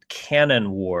called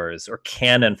 "Canon Wars" or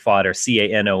 "Cannon Fodder,"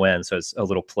 CANON. So it's a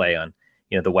little play on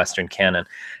the Western canon.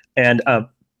 And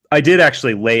I did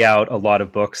actually lay out a lot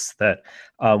of books that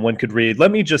one could read. Let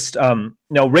me just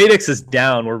now, Radix is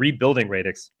down. We're rebuilding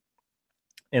Radix.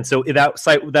 And so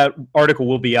that article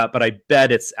will be up, but I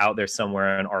bet it's out there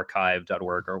somewhere on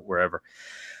archive.org or wherever.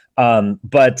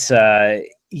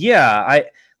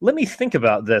 Let me think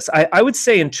about this. I would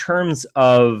say in terms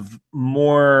of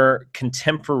more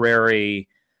contemporary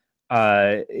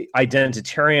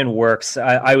identitarian works,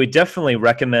 I would definitely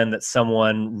recommend that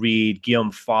someone read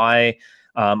Guillaume Faye,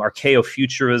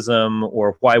 Archaeofuturism,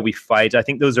 or Why We Fight. I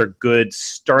think those are good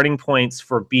starting points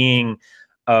for being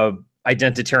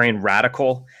identitarian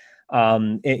radical,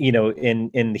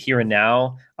 in the here and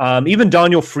now. Even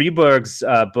Daniel Friedberg's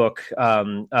book,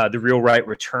 The Real Right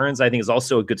Returns, I think is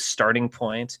also a good starting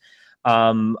point.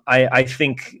 I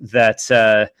think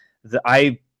that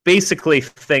I basically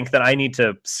think that I need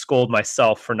to scold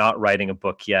myself for not writing a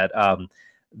book yet.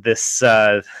 this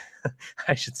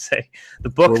I should say the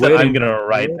book that I'm going to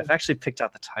write. I've actually picked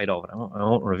out the title, but I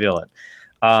won't reveal it.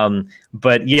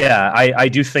 But yeah, I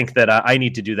do think that I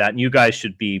need to do that, and you guys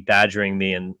should be badgering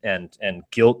me and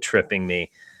guilt tripping me,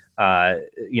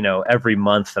 every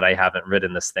month that I haven't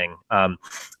written this thing.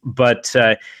 But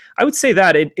I would say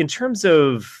that in terms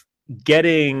of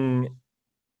getting,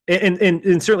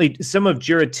 and certainly some of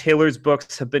Jared Taylor's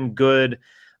books have been good.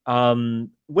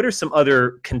 What are some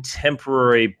other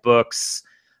contemporary books?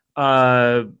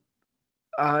 I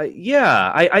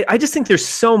just think there's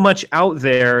so much out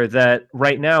there that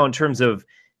right now in terms of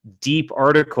deep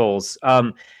articles.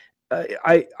 I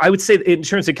would say in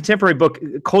terms of contemporary book,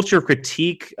 Culture of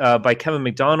Critique by Kevin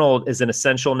MacDonald is an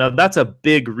essential. Now that's a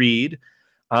big read.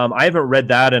 I haven't read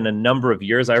that in a number of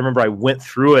years. I remember I went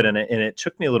through it and it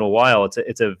took me a little while.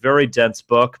 It's a very dense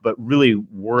book, but really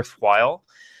worthwhile.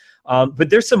 But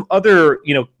there's some other,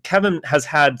 Kevin has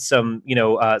had some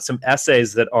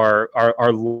essays that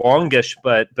are longish,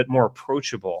 but more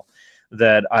approachable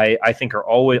that I think are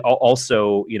always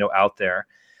also, out there.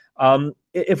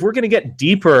 If we're going to get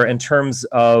deeper in terms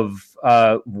of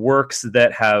works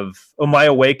that have, My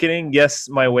Awakening, yes,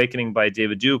 My Awakening by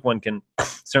David Duke, one can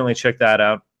certainly check that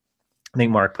out. I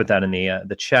think Mark put that in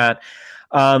the chat.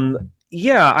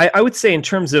 I would say in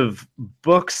terms of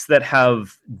books that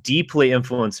have deeply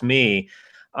influenced me,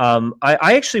 I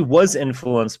actually was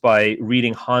influenced by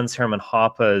reading Hans Hermann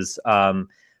Hoppe's what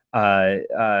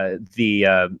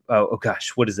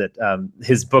is it?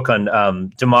 His book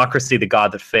on Democracy, the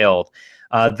God That Failed.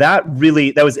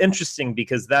 That was interesting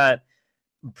because that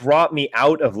brought me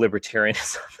out of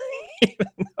libertarianism, even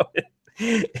though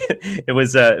it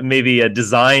was maybe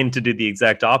designed to do the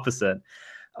exact opposite.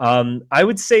 I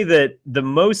would say that the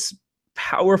most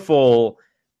powerful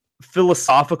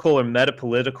philosophical or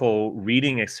metapolitical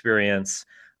reading experience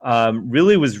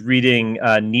really was reading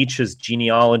Nietzsche's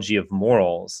Genealogy of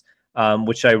Morals,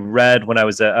 which I read when I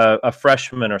was a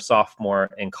freshman or sophomore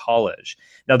in college.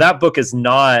 Now that book it's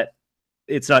not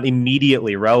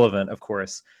immediately relevant, of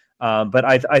course, but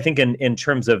I think in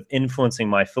terms of influencing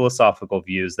my philosophical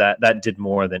views, that did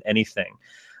more than anything.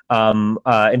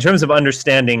 In terms of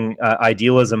understanding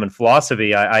idealism and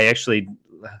philosophy, I actually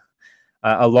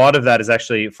a lot of that is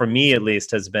actually, for me at least,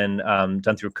 has been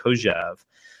done through Kojève.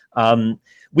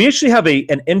 We actually have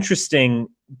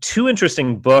two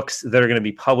interesting books that are going to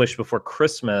be published before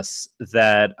Christmas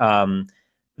that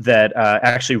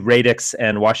actually Radix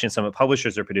and Washington Summit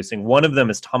Publishers are producing. One of them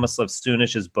is Tomislav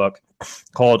Sunich's book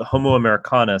called Homo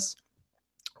Americanus,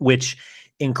 which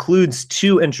includes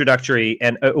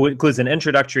includes an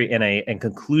introductory and a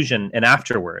conclusion and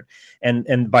afterword,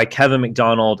 and by Kevin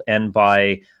MacDonald and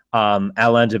by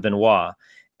Alain de Benoit,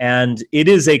 and it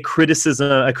is a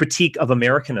critique of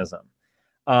Americanism.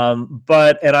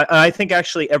 I think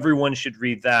actually everyone should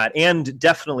read that, and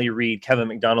definitely read Kevin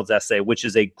MacDonald's essay, which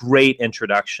is a great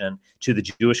introduction to the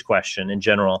Jewish question in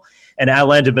general, and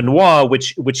Alain de Benoit,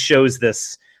 which shows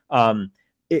this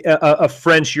a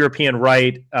French European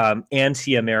right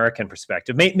anti-American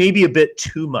perspective, maybe a bit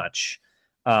too much,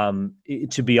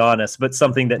 to be honest, but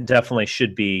something that definitely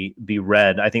should be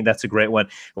read. I think that's a great one.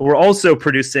 We're also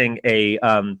producing a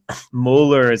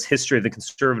Moeller's History of the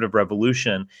Conservative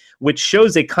Revolution, which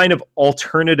shows a kind of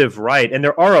alternative right, and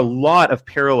there are a lot of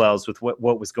parallels with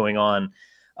what was going on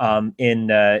in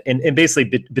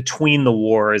basically between the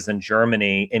wars in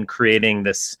Germany, in creating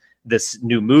this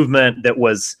new movement that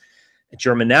was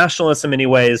German nationalist in many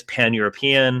ways,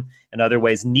 pan-European in other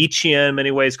ways, Nietzschean in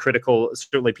many ways, critical.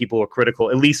 Certainly people were critical,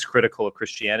 at least critical of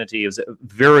Christianity. It was a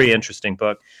very interesting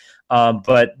book.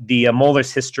 But the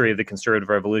Moeller's History of the Conservative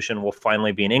Revolution will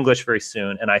finally be in English very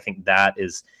soon, and I think that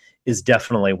is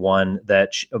definitely one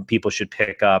that people should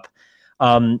pick up.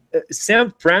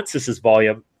 Sam Francis's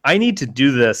volume, I need to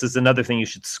do this. This is another thing you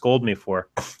should scold me for.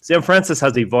 Sam Francis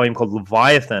has a volume called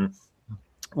Leviathan,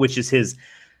 which is his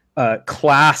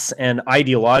class-based and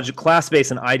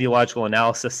ideological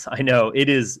analysis. I know it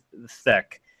is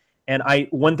thick, and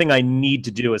one thing I need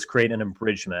to do is create an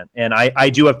abridgment, and I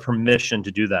do have permission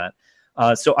to do that.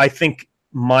 So I think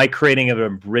my creating of an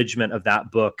abridgment of that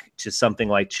book to something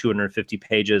like 250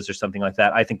 pages or something like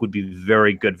that, I think would be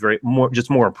very good,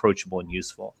 more approachable and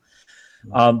useful.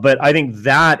 But I think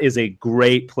that is a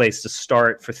great place to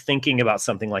start for thinking about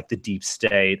something like the deep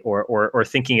state or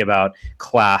thinking about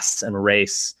class and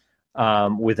race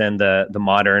within the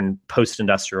modern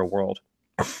post-industrial world.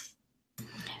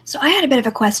 So I had a bit of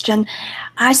a question.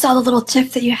 I saw the little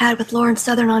tiff that you had with Lauren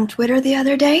Southern on Twitter the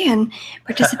other day and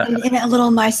participated in it a little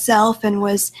myself and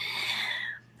was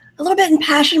a little bit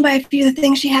impassioned by a few of the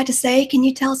things she had to say. Can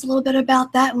you tell us a little bit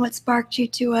about that and what sparked you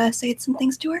to say some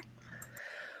things to her?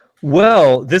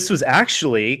 Well, this was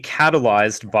actually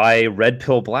catalyzed by Red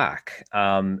Pill Black,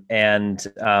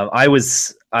 I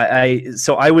was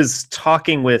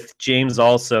talking with James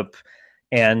Allsup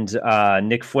and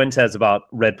Nick Fuentes about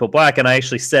Red Pill Black, and I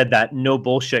actually said that no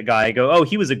bullshit guy. I go, oh,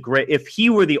 he was a great. If he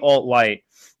were the alt-right,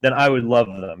 then I would love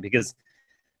them because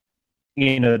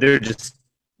they're just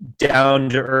down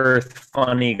to earth,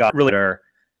 funny guys, really are.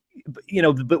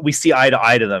 But we see eye to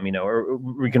eye to them, or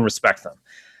we can respect them.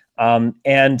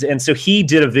 And so he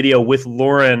did a video with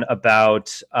Lauren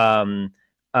about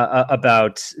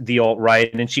the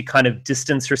alt-right, and she kind of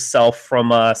distanced herself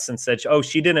from us and said, oh,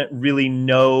 she didn't really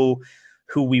know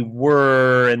who we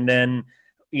were. And then,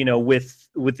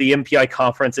 with the MPI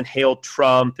conference and Hail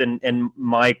Trump and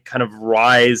my kind of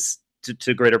rise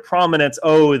to greater prominence,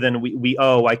 then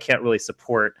I can't really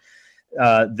support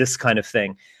this kind of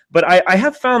thing. But I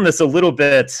have found this a little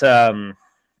bit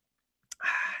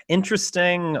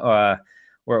interesting,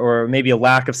 or maybe a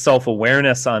lack of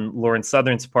self-awareness on Lauren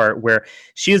Southern's part, where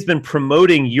she has been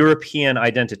promoting European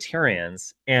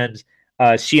identitarians, and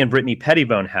she and Brittany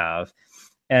Pettibone have.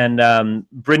 And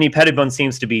Brittany Pettibone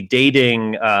seems to be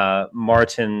dating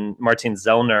Martin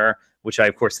Zellner, which I,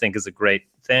 of course, think is a great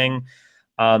thing.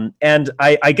 And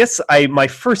I guess my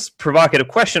first provocative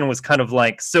question was kind of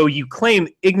like, so you claim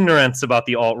ignorance about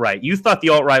the alt-right. You thought the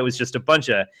alt-right was just a bunch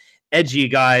of edgy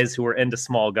guys who were into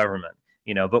small government,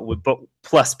 but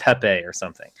plus Pepe or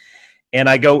something. And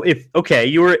I go, okay,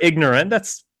 you were ignorant.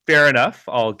 That's fair enough.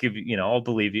 I'll give you, I'll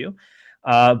believe you.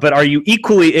 But are you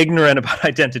equally ignorant about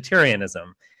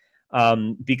identitarianism?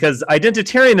 Because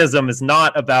identitarianism is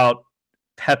not about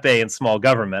Pepe and small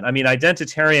government. I mean,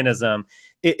 identitarianism,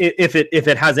 if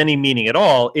it has any meaning at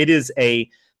all, it is a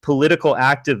political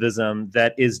activism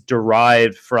that is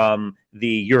derived from the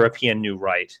European New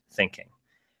Right thinking.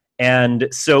 And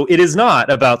so it is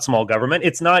not about small government.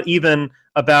 It's not even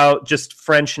about just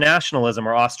French nationalism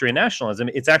or Austrian nationalism.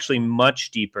 It's actually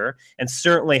much deeper and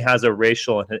certainly has a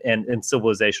racial and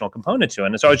civilizational component to it.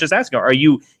 And so I was just asking, are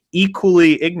you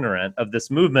equally ignorant of this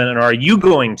movement, and are you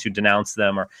going to denounce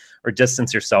them or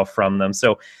distance yourself from them?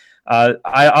 So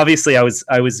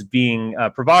I was being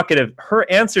provocative. Her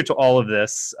answer to all of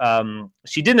this,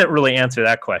 she didn't really answer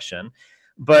that question.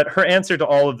 But her answer to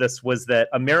all of this was that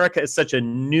America is such a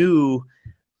new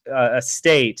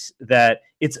state that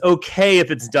it's okay if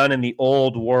it's done in the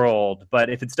old world, but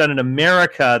if it's done in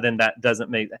America, then that doesn't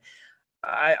make.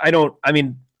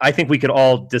 I think we could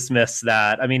all dismiss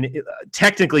that. I mean,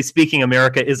 technically speaking,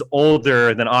 America is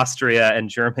older than Austria and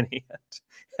Germany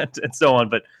and so on.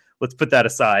 But let's put that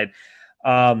aside.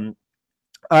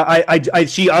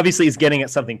 She obviously is getting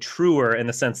at something truer in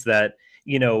the sense that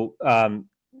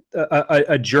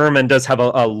a German does have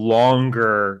a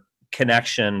longer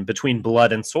connection between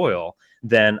blood and soil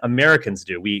than Americans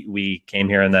do. We came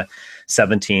here in the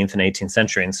 17th and 18th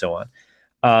century and so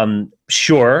on.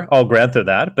 Sure, I'll grant her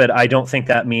that, but I don't think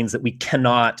that means that we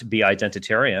cannot be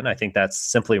identitarian. I think that's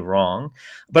simply wrong.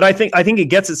 But I think it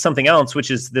gets at something else,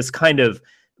 which is this kind of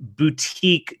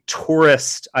boutique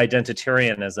tourist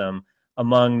identitarianism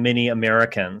among many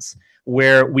Americans,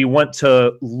 where we want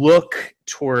to look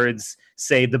towards,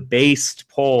 say, the based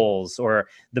Poles or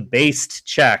the based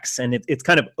Czechs, and it's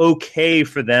kind of okay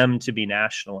for them to be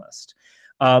nationalist.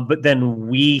 But then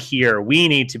we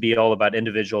need to be all about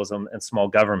individualism and small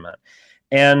government.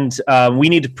 And we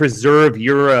need to preserve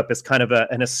Europe as kind of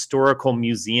an historical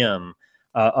museum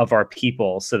of our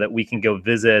people, so that we can go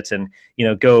visit and,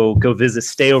 go visit,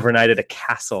 stay overnight at a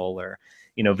castle, or,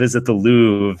 visit the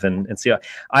Louvre and see.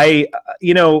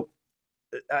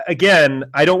 Again,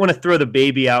 I don't want to throw the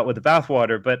baby out with the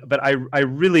bathwater, but I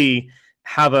really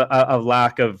have a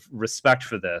lack of respect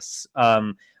for this.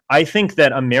 I think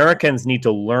that Americans need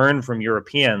to learn from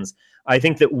Europeans. I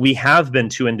think that we have been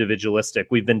too individualistic.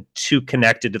 We've been too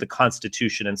connected to the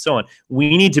Constitution and so on.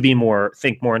 We need to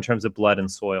think more in terms of blood and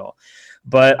soil.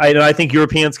 But I think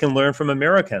Europeans can learn from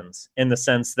Americans, in the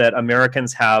sense that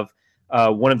Americans have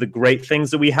one of the great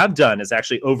things that we have done is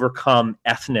actually overcome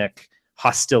ethnic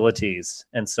hostilities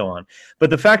and so on. But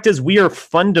the fact is, we are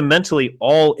fundamentally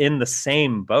all in the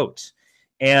same boat.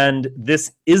 And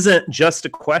this isn't just a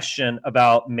question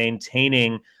about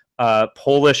maintaining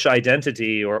Polish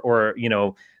identity or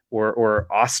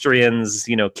Austrians,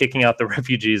 kicking out the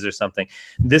refugees or something.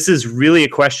 This is really a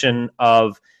question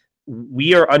of,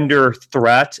 we are under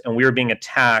threat and we are being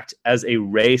attacked as a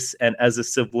race and as a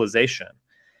civilization.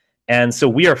 And so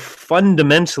we are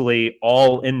fundamentally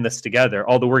all in this together,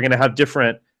 although we're going to have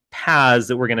different paths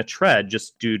that we're going to tread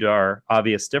just due to our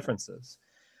obvious differences.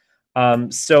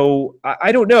 So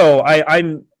I don't know. I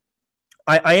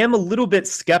am a little bit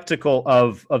skeptical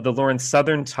of the Lauren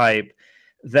Southern type,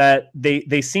 that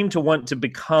they seem to want to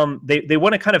become, they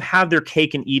want to kind of have their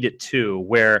cake and eat it too,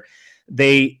 where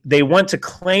they want to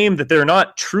claim that they're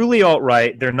not truly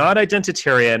alt-right, they're not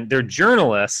identitarian, they're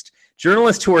journalists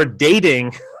who are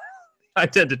dating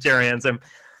identitarians. I'm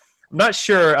not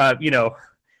sure,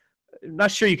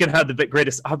 not sure you can have the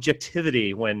greatest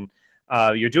objectivity when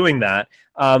you're doing that.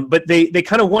 But they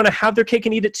kind of want to have their cake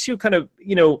and eat it too, kind of,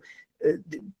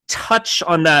 touch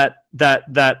on that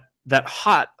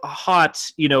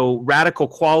hot, radical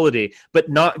quality, but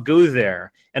not go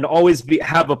there, and always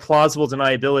have a plausible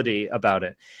deniability about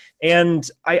it. And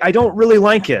I don't really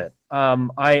like it.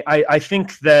 I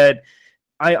think that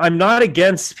I'm not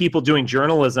against people doing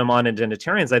journalism on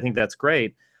identitarians. I think that's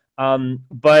great.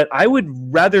 But I would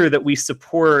rather that we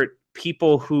support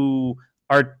people who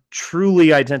are truly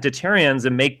identitarians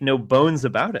and make no bones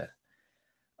about it.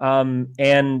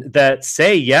 And that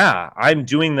say, yeah, I'm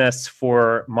doing this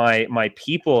for my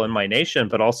people and my nation,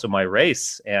 but also my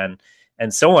race and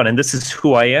so on. And this is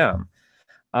who I am.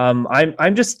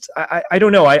 I'm just, I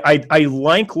don't know. I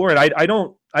like Lauren. I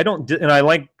don't, and I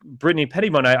like Brittany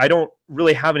Pettibone. I don't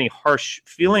really have any harsh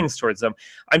feelings towards them.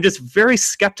 I'm just very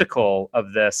skeptical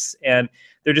of this. And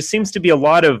there just seems to be a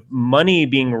lot of money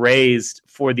being raised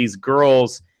for these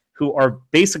girls who are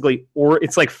basically, or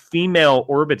it's like female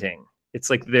orbiting. It's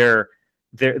like they're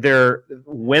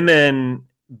women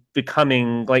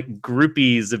becoming like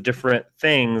groupies of different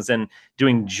things and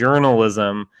doing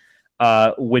journalism,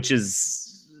 which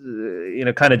is,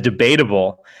 kind of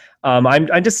debatable.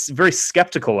 I'm just very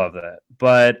skeptical of it,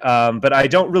 but I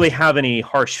don't really have any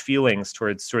harsh feelings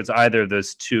towards either of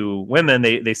those two women.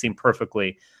 They seem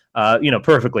perfectly,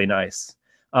 perfectly nice.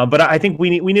 But I think we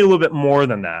need a little bit more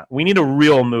than that. We need a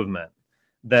real movement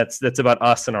that's about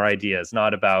us and our ideas,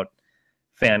 not about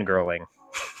fangirling.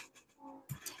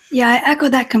 Yeah, I echo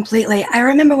that completely. I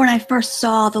remember when I first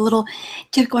saw the little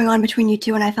tiff going on between you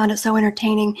two, and I found it so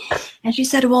entertaining. And she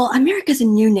said, well, America's a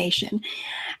new nation.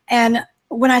 And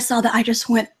when I saw that, I just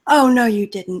went, oh, no, you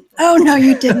didn't. Oh, no,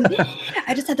 you didn't.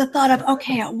 I just had the thought of,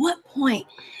 okay, at what point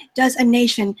does a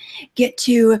nation get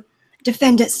to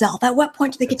defend itself? At what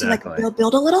point do they get to like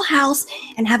build a little house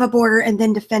and have a border and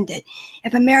then defend it?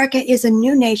 If America is a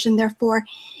new nation, therefore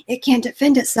it can't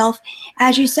defend itself.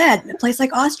 As you said, a place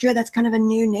like Austria, that's kind of a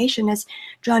new nation, has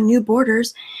drawn new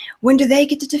borders. When do they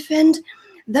get to defend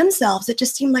themselves? It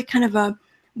just seemed like kind of a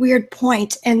weird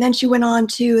point. And then she went on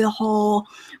to the whole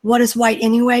what is white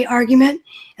anyway argument,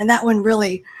 and that one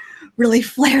really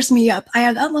flares me up. I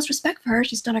have the utmost respect for her.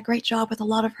 She's done a great job with a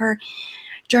lot of her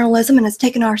journalism and has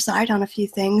taken our side on a few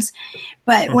things.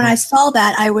 But when I saw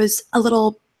that, I was a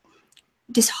little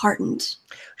disheartened.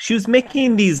 She was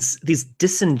making these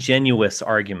disingenuous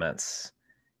arguments,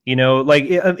 like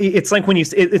it's like when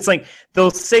it's like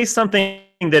they'll say something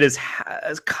that is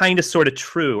kind of sort of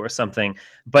true or something,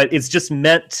 but it's just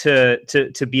meant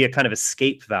to be a kind of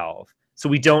escape valve, so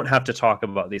we don't have to talk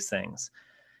about these things,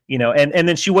 and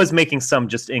then she was making some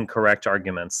just incorrect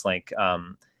arguments, like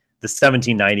the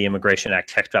 1790 Immigration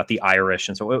Act talked about the Irish,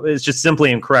 and so it's just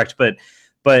simply incorrect. But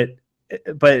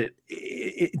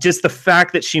just the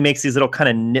fact that she makes these little kind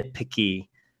of nitpicky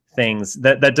things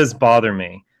that does bother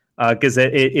me, because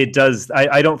it does.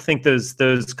 I don't think those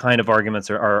kind of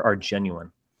arguments are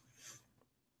genuine.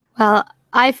 Well,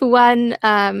 I for one,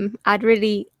 I'd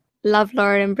really love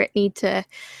Lauren and Brittany to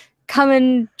come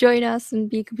and join us and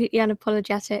be completely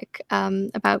unapologetic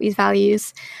about these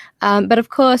values. But of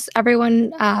course,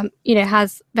 everyone,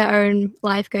 has their own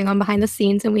life going on behind the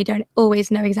scenes, and we don't always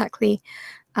know exactly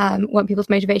what people's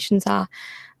motivations are.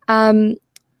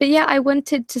 But yeah, I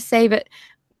wanted to say that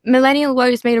Millennial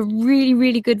Woes made a really,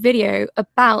 really good video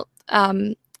about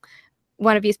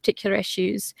one of these particular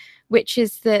issues, which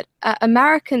is that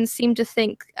Americans seem to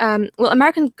think,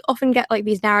 Americans often get like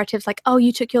these narratives like, oh,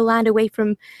 you took your land away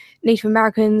from Native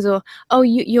Americans, or, oh,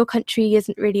 your country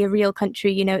isn't really a real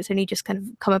country, it's only just kind of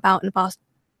come about in the past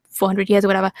 400 years or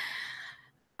whatever.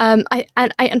 I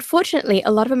unfortunately,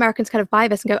 a lot of Americans kind of buy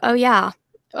this and go, oh yeah,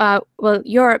 well,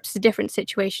 Europe's a different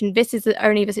situation. This is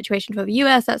only the situation for the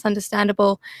US. That's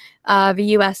understandable.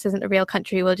 The US isn't a real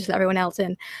country. We'll just let everyone else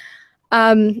in.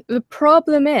 The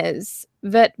problem is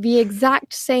that the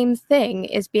exact same thing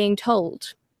is being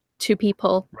told to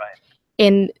people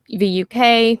in the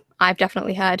UK. I've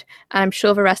definitely heard, and I'm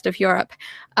sure the rest of Europe.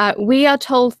 We are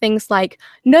told things like,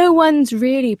 no one's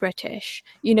really British.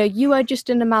 You are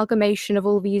just an amalgamation of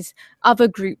all these other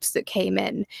groups that came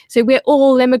in. So we're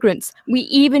all immigrants. We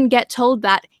even get told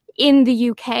that in the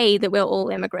UK, that we're all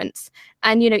immigrants.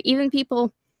 And, even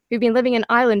people who've been living in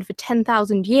Ireland for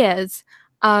 10,000 years,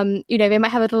 they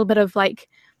might have a little bit of like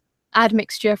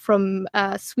admixture from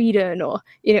Sweden, or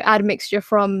admixture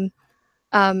from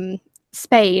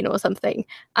Spain or something,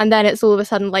 and then it's all of a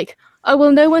sudden like, oh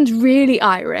well, no one's really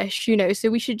Irish, so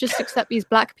we should just accept these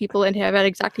black people in here that are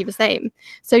exactly the same.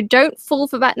 So don't fall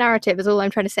for that narrative is all I'm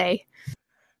trying to say.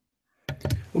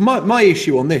 Well, my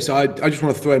issue on this, I just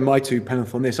want to throw in my 2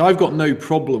 pence on this. I've got no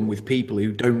problem with people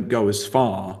who don't go as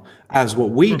far as what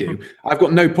we do. I've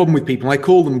got no problem with people. I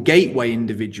call them gateway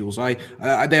individuals.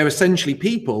 They're essentially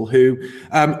people who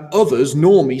others,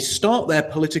 normies, start their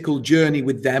political journey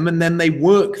with them, and then they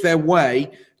work their way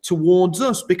towards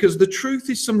us, because the truth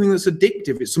is something that's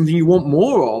addictive. It's something you want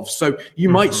more of. So you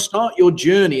might start your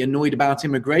journey annoyed about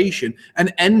immigration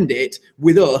and end it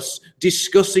with us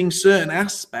discussing certain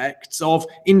aspects of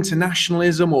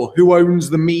internationalism or who owns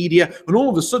the media, and all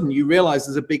of a sudden you realize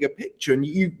there's a bigger picture, and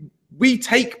we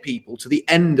take people to the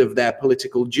end of their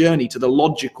political journey, to the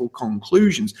logical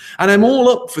conclusions. And I'm all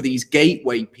up for these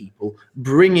gateway people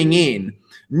bringing in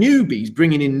newbies,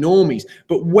 bringing in normies.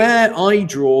 But where I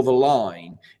draw the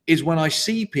line is when I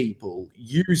see people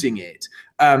using it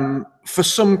for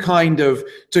some kind of,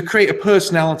 to create a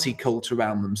personality cult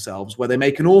around themselves, where they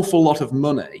make an awful lot of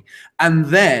money, and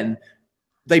then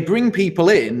they bring people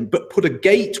in, but put a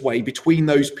gateway between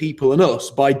those people and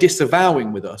us by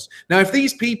disavowing with us. Now, if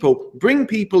these people bring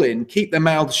people in, keep their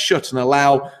mouths shut, and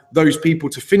allow those people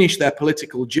to finish their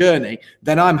political journey,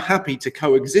 then I'm happy to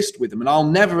coexist with them. And I'll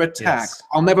never attack. Yes.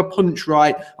 I'll never punch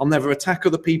right. I'll never attack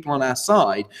other people on our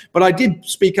side. But I did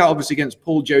speak out, obviously, against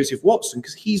Paul Joseph Watson,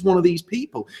 because he's one of these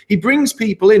people. He brings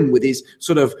people in with his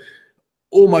sort of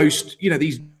almost,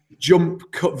 these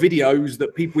jump cut videos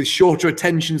that people with shorter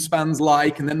attention spans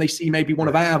like, and then they see maybe one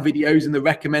of our videos in the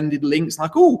recommended links,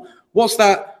 like, oh, what's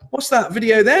that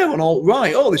video there on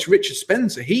alt-right? Oh, this Richard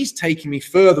Spencer, he's taking me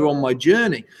further on my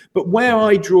journey. But where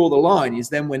I draw the line is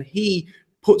then when he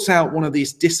puts out one of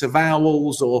these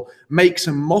disavowals or makes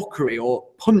a mockery or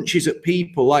punches at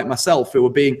people like myself who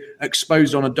are being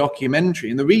exposed on a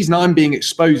documentary. And the reason I'm being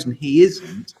exposed and he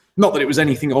isn't, not that it was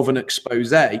anything of an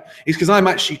expose, is because I'm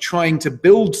actually trying to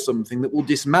build something that will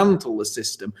dismantle the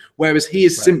system, whereas he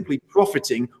is simply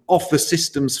profiting off the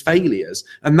system's failures.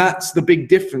 And that's the big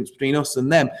difference between us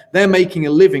and them. They're making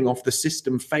a living off the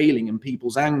system failing and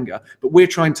people's anger, but we're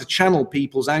trying to channel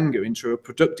people's anger into a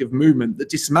productive movement that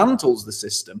dismantles the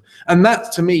system. And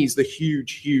that, to me, is the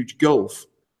huge, huge gulf.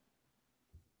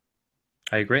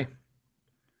 I agree.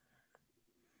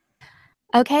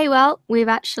 Okay, well, we've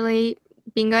actually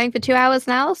been going for 2 hours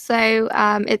now, so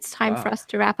it's time for us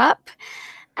to wrap up.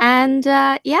 And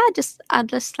I'd just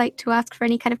like to ask for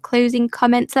any kind of closing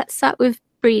comments. Let's start with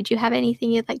Bree. Do you have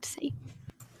anything you'd like to say?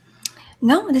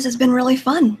 No, this has been really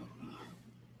fun.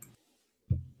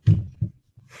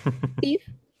 Steve?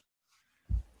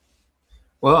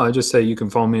 Well, I just say you can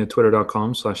follow me at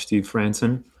twitter.com/Steve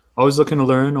Franson. Always looking to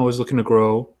learn, always looking to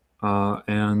grow.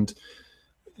 And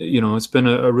it's been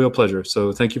a real pleasure.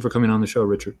 So thank you for coming on the show,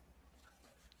 Richard.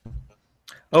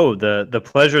 Oh, the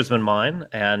pleasure's been mine,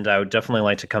 and I would definitely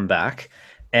like to come back.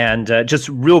 And just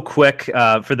real quick,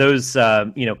 for those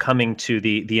coming to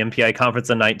the MPI conference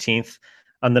on the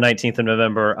 19th of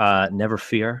November, never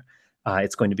fear,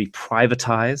 it's going to be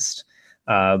privatized,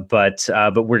 but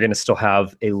we're going to still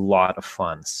have a lot of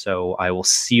fun. So I will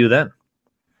see you then.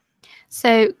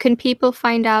 So can people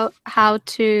find out how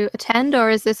to attend, or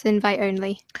is this invite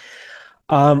only?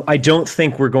 I don't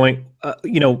think we're going,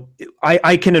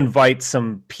 I can invite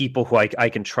some people who I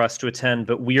can trust to attend,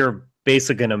 but we are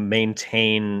basically going to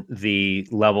maintain the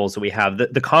levels that we have.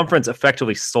 The conference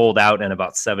effectively sold out in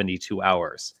about 72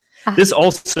 hours. This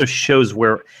also shows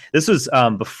where, this was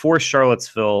before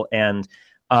Charlottesville, and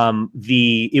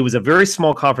it was a very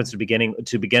small conference to begin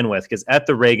with, because at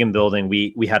the Reagan building,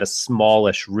 we had a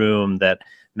smallish room that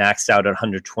maxed out at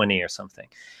 120 or something.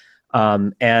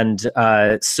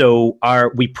 So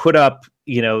we put up,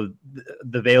 the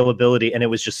availability, and it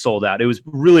was just sold out. It was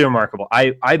really remarkable.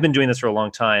 I've been doing this for a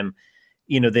long time.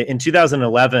 In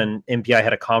 2011, MPI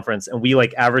had a conference, and we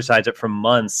advertised it for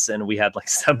months, and we had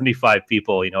 75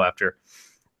 people, after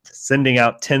sending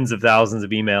out tens of thousands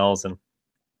of emails and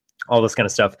all this kind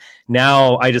of stuff.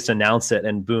 Now I just announce it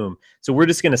and boom. So we're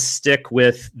just going to stick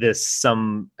with this.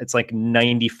 It's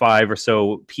 95 or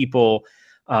so people.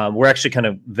 We're actually kind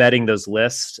of vetting those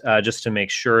lists just to make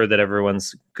sure that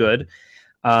everyone's good.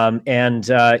 I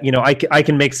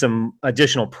can make some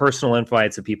additional personal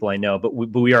invites of people I know, but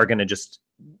we are going to just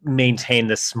maintain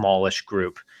this smallish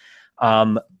group.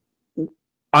 I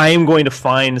am going to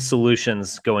find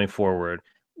solutions going forward,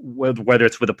 whether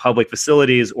it's with the public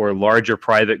facilities or larger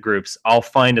private groups. I'll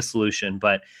find a solution,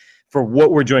 but for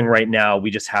what we're doing right now,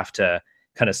 we just have to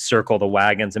kind of circle the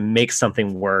wagons and make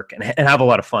something work and have a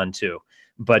lot of fun too.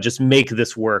 But just make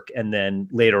this work, and then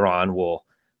later on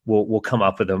we'll come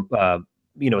up with a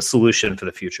a solution for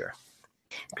the future.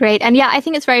 Great. And yeah, I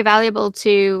think it's very valuable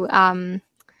to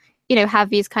have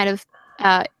these kind of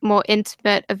more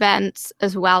intimate events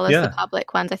as well as the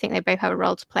public ones. I think they both have a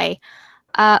role to play.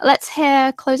 Let's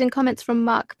hear closing comments from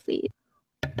Mark, please.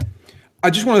 I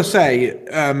just want to say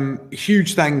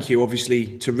huge thank you,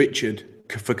 obviously, to Richard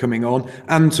for coming on,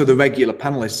 and to the regular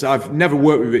panelists. I've never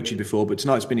worked with Richard before, but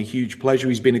tonight's been a huge pleasure.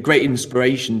 He's been a great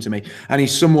inspiration to me, and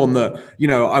he's someone that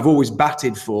I've always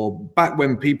batted for. Back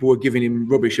when people were giving him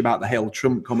rubbish about the Hail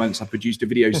Trump comments, I produced a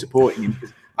video supporting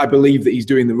him. I believe that he's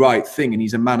doing the right thing, and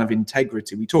he's a man of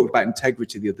integrity. We talked about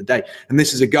integrity the other day, and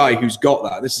this is a guy who's got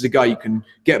that. This is a guy you can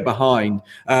get behind,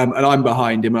 and I'm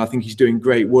behind him, and I think he's doing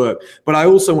great work. But I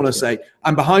also want to say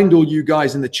I'm behind all you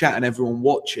guys in the chat and everyone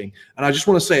watching, and I just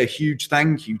want to say a huge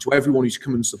thank you to everyone who's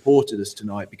come and supported us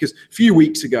tonight, because a few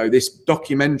weeks ago this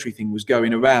documentary thing was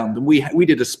going around, and we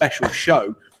did a special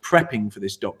show prepping for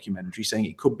this documentary, saying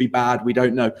it could be bad, we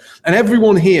don't know. And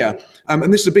everyone here,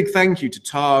 and this is a big thank you to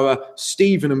Tara,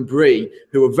 Stephen and Bree,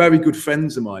 who are very good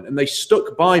friends of mine, and they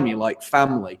stuck by me like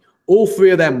family. All three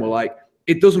of them were like,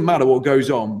 it doesn't matter what goes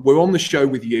on, we're on the show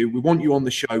with you, we want you on the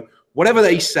show. Whatever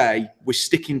they say, we're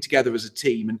sticking together as a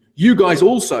team. And you guys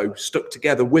also stuck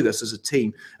together with us as a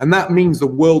team. And that means the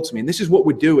world to me. And this is what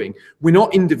we're doing. We're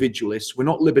not individualists. We're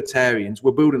not libertarians.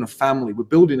 We're building a family. We're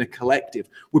building a collective.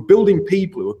 We're building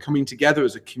people who are coming together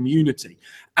as a community.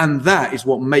 And that is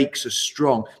what makes us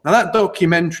strong. Now, that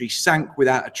documentary sank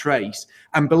without a trace.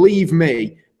 And believe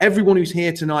me, everyone who's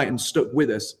here tonight and stuck with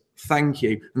us, thank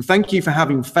you. And thank you for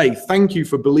having faith. Thank you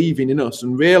for believing in us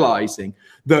and realizing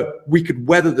that we could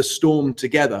weather the storm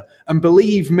together. And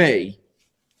believe me,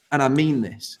 and I mean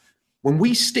this, when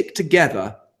we stick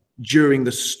together during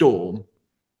the storm,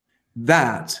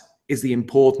 that is the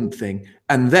important thing.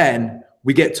 And then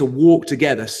we get to walk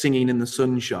together singing in the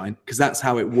sunshine, because that's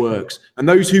how it works. And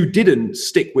those who didn't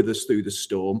stick with us through the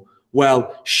storm,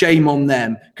 well, shame on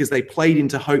them, because they played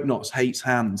into Hope Not Hate's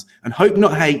hands. And Hope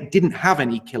Not Hate didn't have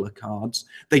any killer cards.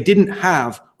 They didn't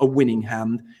have a winning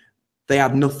hand. They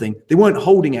had nothing. They weren't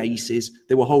holding aces.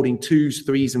 They were holding 2s,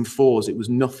 3s, and 4s. It was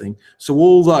nothing. So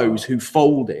all those who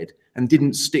folded and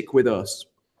didn't stick with us,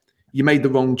 you made the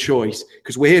wrong choice,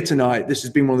 because we're here tonight. This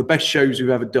has been one of the best shows we've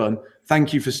ever done.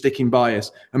 Thank you for sticking by us.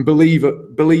 And believe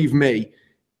me,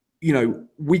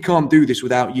 we can't do this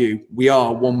without you. We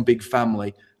are one big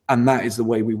family. And that is the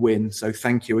way we win. So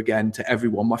thank you again to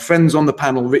everyone. My friends on the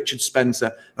panel, Richard Spencer,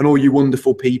 and all you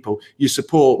wonderful people. Your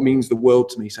support means the world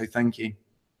to me. So thank you.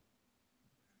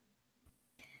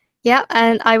 Yeah,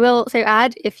 and I will also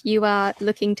add, if you are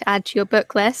looking to add to your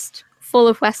book list, Fall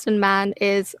of Western Man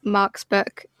is Mark's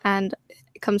book, and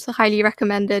it comes highly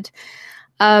recommended.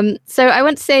 So I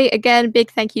want to say again, big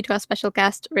thank you to our special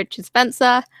guest, Richard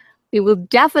Spencer. We will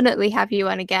definitely have you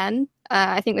on again.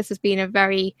 I think this has been a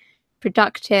very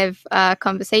productive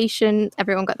conversation.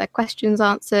 Everyone got their questions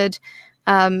answered,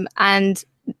 and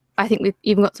I think we've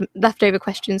even got some leftover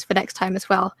questions for next time as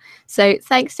well. So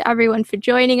thanks to everyone for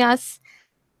joining us,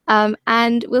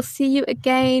 and we'll see you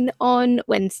again on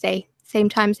Wednesday, same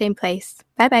time, same place.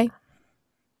 Bye bye.